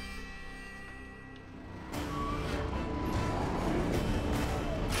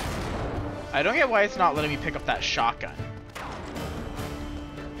 I don't get why it's not letting me pick up that shotgun.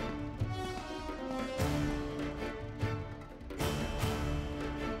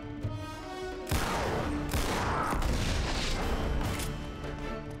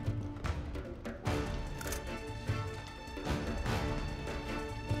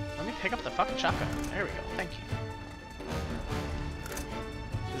 Pick up the fucking shotgun. There we go. Thank you.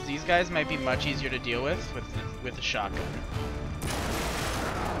 Because these guys might be much easier to deal with the shotgun.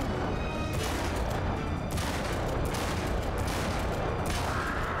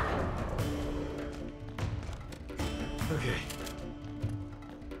 Okay.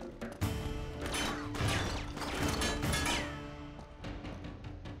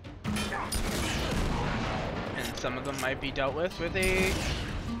 And some of them might be dealt with a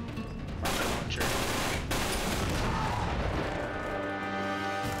launcher.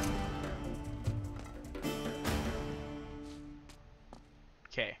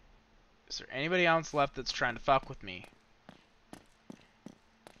 Okay. Is there anybody else left that's trying to fuck with me?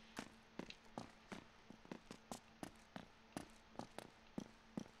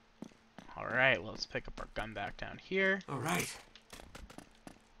 Alright, let's pick up our gun back down here. Alright.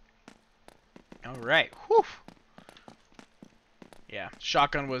 Alright, whew! Yeah,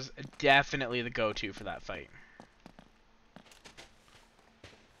 shotgun was definitely the go-to for that fight.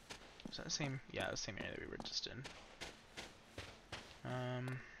 Is that the same? Yeah, the same area that we were just in.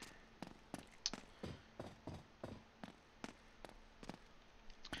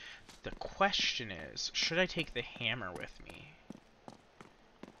 The question is, should I take the hammer with me?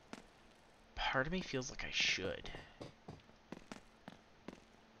 Part of me feels like I should.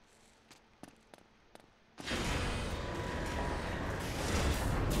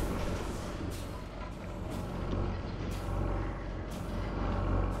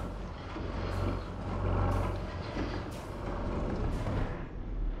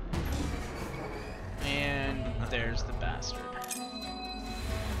 And there's the bastard.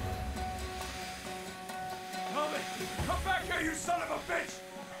 Tommy, come back here, you son of a bitch!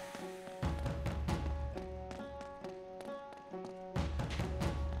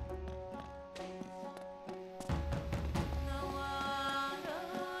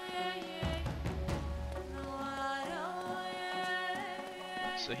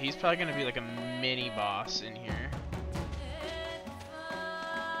 So he's probably gonna be like a mini boss in here.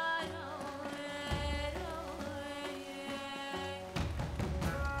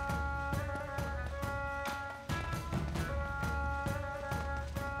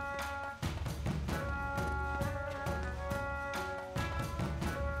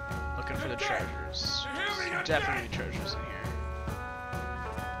 Looking for the treasures. There's definitely treasures in here.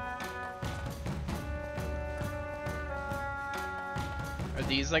 Are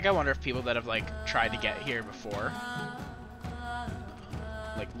these like, I wonder if people that have like tried to get here before,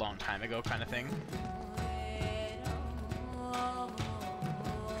 like long time ago kind of thing. Oh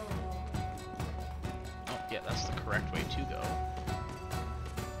yeah, that's the correct way to go.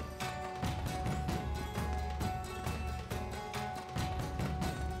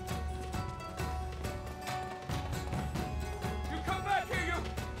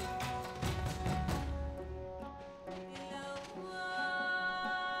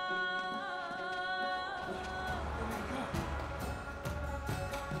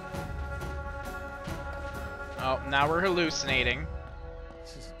 Oh, now we're hallucinating.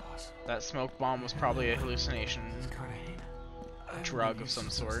 This is impossible. That smoke bomb was probably a hallucination. A drug of some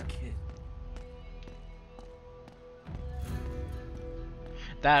sort.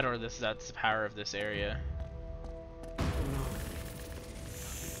 That or that's the power of this area. Oh no.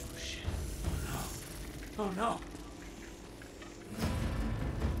 Oh shit. Oh no.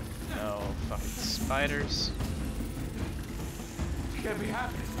 No fucking spiders. It can't be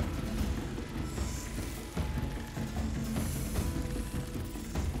happening.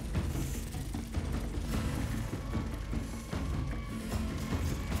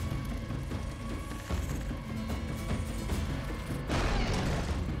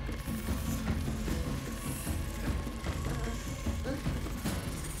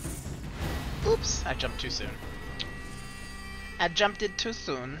 Oops, I jumped too soon. I jumped it too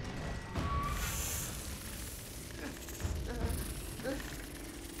soon.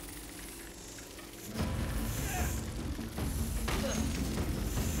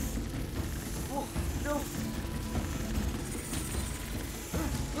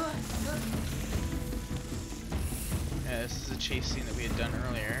 chase scene that we had done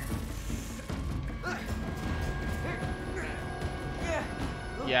earlier.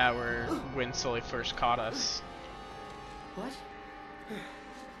 Yeah, where Win Sully first caught us. What?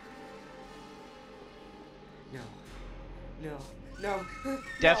 No. No.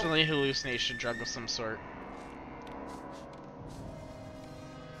 Definitely hallucination drug of some sort.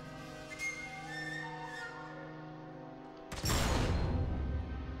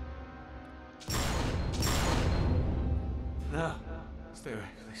 No. Stay away,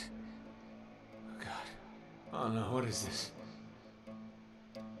 please. Oh, God. Oh, no. What is this?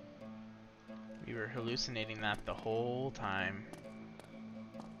 We were hallucinating that the whole time.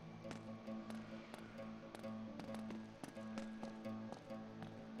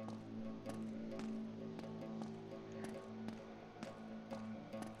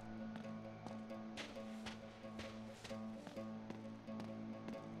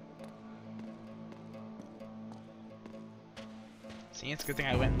 See, it's a good thing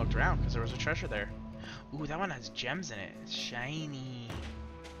I went and looked around, because there was a treasure there. Ooh, that one has gems in it. It's shiny.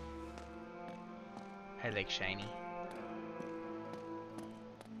 I like shiny.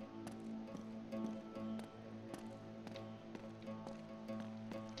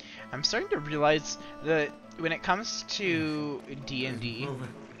 I'm starting to realize that when it comes to D&D,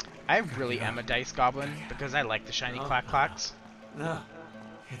 I really am a dice goblin, because I like the shiny clack-clacks. No.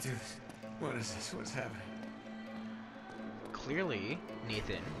 Can't do this. What is this? What's happening? Clearly,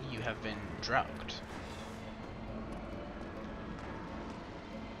 Nathan, you have been drugged.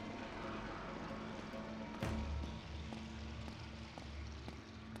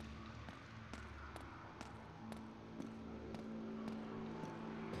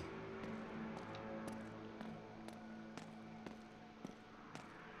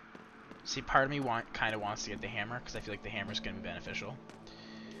 See, part of me kind of wants to get the hammer, because I feel like the hammer is going to be beneficial.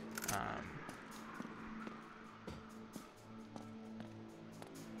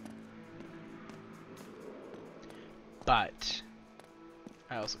 But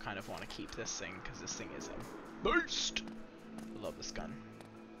I also kind of want to keep this thing, because this thing is a beast! I love this gun.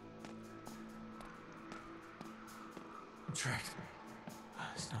 I'm trapped.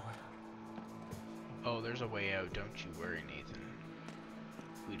 There's no way out. Oh, there's a way out, don't you worry, Nathan.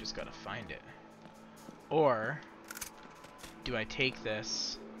 We just gotta find it. Or, do I take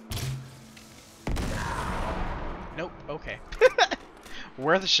this? Nope, okay.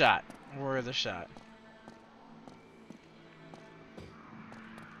 Worth a shot. Worth a shot.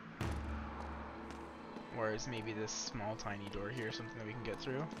 Or is maybe this small tiny door here something that we can get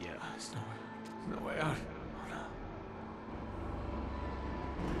through? Yeah. There's no way out.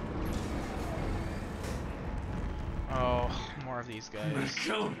 Oh, more of these guys. I'm gonna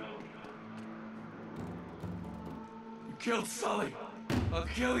kill him. You killed Sully. I'll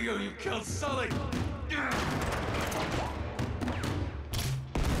kill you. You killed Sully.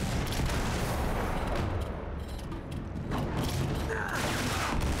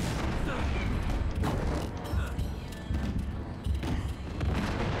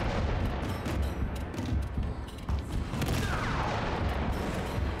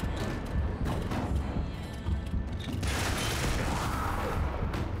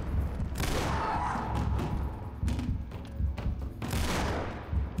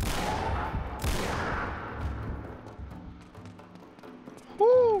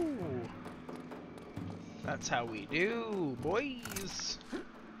 That's how we do, boys.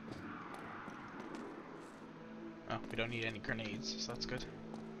 Oh, we don't need any grenades, so that's good.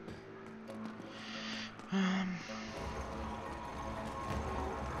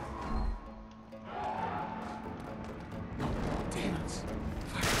 Demons.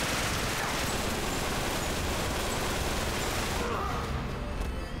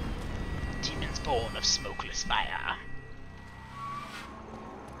 Demons born of smokeless fire.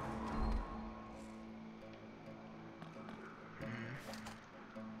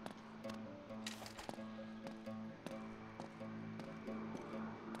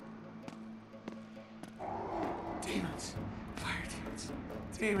 Demons. Fire demons.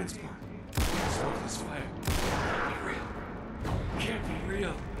 Demons born. Smokeless fire. Can't be real. Can't be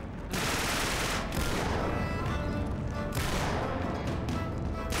real.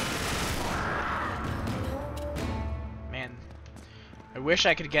 Man, I wish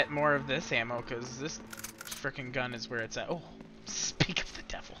I could get more of this ammo, because this frickin' gun is where it's at. Oh, speak of the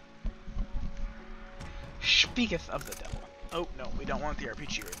devil. Speaketh of the devil. Oh, no, we don't want the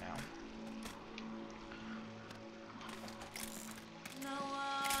RPG right now.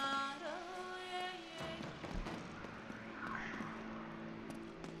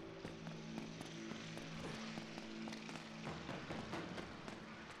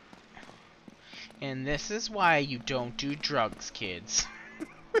 And this is why you don't do drugs, kids.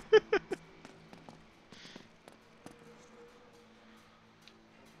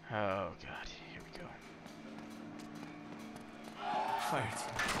 Oh god, here we go. Fire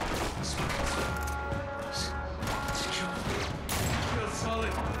team. Kill Sully.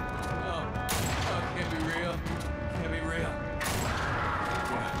 Oh, can't be real. Can't be real.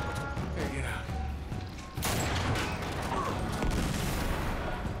 Get out.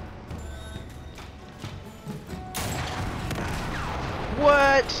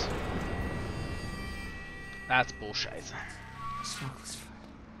 What? That's bullshit. Smokeless fire.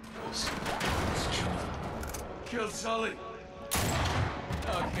 Kill Sully.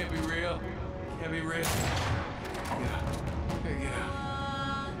 Oh, it can't be real. Can't be real. Get out. Get out.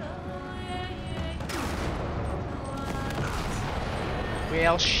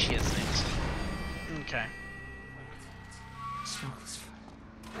 Well, shiznit. Okay. Smokeless fire.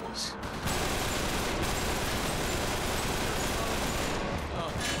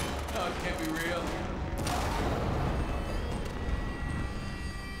 Oh, it can't be real.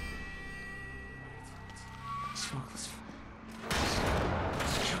 Smokeless fire.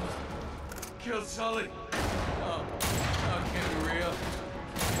 Kill Sully. Oh, it can't be real.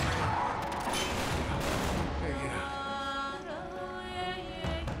 Get out.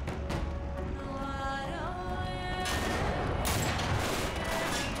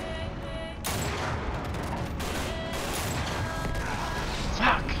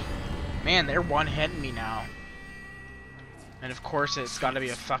 Fuck! Man, they're one-hitting me now. And of course it's gotta be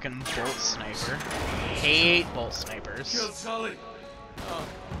a fucking bolt sniper. I hate bolt snipers. Kill Sully. Oh,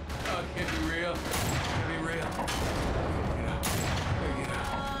 it can't be real. Can't be real. Get out. Get out.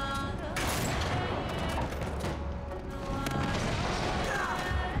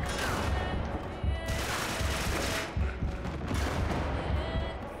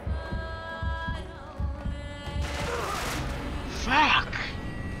 Fuck!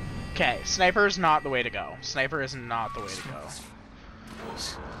 Okay, sniper is not the way to go. Sniper is not the way to go.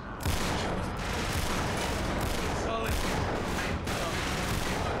 Sully. Oh,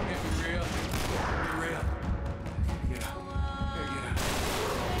 can't be real. Can't be real. Get out. Get out.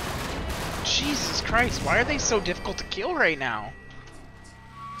 Jesus Christ, why are they so difficult to kill right now?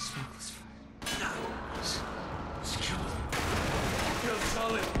 Smokeless fire. Kill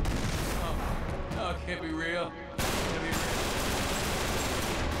Sully. Oh, it can't be real. Can't be real.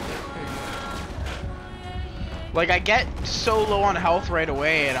 Like, I get so low on health right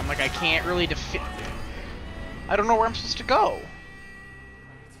away, and I'm like, I can't really defeat. I don't know where I'm supposed to go.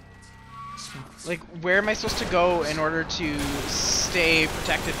 Like, where am I supposed to go in order to stay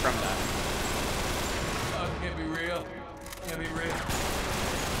protected from them? Oh, it can't be real. Can't be real.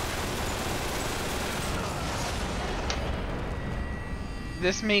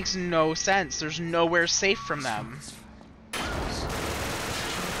 This makes no sense. There's nowhere safe from them.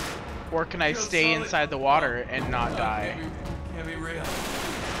 Or can I stay inside the water and not die? Can't be real.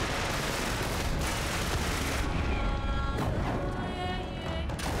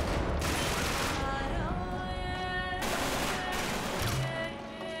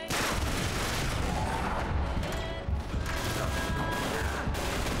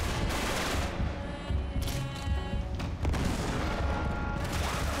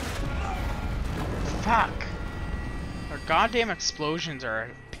 Fuck. Our goddamn explosions are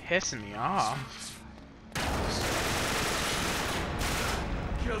pissing me off.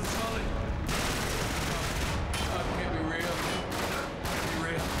 Kill Sully. Oh, it can't be real. Can't be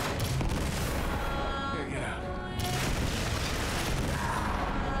real. Get out.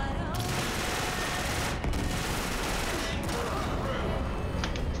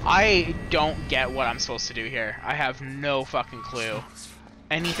 I don't get what I'm supposed to do here. I have no fucking clue.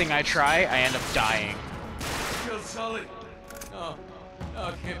 Anything I try, I end up dying. Kill Sully. Oh,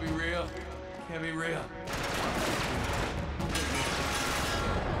 it can't be real. Can't be real.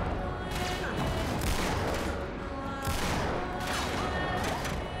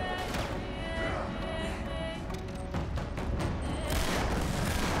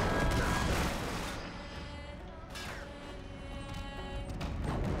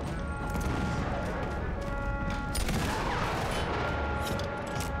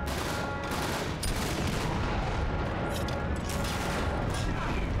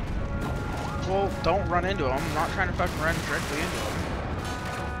 Well, don't run into him. I'm not trying to fucking run directly into him.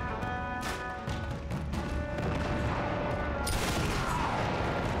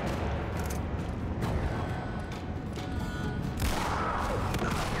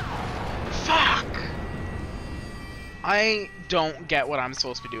 Fuck! I don't get what I'm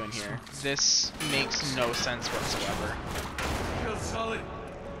supposed to be doing here. This makes no sense whatsoever. Kill Sully.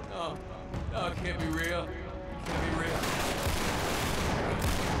 Oh, No, it can't be real. It can't be real.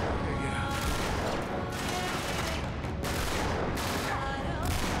 Okay, get out.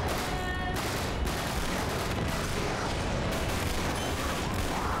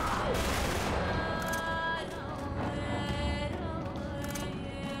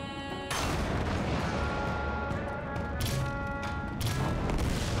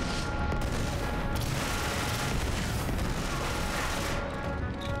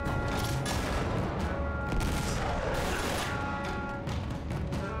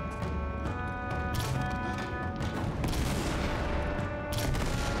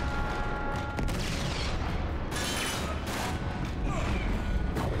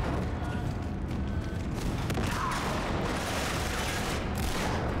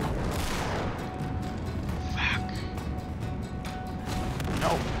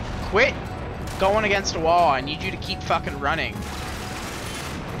 Quit going against a wall. I need you to keep fucking running.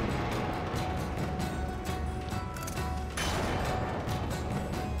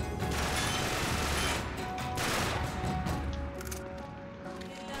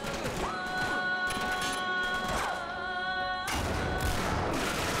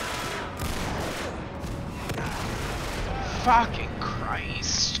 Fucking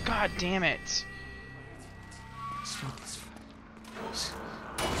Christ. God damn it.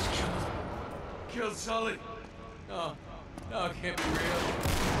 Killed Sully. No, no, it can't be real. It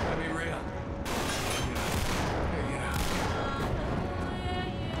can't be real. Get out.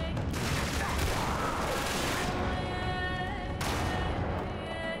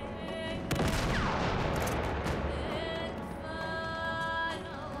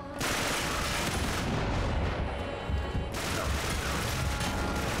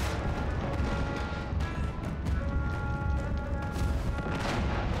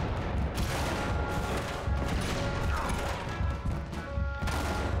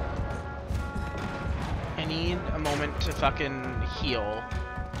 I need a moment to fucking heal.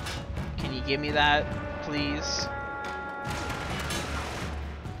 Can you give me that, please?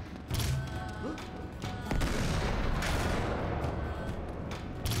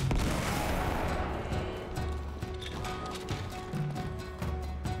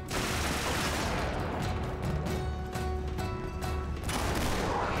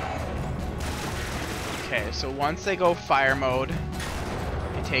 Okay, so once they go fire mode,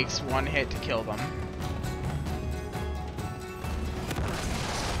 it takes one hit to kill them.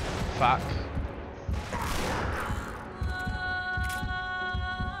 Fuck.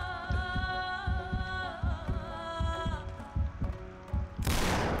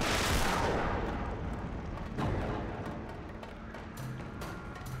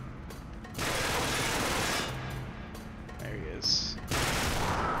 There he is.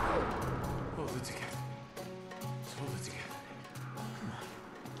 Hold it together. Just hold it together. Come on.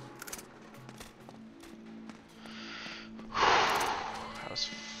 That was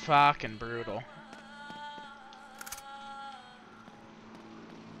fucking brutal.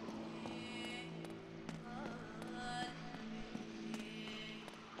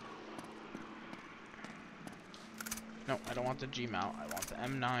 No, I don't want the G mount. I want the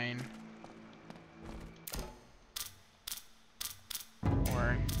M9.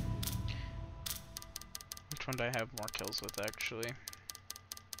 Or which one do I have more kills with, actually?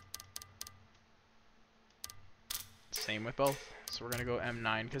 Same with both. So we're gonna go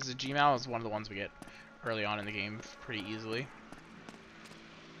M9 because the G mount is one of the ones we get early on in the game pretty easily.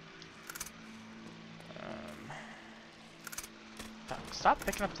 Stop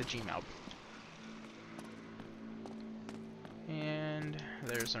picking up the G mount. And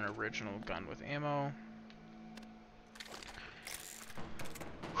there's an original gun with ammo.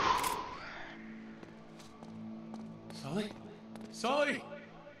 Sully? Sully!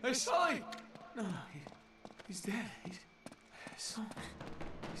 Hey, Sully! No, he's dead. He's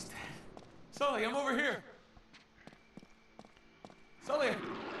dead. Sully, I'm over here. Sully!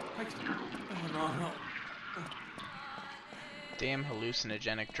 No. Damn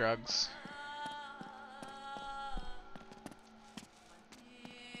hallucinogenic drugs.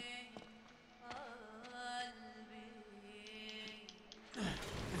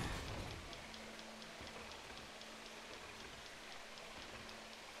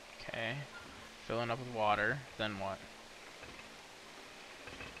 Okay. Filling up with water, then what?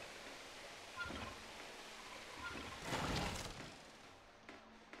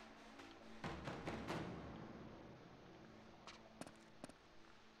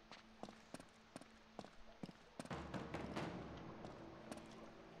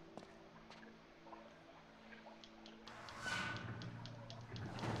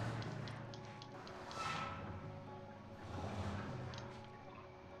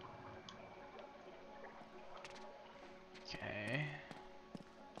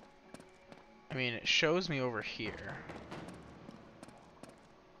 I mean, it shows me over here.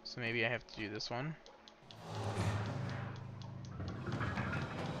 So maybe I have to do this one.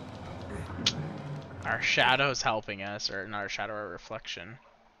 Our shadow's helping us, or not our shadow, our reflection.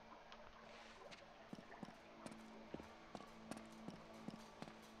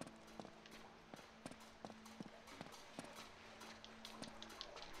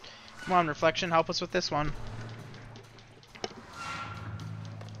 Come on, reflection, help us with this one.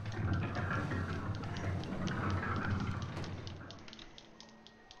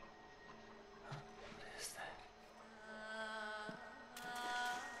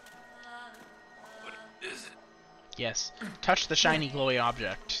 Yes. Touch the shiny glowy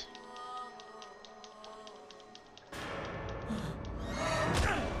object.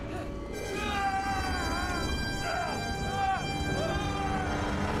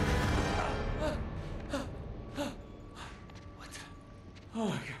 Oh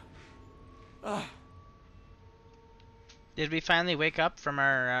my god. Did we finally wake up from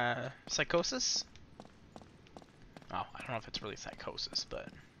our psychosis? Oh, I don't know if it's really psychosis, but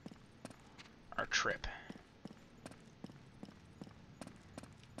our trip.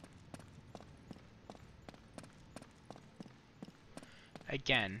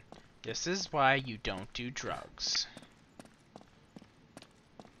 Again, this is why you don't do drugs.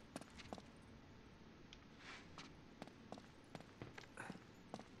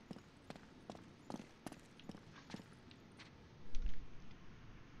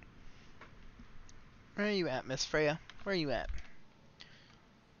 Where are you at, Miss Freya? Where are you at?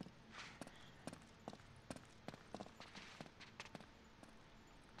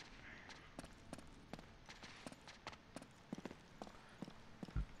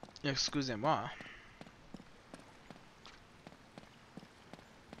 Excusez-moi.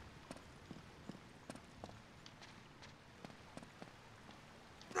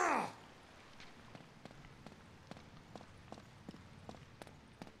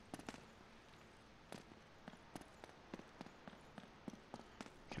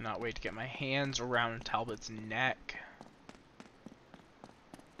 Cannot wait to get my hands around Talbot's neck.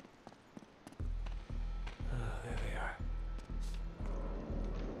 There they are.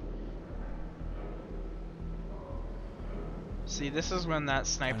 See, this is when that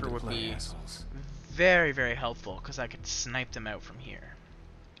sniper would be very, very helpful, because I could snipe them out from here.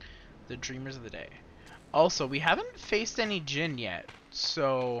 The dreamers of the day. Also, we haven't faced any Jinn yet,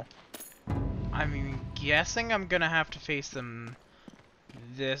 so I'm guessing I'm gonna have to face them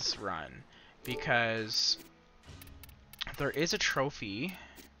this run, because there is a trophy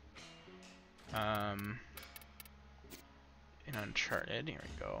in Uncharted. Here we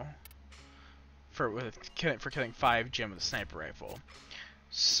go. For killing 5 Jinn with a sniper rifle.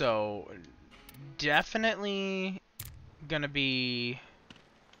 So definitely gonna be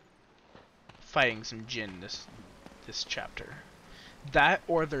fighting some Jinn this chapter. That,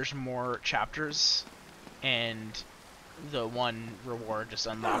 or there's more chapters and the one reward just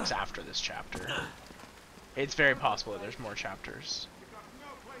unlocks after this chapter. It's very possible that there's more chapters.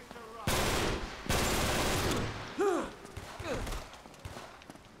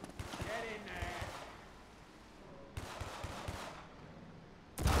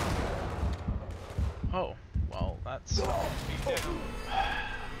 Oh, well, that's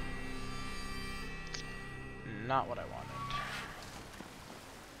not what I wanted.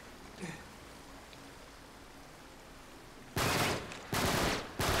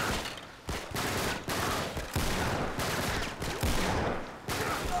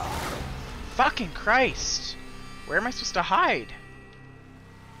 Fucking Christ! Where am I supposed to hide?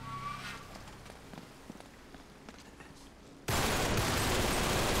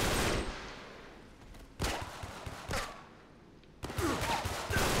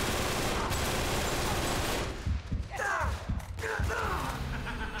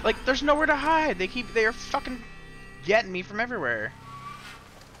 Like, there's nowhere to hide. They are fucking getting me from everywhere.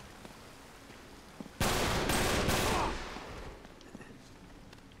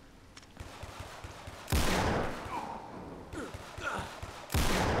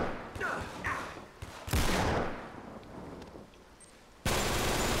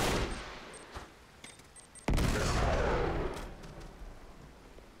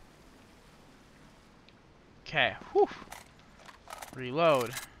 Okay, whew.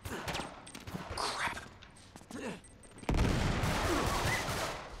 Reload.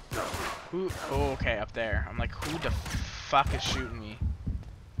 Who? Oh, okay, up there. I'm like, who the fuck is shooting me?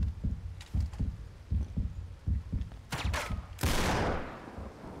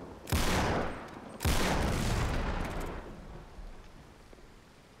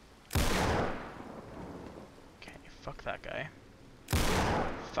 Okay, fuck that guy.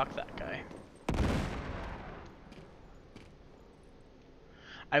 Fuck that guy.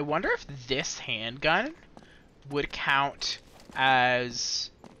 I wonder if this handgun would count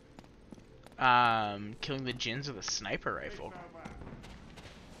as killing the Jins with a sniper rifle.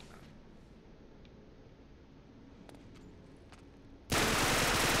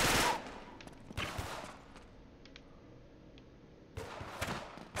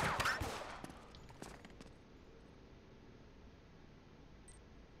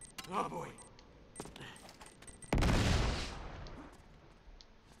 Oh boy.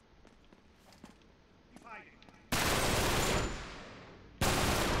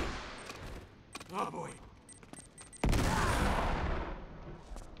 Oh boy.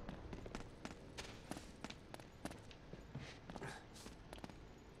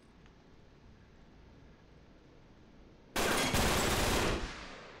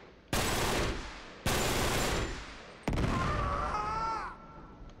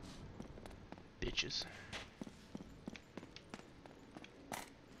 Bitches.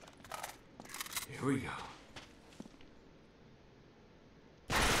 Here we go.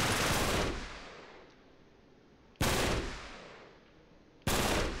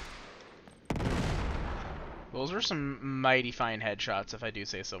 Those were some mighty fine headshots, if I do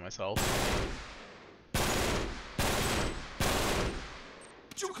say so myself.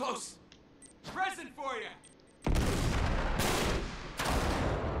 Too close. Present for you.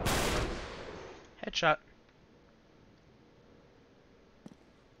 Headshot.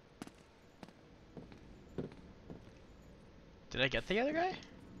 Did I get the other guy?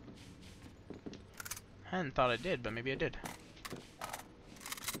 I hadn't thought I did, but maybe I did.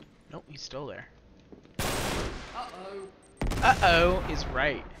 Nope, he's still there. Uh-oh. Uh-oh is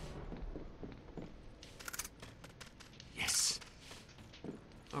right. Yes.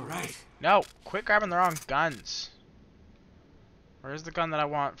 All right. No, quit grabbing the wrong guns. Where's the gun that I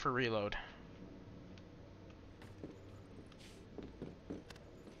want for reload?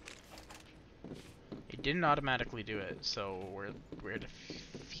 It didn't automatically do it, so where the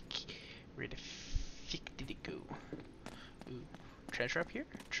fick did it go? Ooh, treasure up here?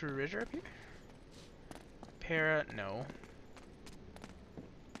 Treasure up here? No.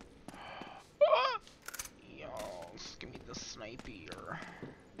 Yes, give me the sniper.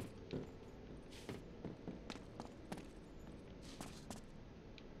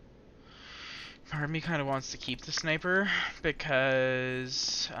 Part of me kind of wants to keep the sniper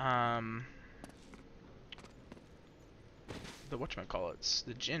because the whatchamacallits,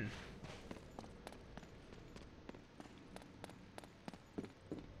 the Jinn.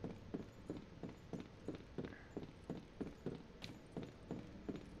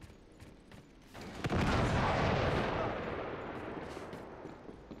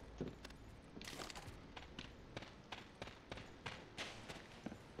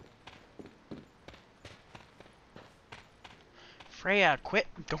 Freya, quit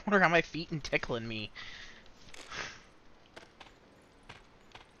going around my feet and tickling me.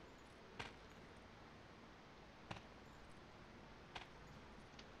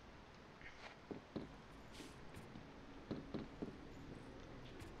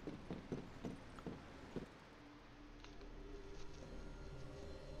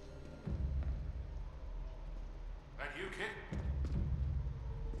 That you, kid?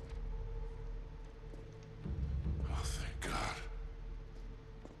 Oh, thank God.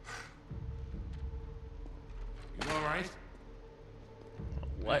 You all right?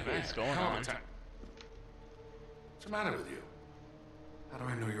 What Man, is going hell of a on? time. What's the matter with you? How do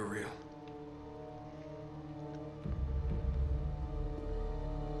I know you're real?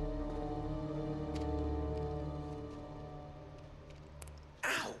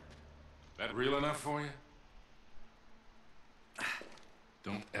 Ow! That real enough for you?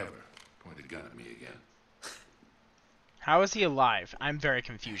 Don't ever point a gun at me again. How is he alive? I'm very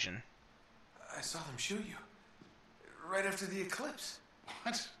confusion. I saw them shoot you. Right after the eclipse.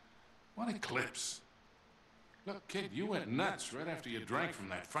 What? What eclipse? Look, kid, you went nuts right after you drank from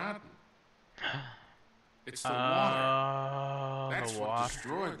that fountain. It's the water. That's The what water.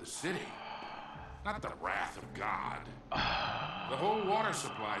 destroyed the city. Not the wrath of God. The whole water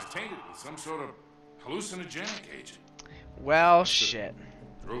supply is tainted with some sort of hallucinogenic agent. Well, shit.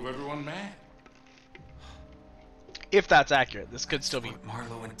 Drove everyone mad. If that's accurate, this could still be What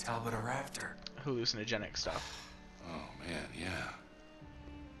Marlowe and Talbot are after. hallucinogenic stuff. Oh, man, yeah.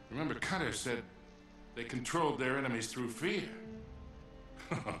 Remember, Cutter said they controlled their enemies through fear.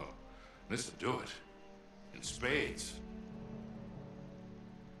 This'll do it. In spades.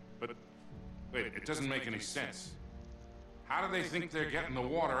 But, wait, it doesn't make any sense. How do they think they're getting the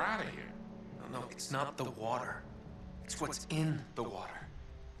water out of here? No, it's not the water. It's what's in the water.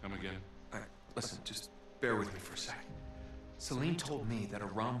 Come again? Listen, just bear with me for a second. Salim told me that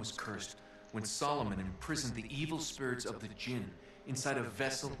Aram was cursed when Solomon imprisoned the evil spirits of the jinn inside a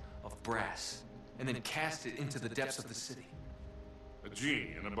vessel of brass and then cast it into the depths of the city. A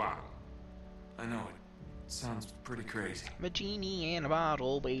genie in a bottle. I know it. Sounds pretty crazy. A genie in a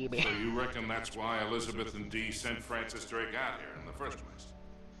bottle, baby. So you reckon that's why Elizabeth and Dee sent Francis Drake out here in the first place?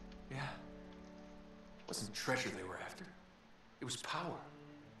 Yeah. It wasn't treasure they were after. It was power.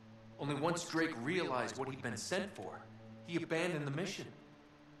 Only once Drake realized what he'd been sent for, he abandoned the mission.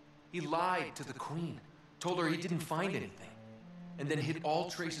 He lied to the Queen, told her he didn't find anything, and then hid all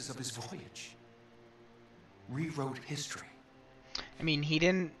traces of his voyage. Rewrote history. I mean, he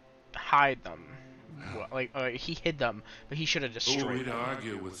didn't hide them. Well, like, he hid them, but he should have Who are destroyed we to them.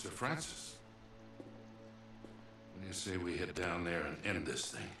 argue with Sir Francis? When you say we head down there and end this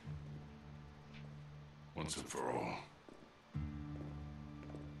thing, once and for all.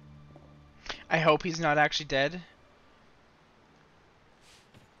 I hope he's not actually dead,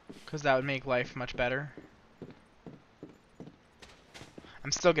 because that would make life much better.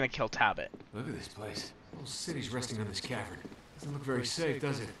 I'm still gonna kill Tabit. Look at this place. The whole city's resting on this cavern. Doesn't look very safe,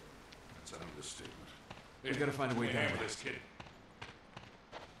 does it? That's an understatement. We gotta find a way down with there. this kid.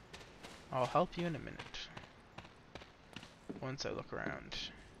 I'll help you in a minute. Once I look around.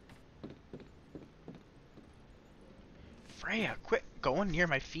 Freya, quit going near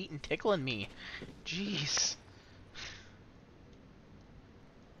my feet and tickling me. Jeez.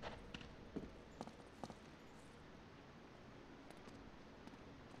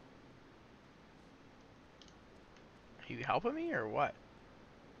 Are you helping me or what?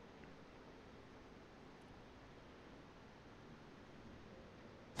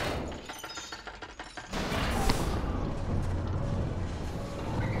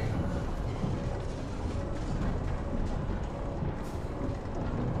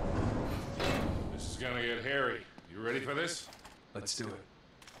 Gonna get hairy. You ready for this? Let's do it.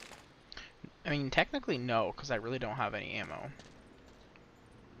 I mean, technically no, because I really don't have any ammo.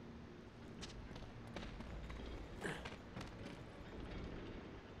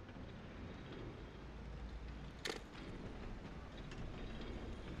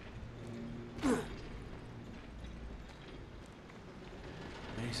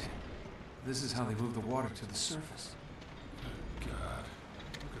 Amazing. This is how they move the water to the surface. Good God.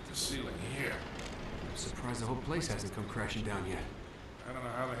 Look at the ceiling here. I'm surprised the whole place hasn't come crashing down yet. I don't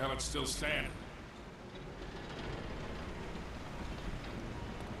know how the hell it's still standing.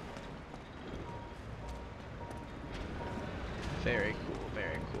 Very cool,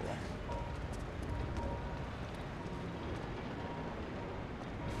 very cool.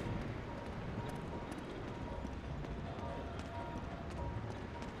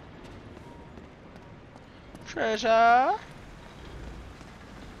 Treasure!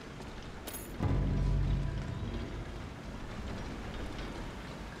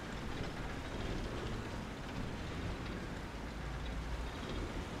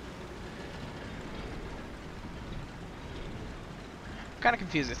 I'm kind of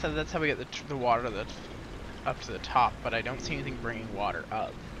confused. It said that's how we get the water up to the top, but I don't see anything bringing water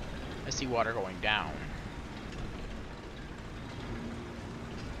up. I see water going down.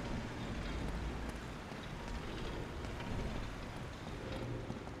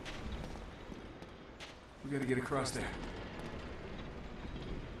 We gotta get across there.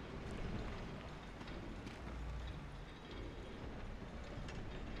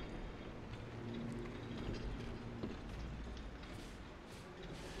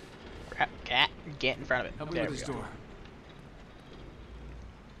 Cat, get in front of it. Help me There with we this go. door.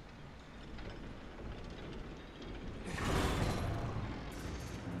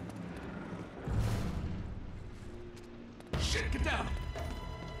 Shit, get down!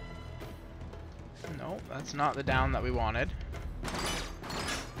 No, that's not the down that we wanted.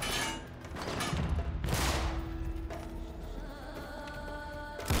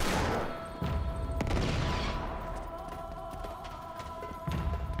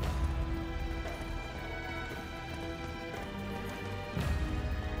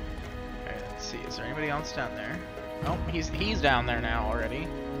 Okay, let's see. Is there anybody else down there? Oh, he's down there now already.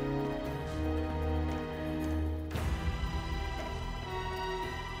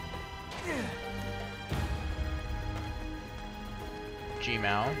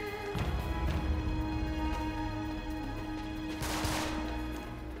 Gmail.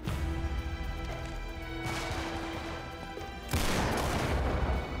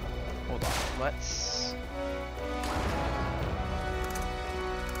 Hold on, let's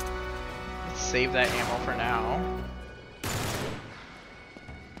save that ammo for now.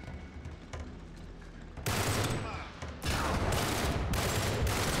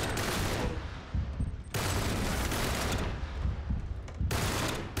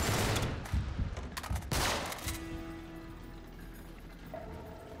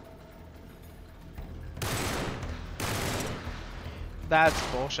 That's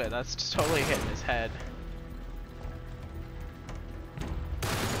bullshit. That's totally hitting his head.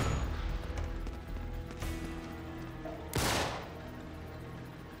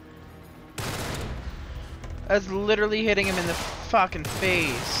 That's literally hitting him in the fucking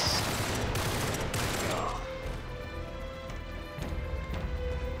face.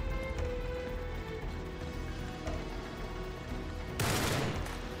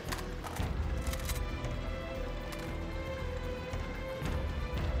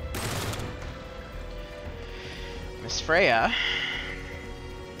 Miss Freya.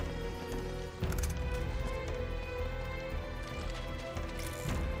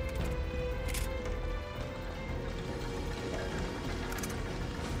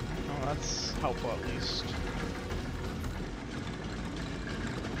 Oh, that's helpful at least.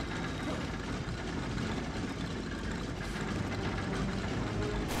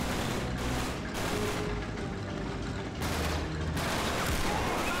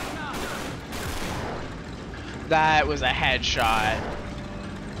 That was a headshot.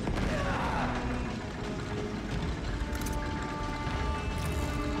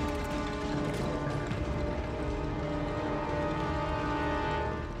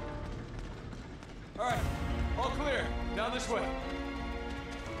 All right, all clear. Down this way.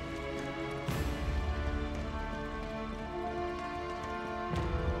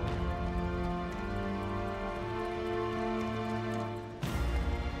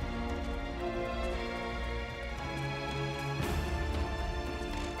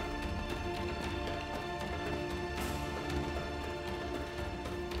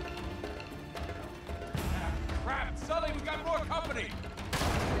 Crap, Sully, we got more company.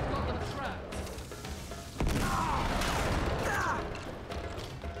 We've got them trapped.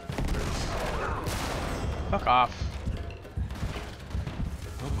 Fuck off.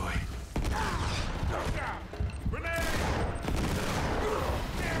 Oh boy.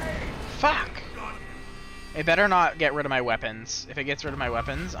 Fuck! It better not get rid of my weapons. If it gets rid of my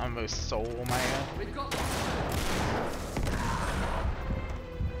weapons, I'm gonna soul my We've got them.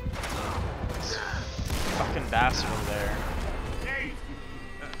 fucking bastard over there.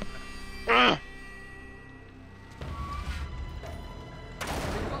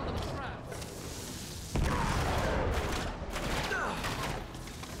 We've got them trapped.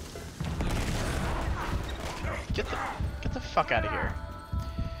 Get the fuck out of here.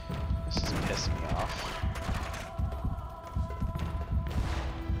 This is pissing me off.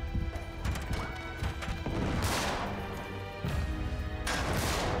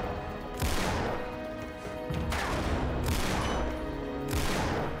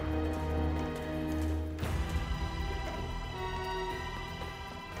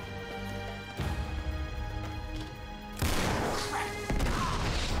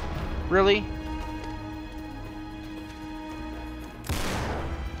 Really?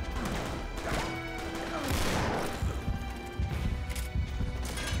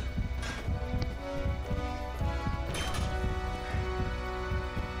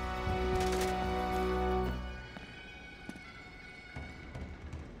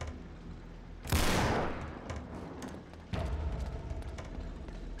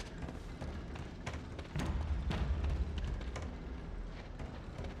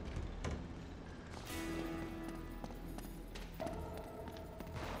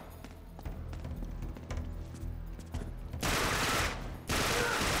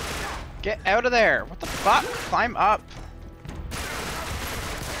 Get out of there! What the fuck? Climb up!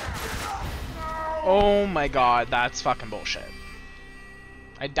 Oh my god, that's fucking bullshit.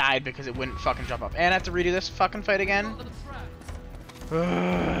 I died because it wouldn't fucking jump up. And I have to redo this fucking fight again?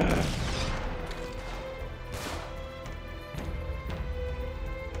 At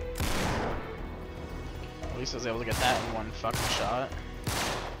least I was able to get that in one fucking shot.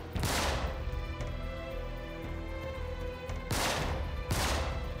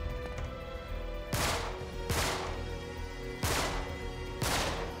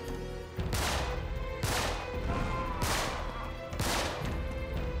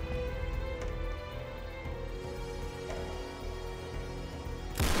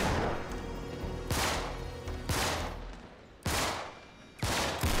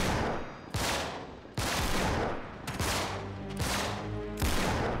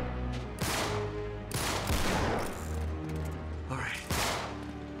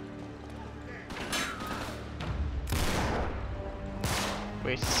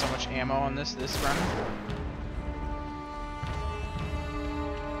 Wasted so much ammo on this run.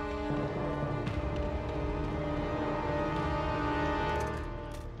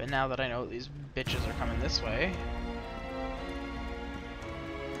 But now that I know these bitches are coming this way.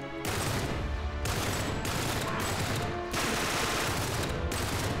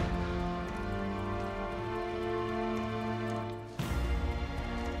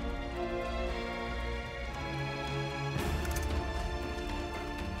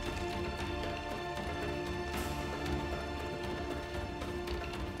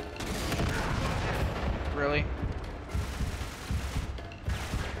 really.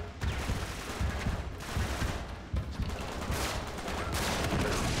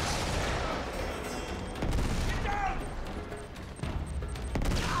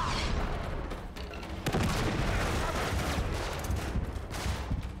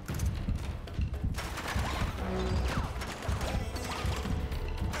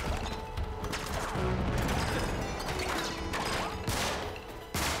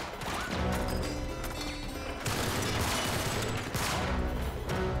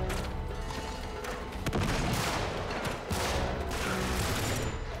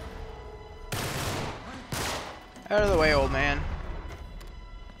 Out of the way, old man.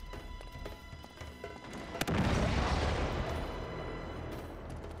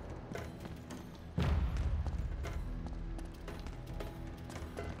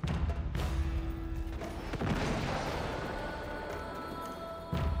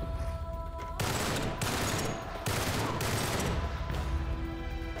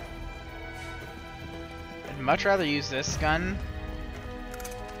 I'd much rather use this gun.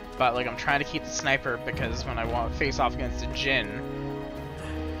 But like I'm trying to keep the sniper because when I want to face off against a Jinn,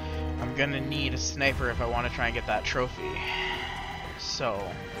 I'm gonna need a sniper if I want to try and get that trophy. So,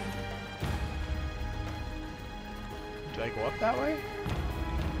 do I go up that way?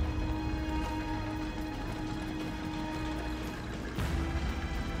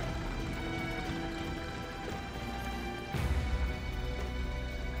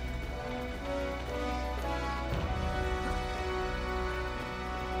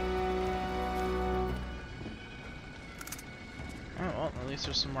 At least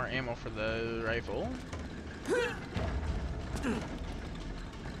there's some more ammo for the rifle.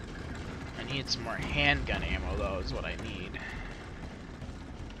 I need some more handgun ammo though, is what I need.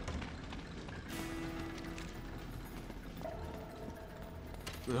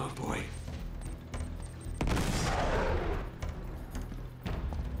 Oh boy.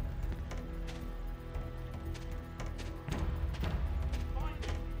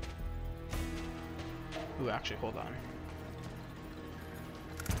 Ooh, actually, hold on.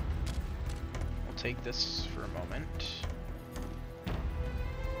 Take this for a moment.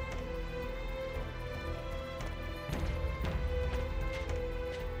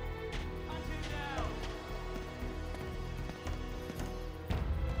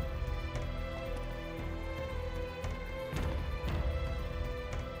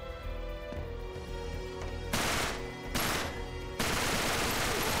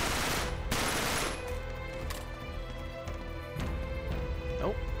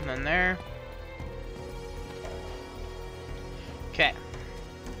 Nope, none there. Okay.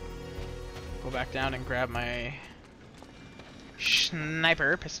 Go back down and grab my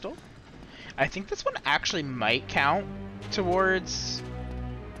sniper pistol. I think this one actually might count towards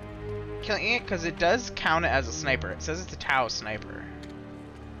killing it because it does count it as a sniper. It says it's a Tau sniper.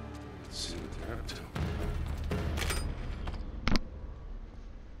 Let's see what they're up to.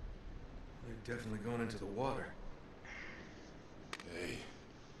 They're definitely going into the water. Hey.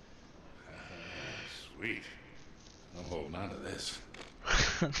 Sweet. I'm holding on to this.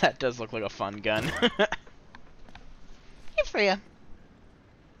 That does look like a fun gun. Hey, Freya.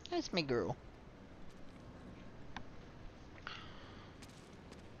 That's my girl.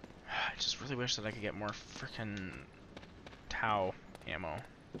 I just really wish that I could get more frickin' Tau ammo.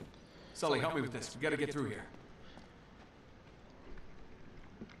 Sully, help me with this. We gotta get through here.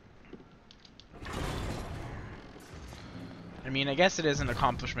 I mean, I guess it is an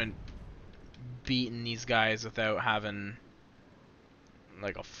accomplishment beating these guys without having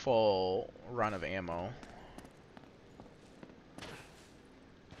like a full run of ammo.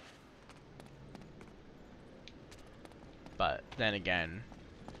 But then again,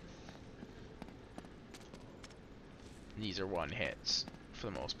 these are one hits for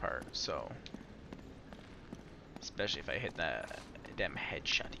the most part, so especially if I hit them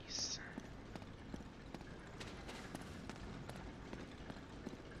headshotties.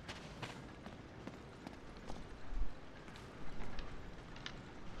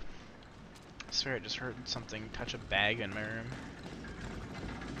 I swear I just heard something touch a bag in my room.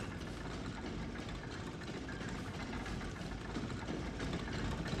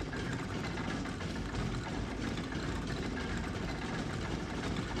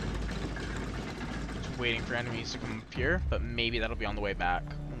 Just waiting for enemies to come up here, but maybe that'll be on the way back.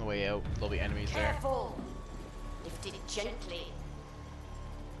 On the way out, there'll be enemies there. Careful! Lift it gently.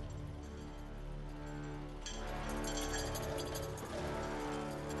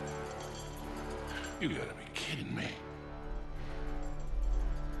 You gotta be kidding me.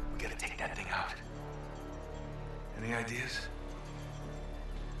 We gotta take that thing out. Any ideas?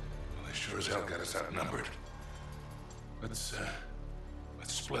 Well, they sure sure as hell got us outnumbered. Let's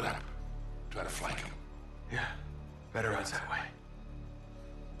split up. Try to flank him. Yeah, better odds that way.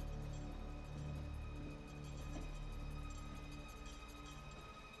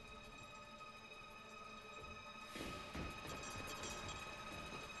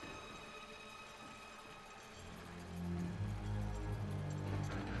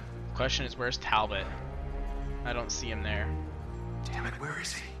 Question is, where's Talbot? I don't see him there. Damn it, where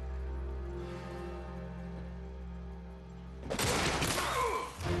is he?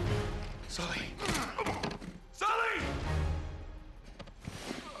 Sully! Sully!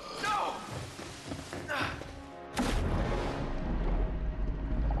 No!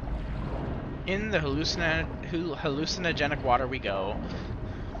 In the hallucinogenic water we go.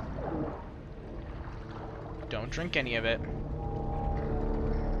 Don't drink any of it.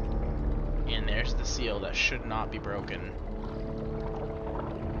 And there's the seal that should not be broken.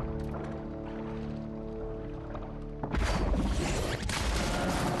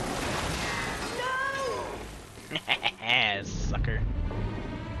 No! Sucker.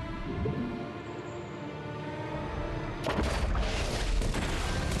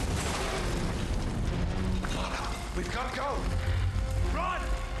 We've got to go! Run!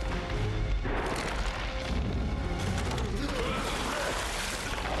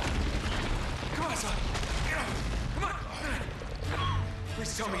 Come on, son! Get up! Come on!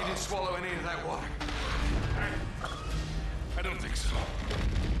 Please tell me you didn't swallow any of that water. I don't think so.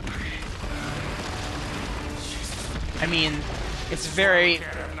 I mean, it's very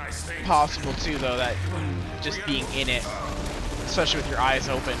possible too, though, that just being in it, especially with your eyes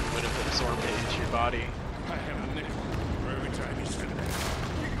open, would have absorbed it into your body. I have a nickel for every time you spit that.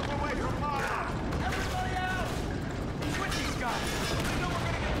 Keep them away from water! Everybody out! Quit these guys! They know we're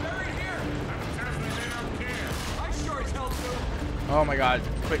gonna get buried here! They don't care. I sure as hell do! Oh my god,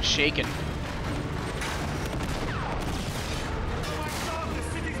 quit shaking.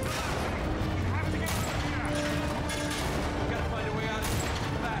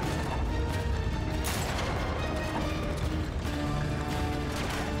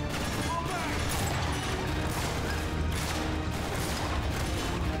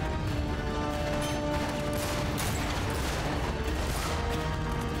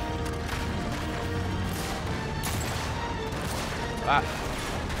 Ah.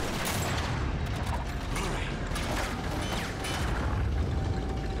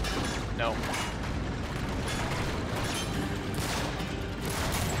 No.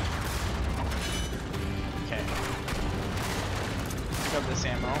 Okay. Pick up this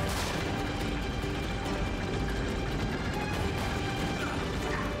ammo.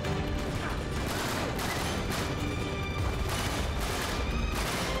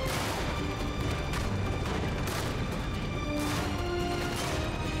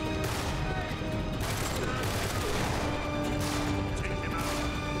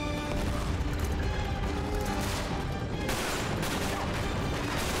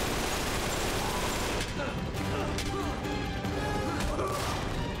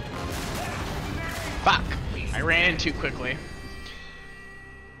 Fuck! I ran in too quickly.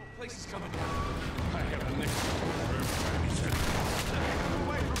 Place is coming down. I have a nickel for every time you spit that.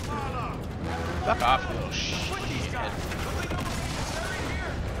 Away from Marla! Fuck off, you little shit.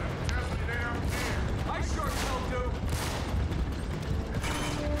 I sure as hell do!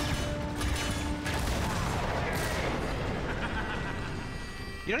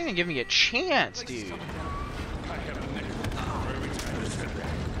 You don't even give me a chance, dude. I have a nickel for every time you spit that.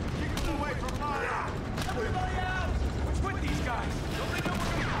 Keep them away from Marla! Everybody out! What's with these guys? Don't they know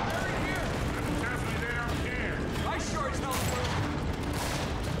we're gonna get buried here? They don't care. I sure as hell do!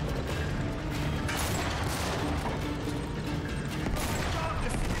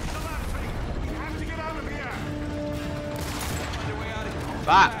 We have to get out of here. Find a way out of here.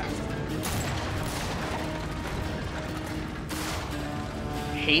 Fuck.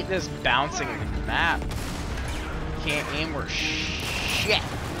 Hate this bouncing of the map. Can't aim worth shit.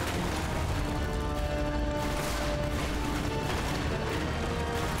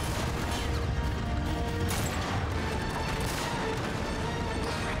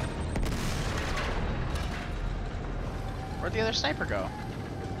 Where'd the other sniper go?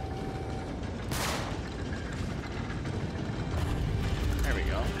 There we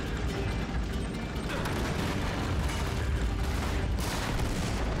go.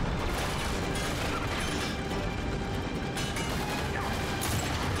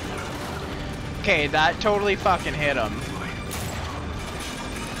 Okay, that totally fucking hit him.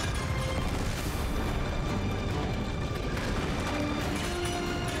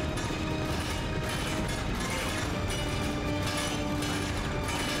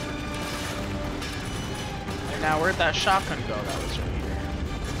 Now, where'd that shotgun go? That was right here.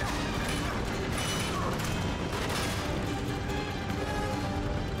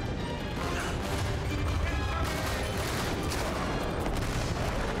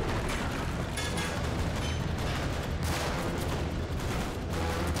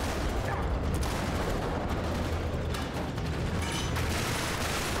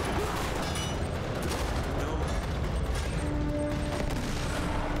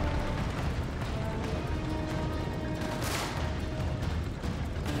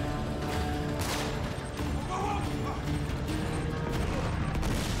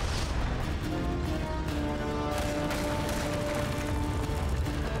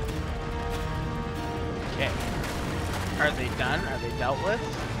 Are they done? Are they dealt with?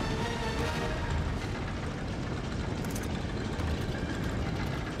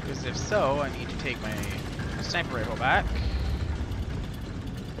 Because if so, I need to take my sniper rifle back.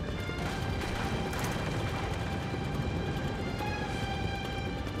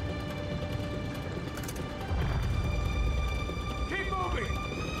 Keep moving!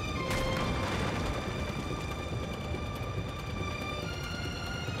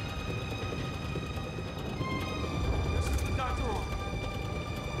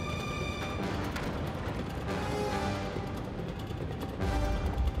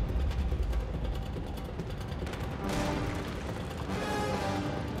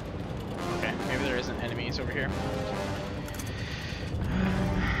 Okay, maybe there isn't enemies over here.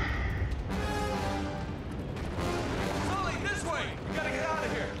 Sully, this way! We gotta get out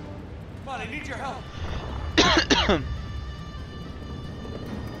of here! Come on, I need your help! Get down!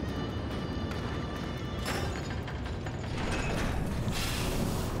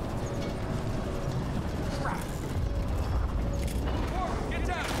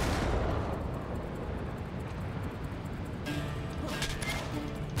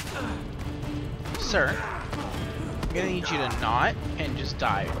 Sir, I'm gonna need you to not and just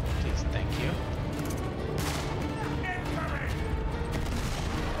die, please. Thank you.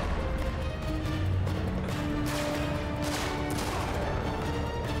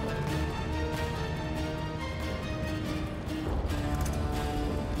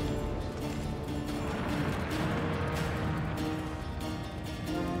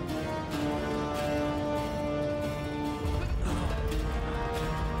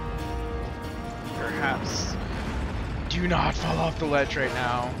 Perhaps. Do not fall off the ledge right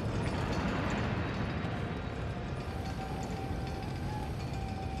now.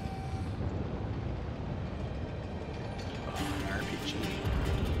 An RPG.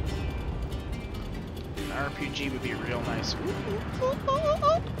 An RPG would be real nice.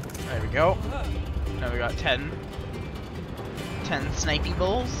 There we go. Now we got 10 snipey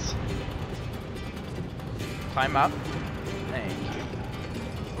bulls. Climb up. Thank you.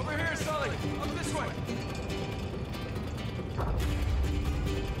 Over here, Sully! Up this way!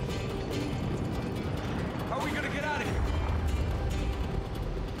 How are we gonna get out of here?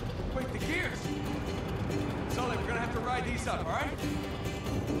 Wait, the gears! Sully, we're gonna have to ride these up, alright?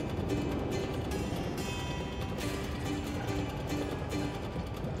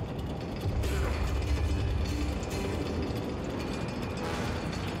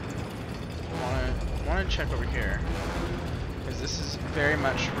 I want to check over here, because this is very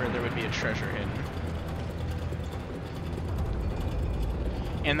much where there would be a treasure hidden.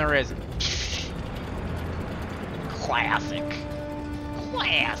 And there isn't. Classic.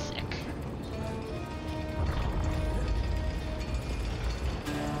 Classic.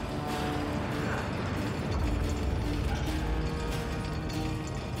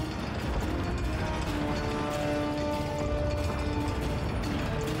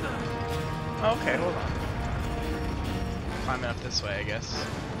 Okay, hold on. Climbing up this way, I guess.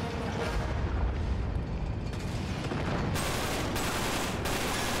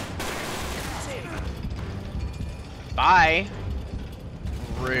 Bye.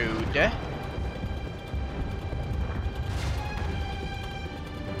 Rude. I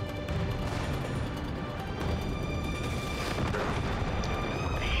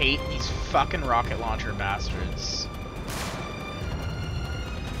hate these fucking rocket launcher bastards.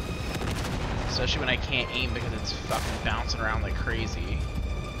 Especially when I can't aim because it's fucking bouncing around like crazy.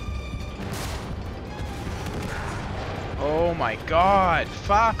 Oh my god,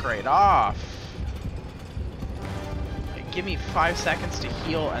 fuck right off. Like, give me 5 seconds to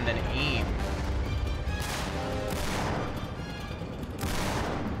heal and then aim.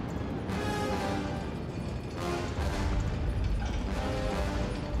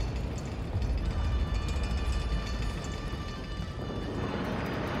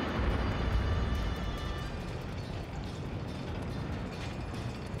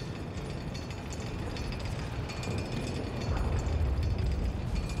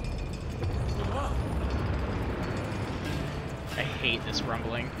 hate this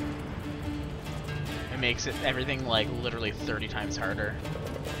rumbling. It makes it everything like literally 30 times harder.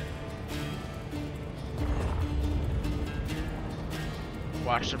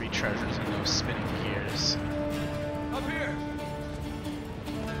 Watch there be treasures in those spinning gears. Up here!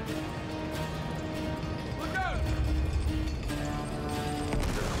 Look out!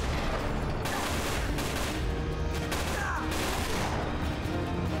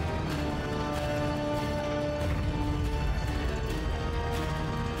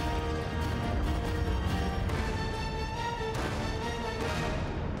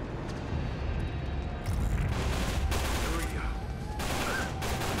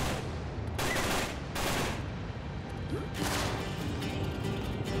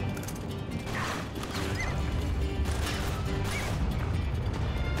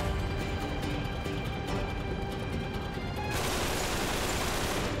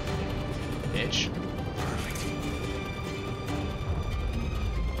 Bitch.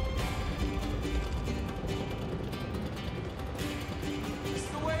 This is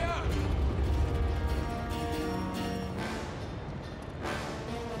the way out!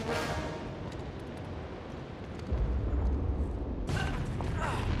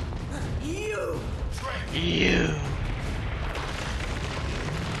 You.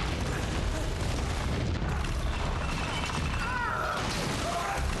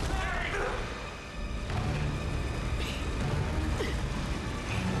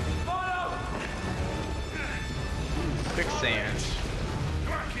 Quicksand.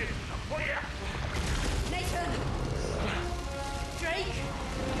 Nathan! Drake!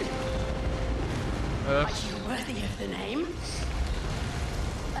 Oops. Are you worthy of the name?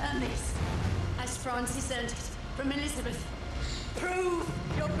 Earn this, as Francis earned it from Elizabeth. Prove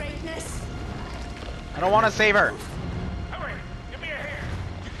your greatness. I don't want to save her. Hurry! Give me a hand!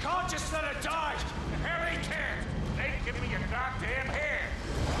 You can't just let her die! The hell they can't! They give me your goddamn hand!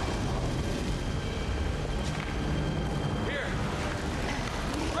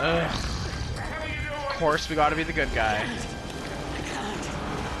 Ugh. Of course, we gotta be the good guy. It's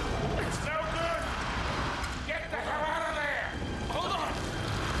no good! Get the hell out of there! Hold on!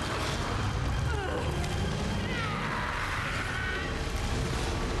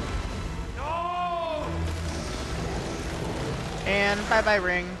 No! And bye-bye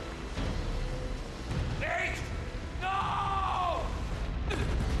ring. Nate! No!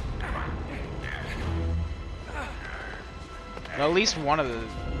 Well, at least one of the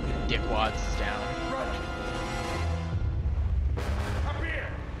dickwads is down. Up here!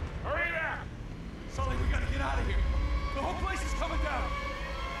 Hurry now! Sully, we gotta get out of here. The whole place is coming down.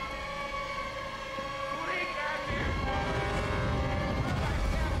 Three goddamn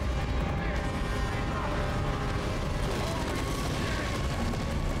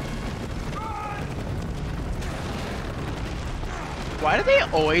Why do they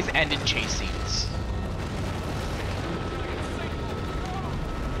always end in chase scenes?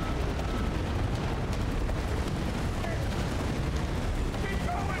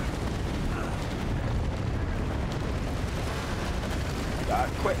 God,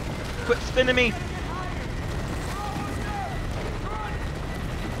 quit spinning me!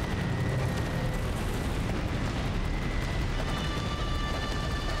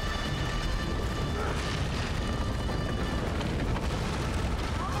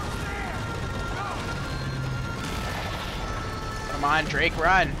 Come on, Drake,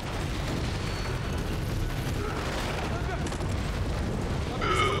 run!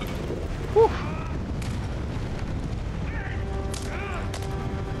 Whew.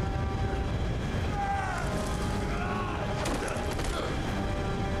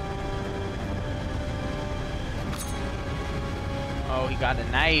 Oh, he got a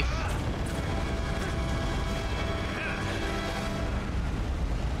knife.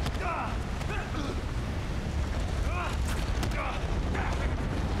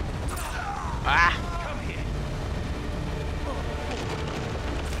 Ah!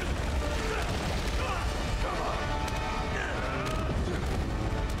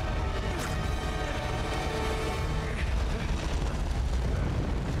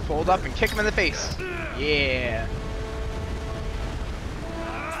 Fold up and kick him in the face. Yeah.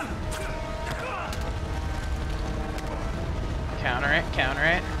 Counter it, counter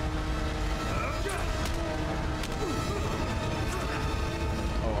it.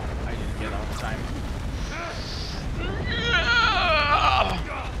 Oh, I didn't get it all the time.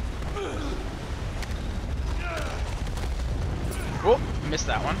 Oh, missed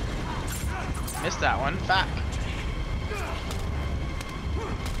that one. Missed that one. Fuck.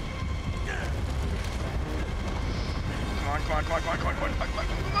 Come on, come on, come on, come on, come on, come on, come on, come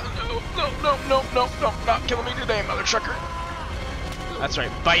on. No, no, no, no, no, no, not killing me today, mother trucker. That's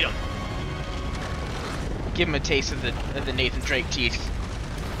right, bite him. Give him a taste of the Nathan Drake teeth.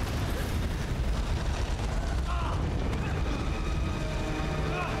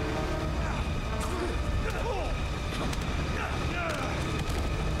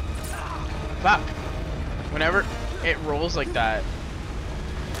 Fuck. Whenever it rolls like that,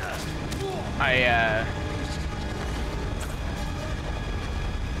 I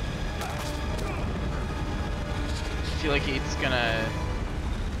feel like it's gonna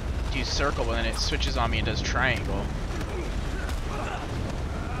do circle, but then it switches on me and does triangle.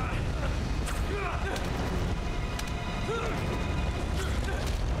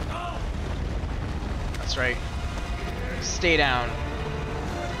 That's right. Stay down.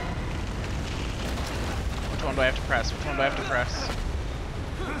 Which one do I have to press? Which one do I have to press?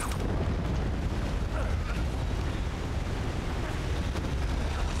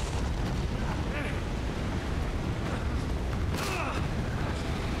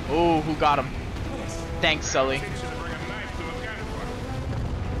 Oh, who got him? Thanks, Sully.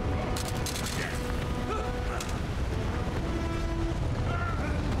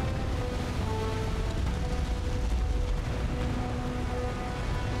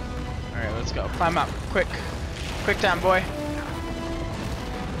 Alright, let's go. Climb up. Quick. Quick time, boy.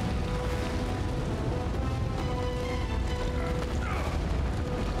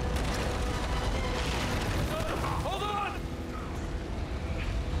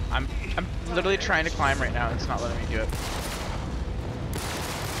 I'm literally trying to climb right now, and it's not letting me do it.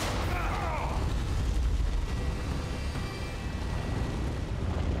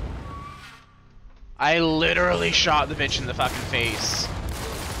 I literally shot the bitch in the fucking face.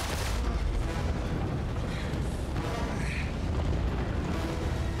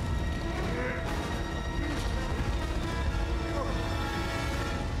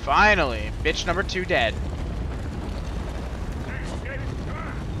 Finally, bitch number 2 dead.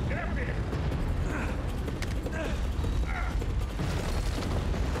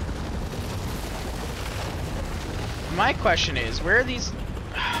 My question is, where are these...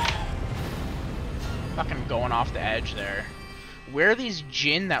 fucking going off the edge there. Where are these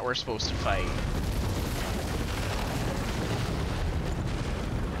Jinn that we're supposed to fight?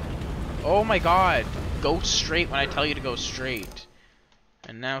 Oh my god. Go straight when I tell you to go straight.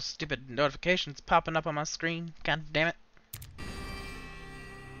 And now stupid notifications popping up on my screen. God damn it.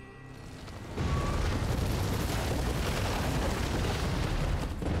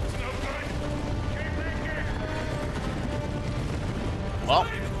 Well,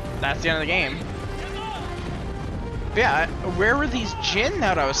 that's the end of the game. But yeah, where were these Jinn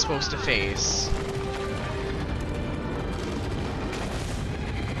that I was supposed to face?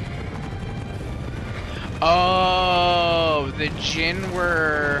 Oh, the Jinn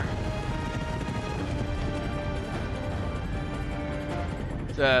were...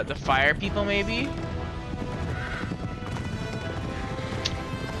 the fire people, maybe?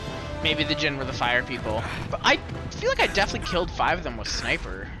 Maybe the Jinn were the fire people. But I feel like I definitely killed 5 of them with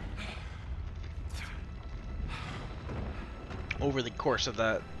sniper. Over the course of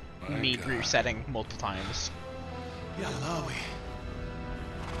the me resetting multiple times. Yalawi.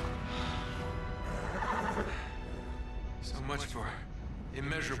 So much for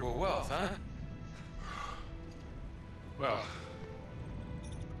immeasurable wealth, huh? Well...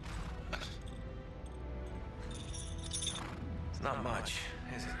 It's not much,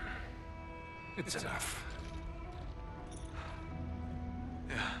 is it? it's enough.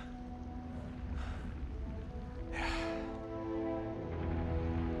 Yeah.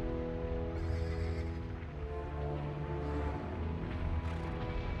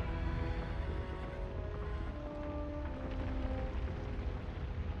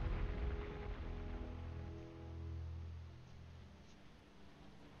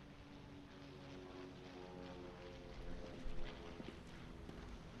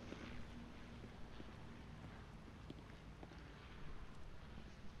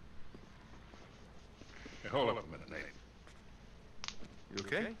 Hey, hold up a minute, Nate. You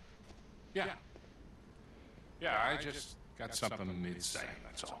okay? Yeah. Yeah, I just got something I need saying,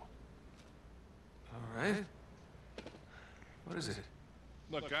 that's all. All right. What is it?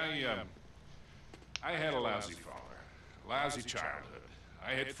 Look, I had a lousy father, lousy childhood.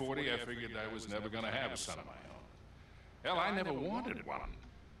 I hit 40, I figured I was never gonna have a son of my own. Hell, I never wanted one.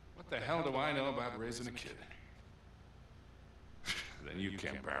 What the hell do I know about raising a kid? Then you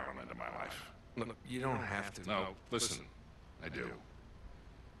came barreling into my life. Look, you don't have to. No, listen, I do.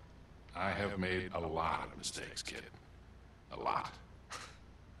 I have made a lot of mistakes, kid. A lot.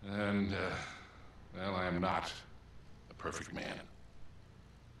 And, well, I am not a perfect man.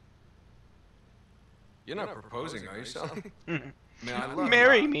 You're not proposing, are you, Sully? Man, I love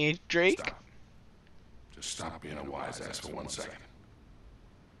Marry you. me, Drake. Stop. Just stop being a wise ass for 1 second.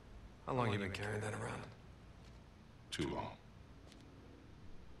 How long you been carrying that around? Too long.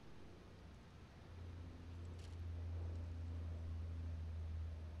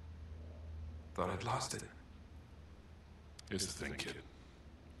 Thought I'd lost it. Here's the thing, kid.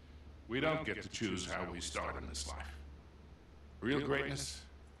 We don't get to choose how we start in this life. Real greatness,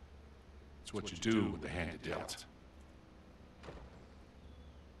 it's what you do with the hand you dealt.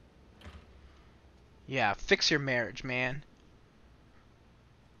 Yeah, fix your marriage, man.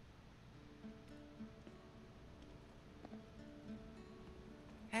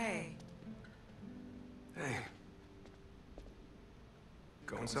 Hey. Hey.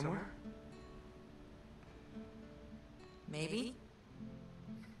 Going somewhere? Maybe?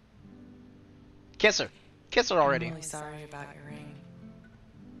 Kiss her. Kiss her already. I'm really sorry about your ring.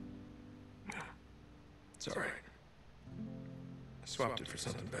 It's alright. I swapped it for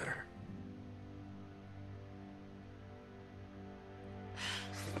something better.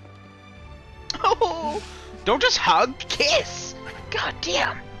 Oh, don't just hug, kiss. God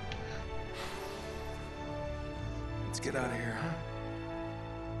damn. Let's get out of here, huh?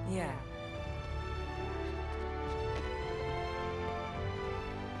 Yeah.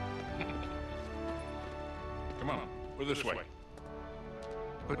 Come on, we're this way.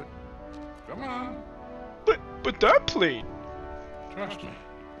 But Come on, But that plane. trust me.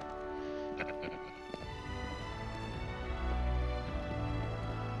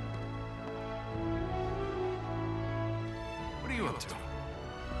 what are you up to?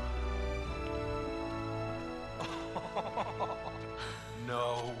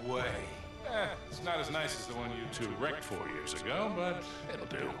 No way. It's not as nice as the one you two wrecked 4 years ago, but it'll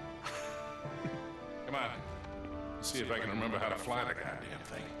do. Come on, let's see if I can remember how to fly the goddamn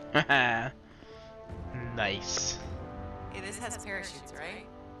thing. Nice. Hey, this has parachutes, right?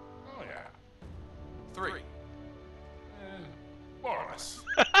 Oh yeah. 3. More or less.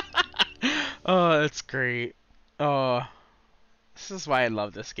 Oh, that's great. Oh, this is why I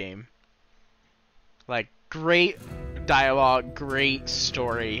love this game. Like, great dialogue, great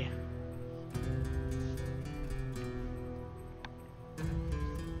story.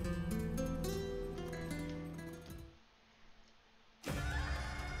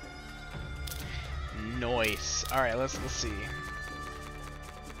 Nice. All right, let's see.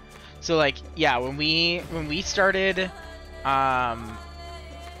 So like, yeah, when we started,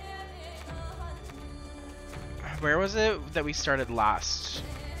 where was it that we started last?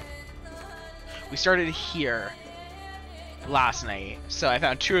 We started here last night. So I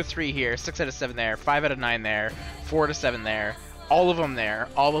found 2 or 3 here, 6 out of 7 there, 5 out of 9 there, 4 to 7 there, all of them there,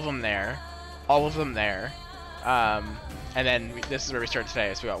 all of them there, all of them there. And then this is where we started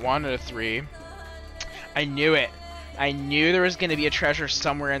today. So we got 1 out of 3. I knew it. I knew there was going to be a treasure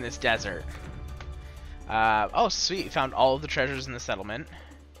somewhere in this desert. Oh, sweet. Found all of the treasures in the settlement.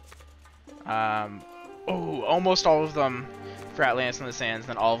 Oh, almost all of them for Atlantis in the Sands,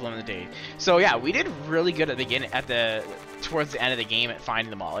 then all of them in the day. So yeah, we did really good at the beginning, towards the end of the game at finding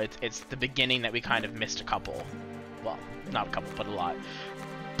them all. It's the beginning that we kind of missed a couple. Well, not a couple, but a lot.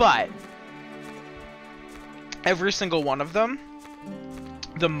 But every single one of them,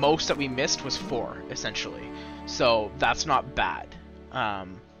 the most that we missed was 4, essentially. So that's not bad. So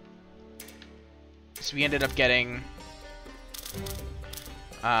we ended up getting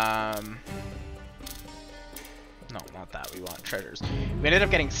no, not that. We want treasures. We ended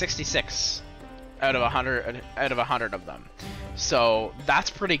up getting 66 out of 100 of them. So that's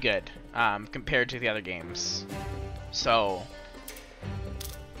pretty good compared to the other games. So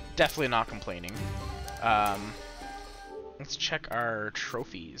definitely not complaining. Let's check our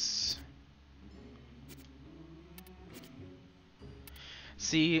trophies.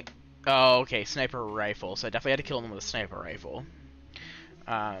 See, oh, okay, sniper rifle. So I definitely had to kill them with a sniper rifle.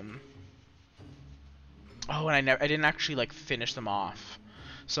 Oh, and I didn't actually like finish them off.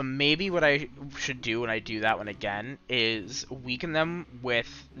 So maybe what I should do when I do that one again is weaken them with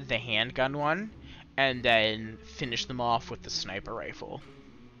the handgun one, and then finish them off with the sniper rifle.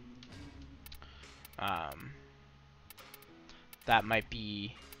 That might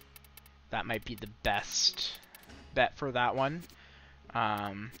be the best bet for that one.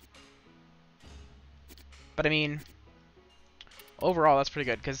 But I mean, overall that's pretty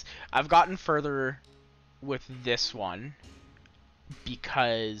good because I've gotten further with this one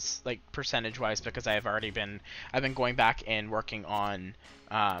because, like, percentage-wise, because I've been going back and working on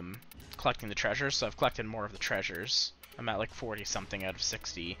collecting the treasures, so I've collected more of the treasures. I'm at like 40 something out of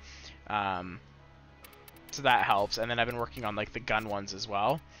 60. So that helps, and then I've been working on like the gun ones as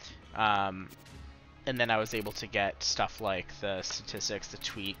well. and then I was able to get stuff like the statistics, the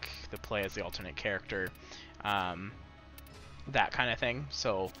tweak, the play as the alternate character, that kind of thing.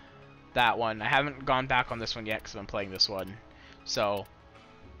 So that one, I haven't gone back on this one yet because I'm playing this one. So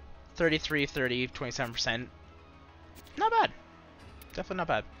 33, 30, 27%, not bad. Definitely not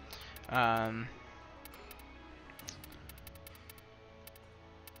bad.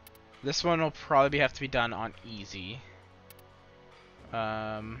 This one will probably have to be done on easy.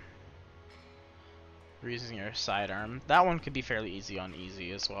 We're using your sidearm. That one could be fairly easy on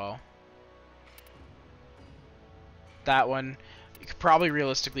easy as well. That one, you could probably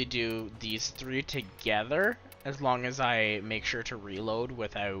realistically do these 3 together, as long as I make sure to reload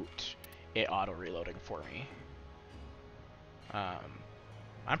without it auto-reloading for me.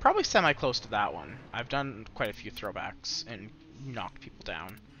 I'm probably semi-close to that one. I've done quite a few throwbacks and knocked people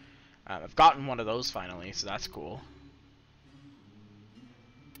down. I've gotten one of those finally, so that's cool.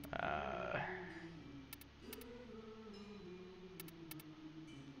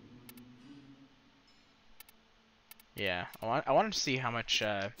 Yeah, I wanted to see how much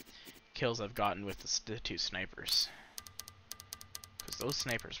kills I've gotten with the 2 snipers. Because those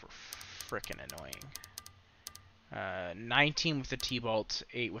snipers were frickin' annoying. 19 with the T-Bolt,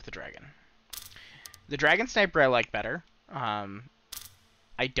 8 with the Dragon. The Dragon Sniper I like better.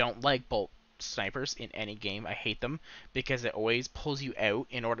 I don't like bolt snipers in any game. I hate them because it always pulls you out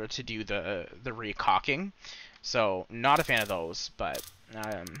in order to do the recocking. So, not a fan of those, but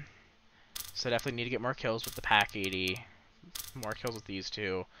so definitely need to get more kills with the Pack 80, more kills with these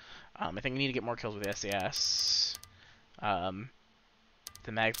 2. I think I need to get more kills with the SAS, the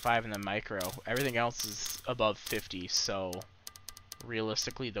Mag 5 and the Micro. Everything else is above 50, so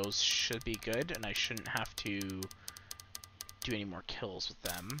realistically those should be good, and I shouldn't have to do any more kills with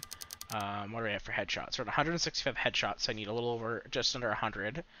them. What do we have for headshots? We're at 165 headshots, so I need a little over, just under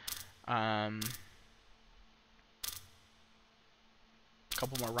 100.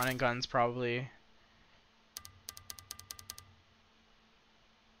 Couple more running guns probably.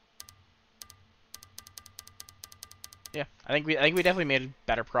 Yeah, I think we definitely made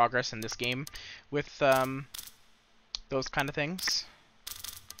better progress in this game with those kind of things.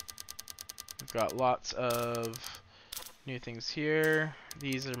 We've got lots of new things here.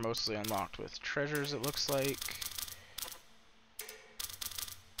 These are mostly unlocked with treasures, it looks like.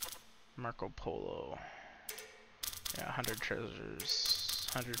 Marco Polo. Yeah, 100 treasures.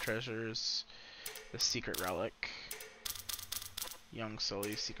 100 treasures. The Secret Relic. Young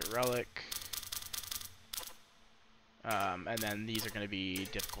Sully Secret Relic. And then these are going to be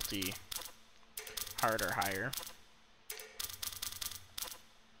difficulty hard or higher.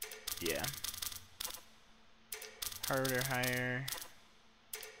 Yeah. Hard or higher.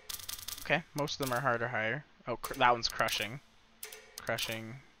 Okay, most of them are hard or higher. Oh, that one's crushing.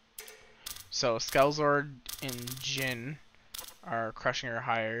 Crushing. So, Skellzord and Jin are crushing or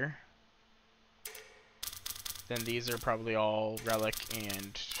higher. Then these are probably all relic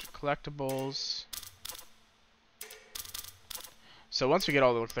and collectibles. So once we get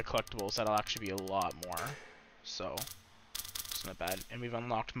all the collectibles, that'll actually be a lot more. So, it's not bad. And we've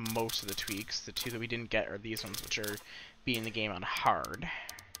unlocked most of the tweaks. The 2 that we didn't get are these ones, which are beating the game on hard.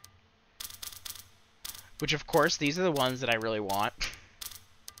 Which, of course, these are the ones that I really want.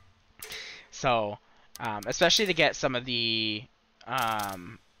 So, especially to get some of the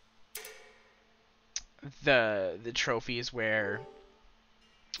trophies where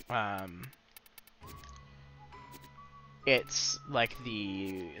it's like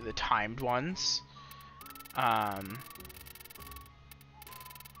the timed ones. Where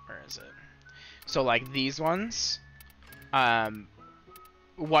is it? So like these ones,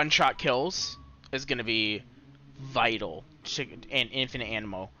 one-shot kills is gonna be vital to, and infinite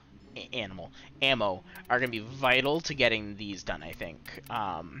ammo are gonna be vital to getting these done, I think.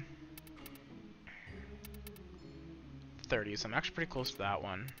 30, so I'm actually pretty close to that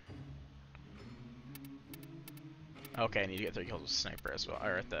one. Okay, I need to get 30 kills with sniper as well,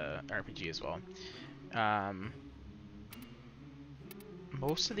 or at the RPG as well.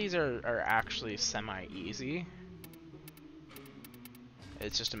 Most of these are actually semi-easy.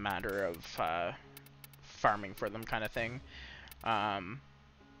 It's just a matter of farming for them, kind of thing.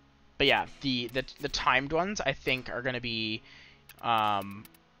 But yeah, the timed ones I think are gonna be are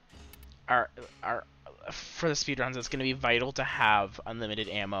for the speedruns. It's gonna be vital to have unlimited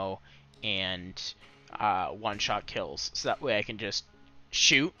ammo and one-shot kills, so that way I can just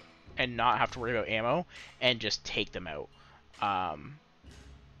shoot and not have to worry about ammo and just take them out.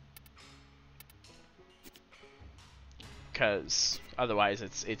 Because Otherwise,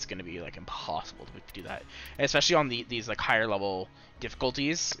 it's going to be like impossible to do that. And especially on these like higher level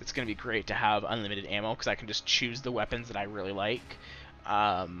difficulties, it's going to be great to have unlimited ammo because I can just choose the weapons that I really like.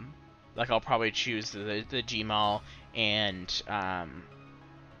 Like I'll probably choose the Gmaul and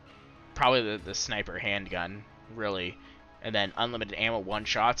probably the sniper handgun, really, and then unlimited ammo one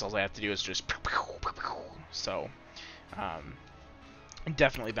shots. All I have to do is just so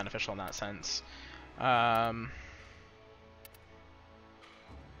definitely beneficial in that sense.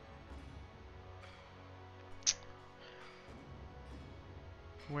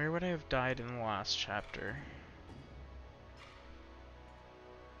 Where would I have died in the last chapter?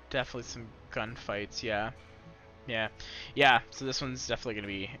 Definitely some gunfights, yeah. Yeah, so this one's definitely going to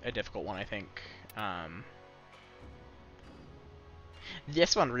be a difficult one, I think.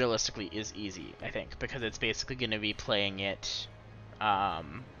 This one realistically is easy, I think, because it's basically going to be playing it,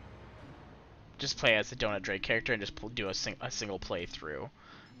 just play as the Donut Drake character and just do a single playthrough.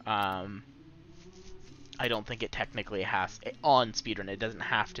 I don't think it technically has, on speedrun, it doesn't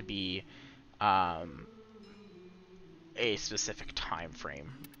have to be a specific time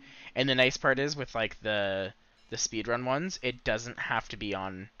frame. And the nice part is with like the speedrun ones, it doesn't have to be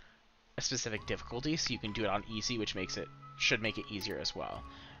on a specific difficulty, so you can do it on easy, which should make it easier as well.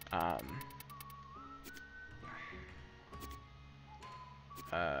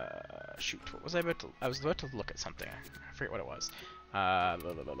 Shoot, what was I about to? I was about to look at something. I forget what it was.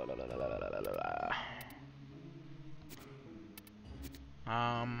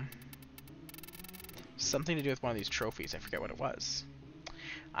 Something to do with one of these trophies. I forget what it was.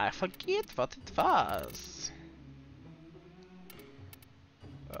 I forget what it was.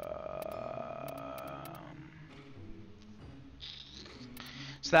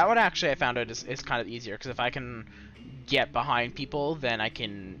 So that one actually I found out is kind of easier, because if I can get behind people, then I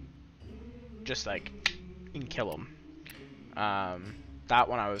can just like kill them. That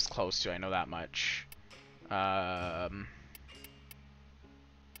one I was close to, I know that much.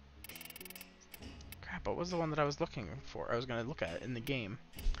 Crap, what was the one that I was looking for? I was going to look at in the game.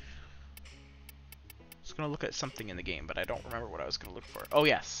 I was going to look at something in the game, but I don't remember what I was going to look for. Oh,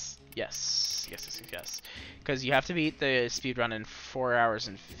 yes. Yes. Because you have to beat the speedrun in 4 hours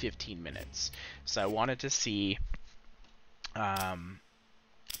and 15 minutes. So I wanted to see how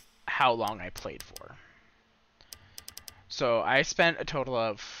long I played for. So I spent a total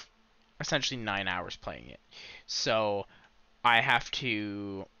of essentially 9 hours playing it. So I have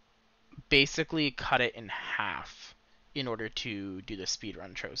to basically cut it in half in order to do the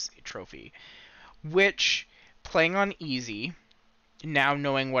speedrun trophy. Which, playing on easy, now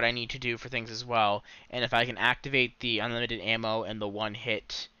knowing what I need to do for things as well, and if I can activate the unlimited ammo and the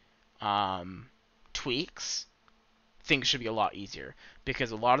one-hit tweaks, things should be a lot easier. Because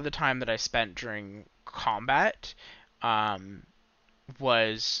a lot of the time that I spent during combat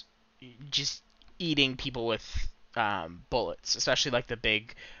was just eating people with bullets, especially like the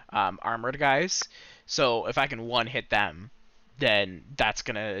big armored guys. So if I can one-hit them, then that's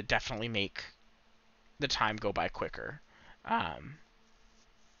going to definitely make the time go by quicker. And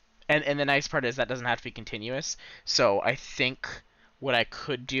the nice part is that doesn't have to be continuous. So I think what I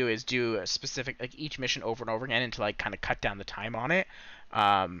could do is do a specific, like each mission over and over again until I kind of cut down the time on it.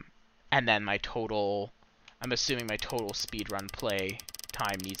 And then my total, I'm assuming my total speedrun play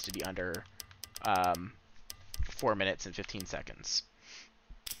time needs to be under 4 minutes and 15 seconds.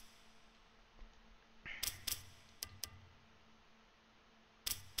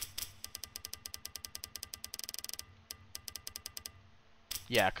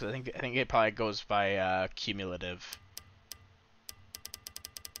 Yeah, because I think it probably goes by cumulative.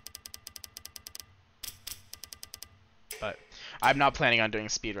 But I'm not planning on doing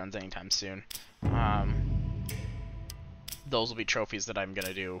speedruns anytime soon. Those will be trophies that I'm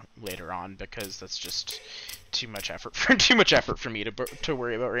gonna do later on, because that's just too much effort for me to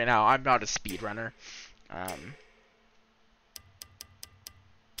worry about right now. I'm not a speedrunner.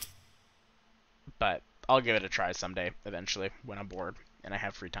 But I'll give it a try someday, eventually, when I'm bored and I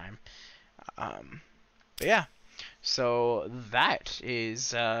have free time. But yeah, so that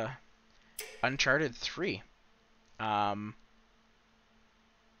is Uncharted 3.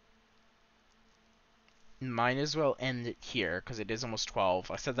 Might as well end it here, because it is almost 12.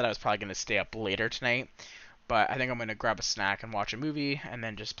 I said that I was probably going to stay up later tonight, but I think I'm going to grab a snack and watch a movie, and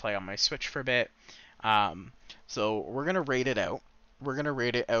then just play on my Switch for a bit. So we're going to rate it out. We're going to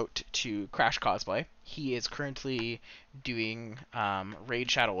rate it out to Crash Cosplay. He is currently doing Raid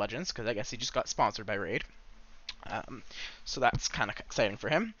Shadow Legends, because I guess he just got sponsored by Raid. So that's kind of exciting for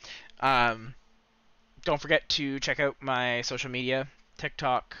him. Don't forget to check out my social media,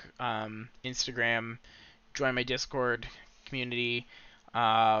 TikTok, Instagram, join my Discord, community.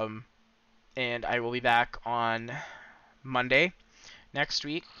 And I will be back on Monday next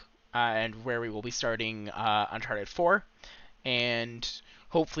week, and where we will be starting Uncharted 4. And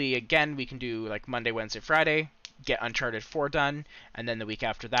hopefully, again, we can do like Monday, Wednesday, Friday, get Uncharted 4 done, and then the week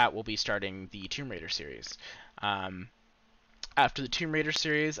after that, we'll be starting the Tomb Raider series. After the Tomb Raider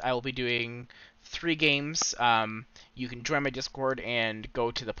series, I will be doing 3 games. You can join my Discord and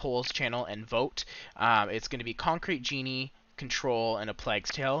go to the polls channel and vote. It's going to be Concrete Genie, Control, and A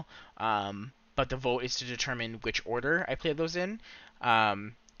Plague's Tale. But the vote is to determine which order I play those in.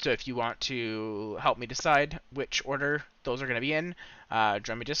 So if you want to help me decide which order those are going to be in,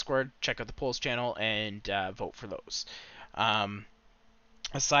 join my Discord, check out the polls channel, and vote for those.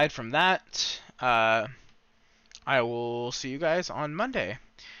 Aside from that, I will see you guys on Monday.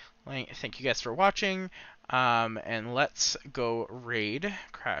 Thank you guys for watching, and let's go raid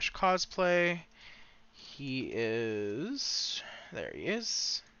Crash Cosplay. He is... there he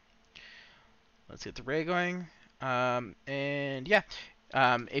is. Let's get the raid going. And yeah,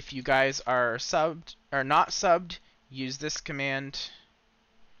 if you guys are subbed or not subbed, use this command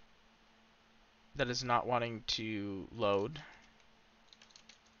that is not wanting to load.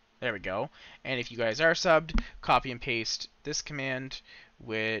 There we go. And if you guys are subbed, copy and paste this command,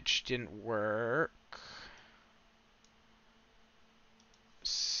 which didn't work.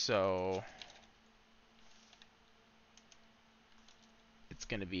 So it's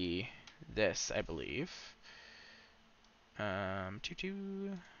going to be this, I believe.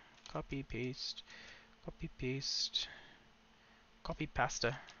 Copy, paste, copy, paste, copy,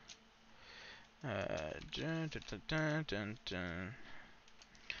 pasta. I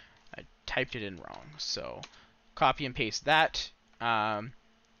typed it in wrong, so copy and paste that, and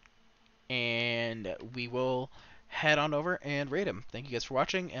we will head on over and rate him. Thank you guys for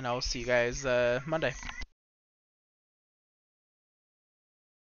watching, and I'll see you guys Monday.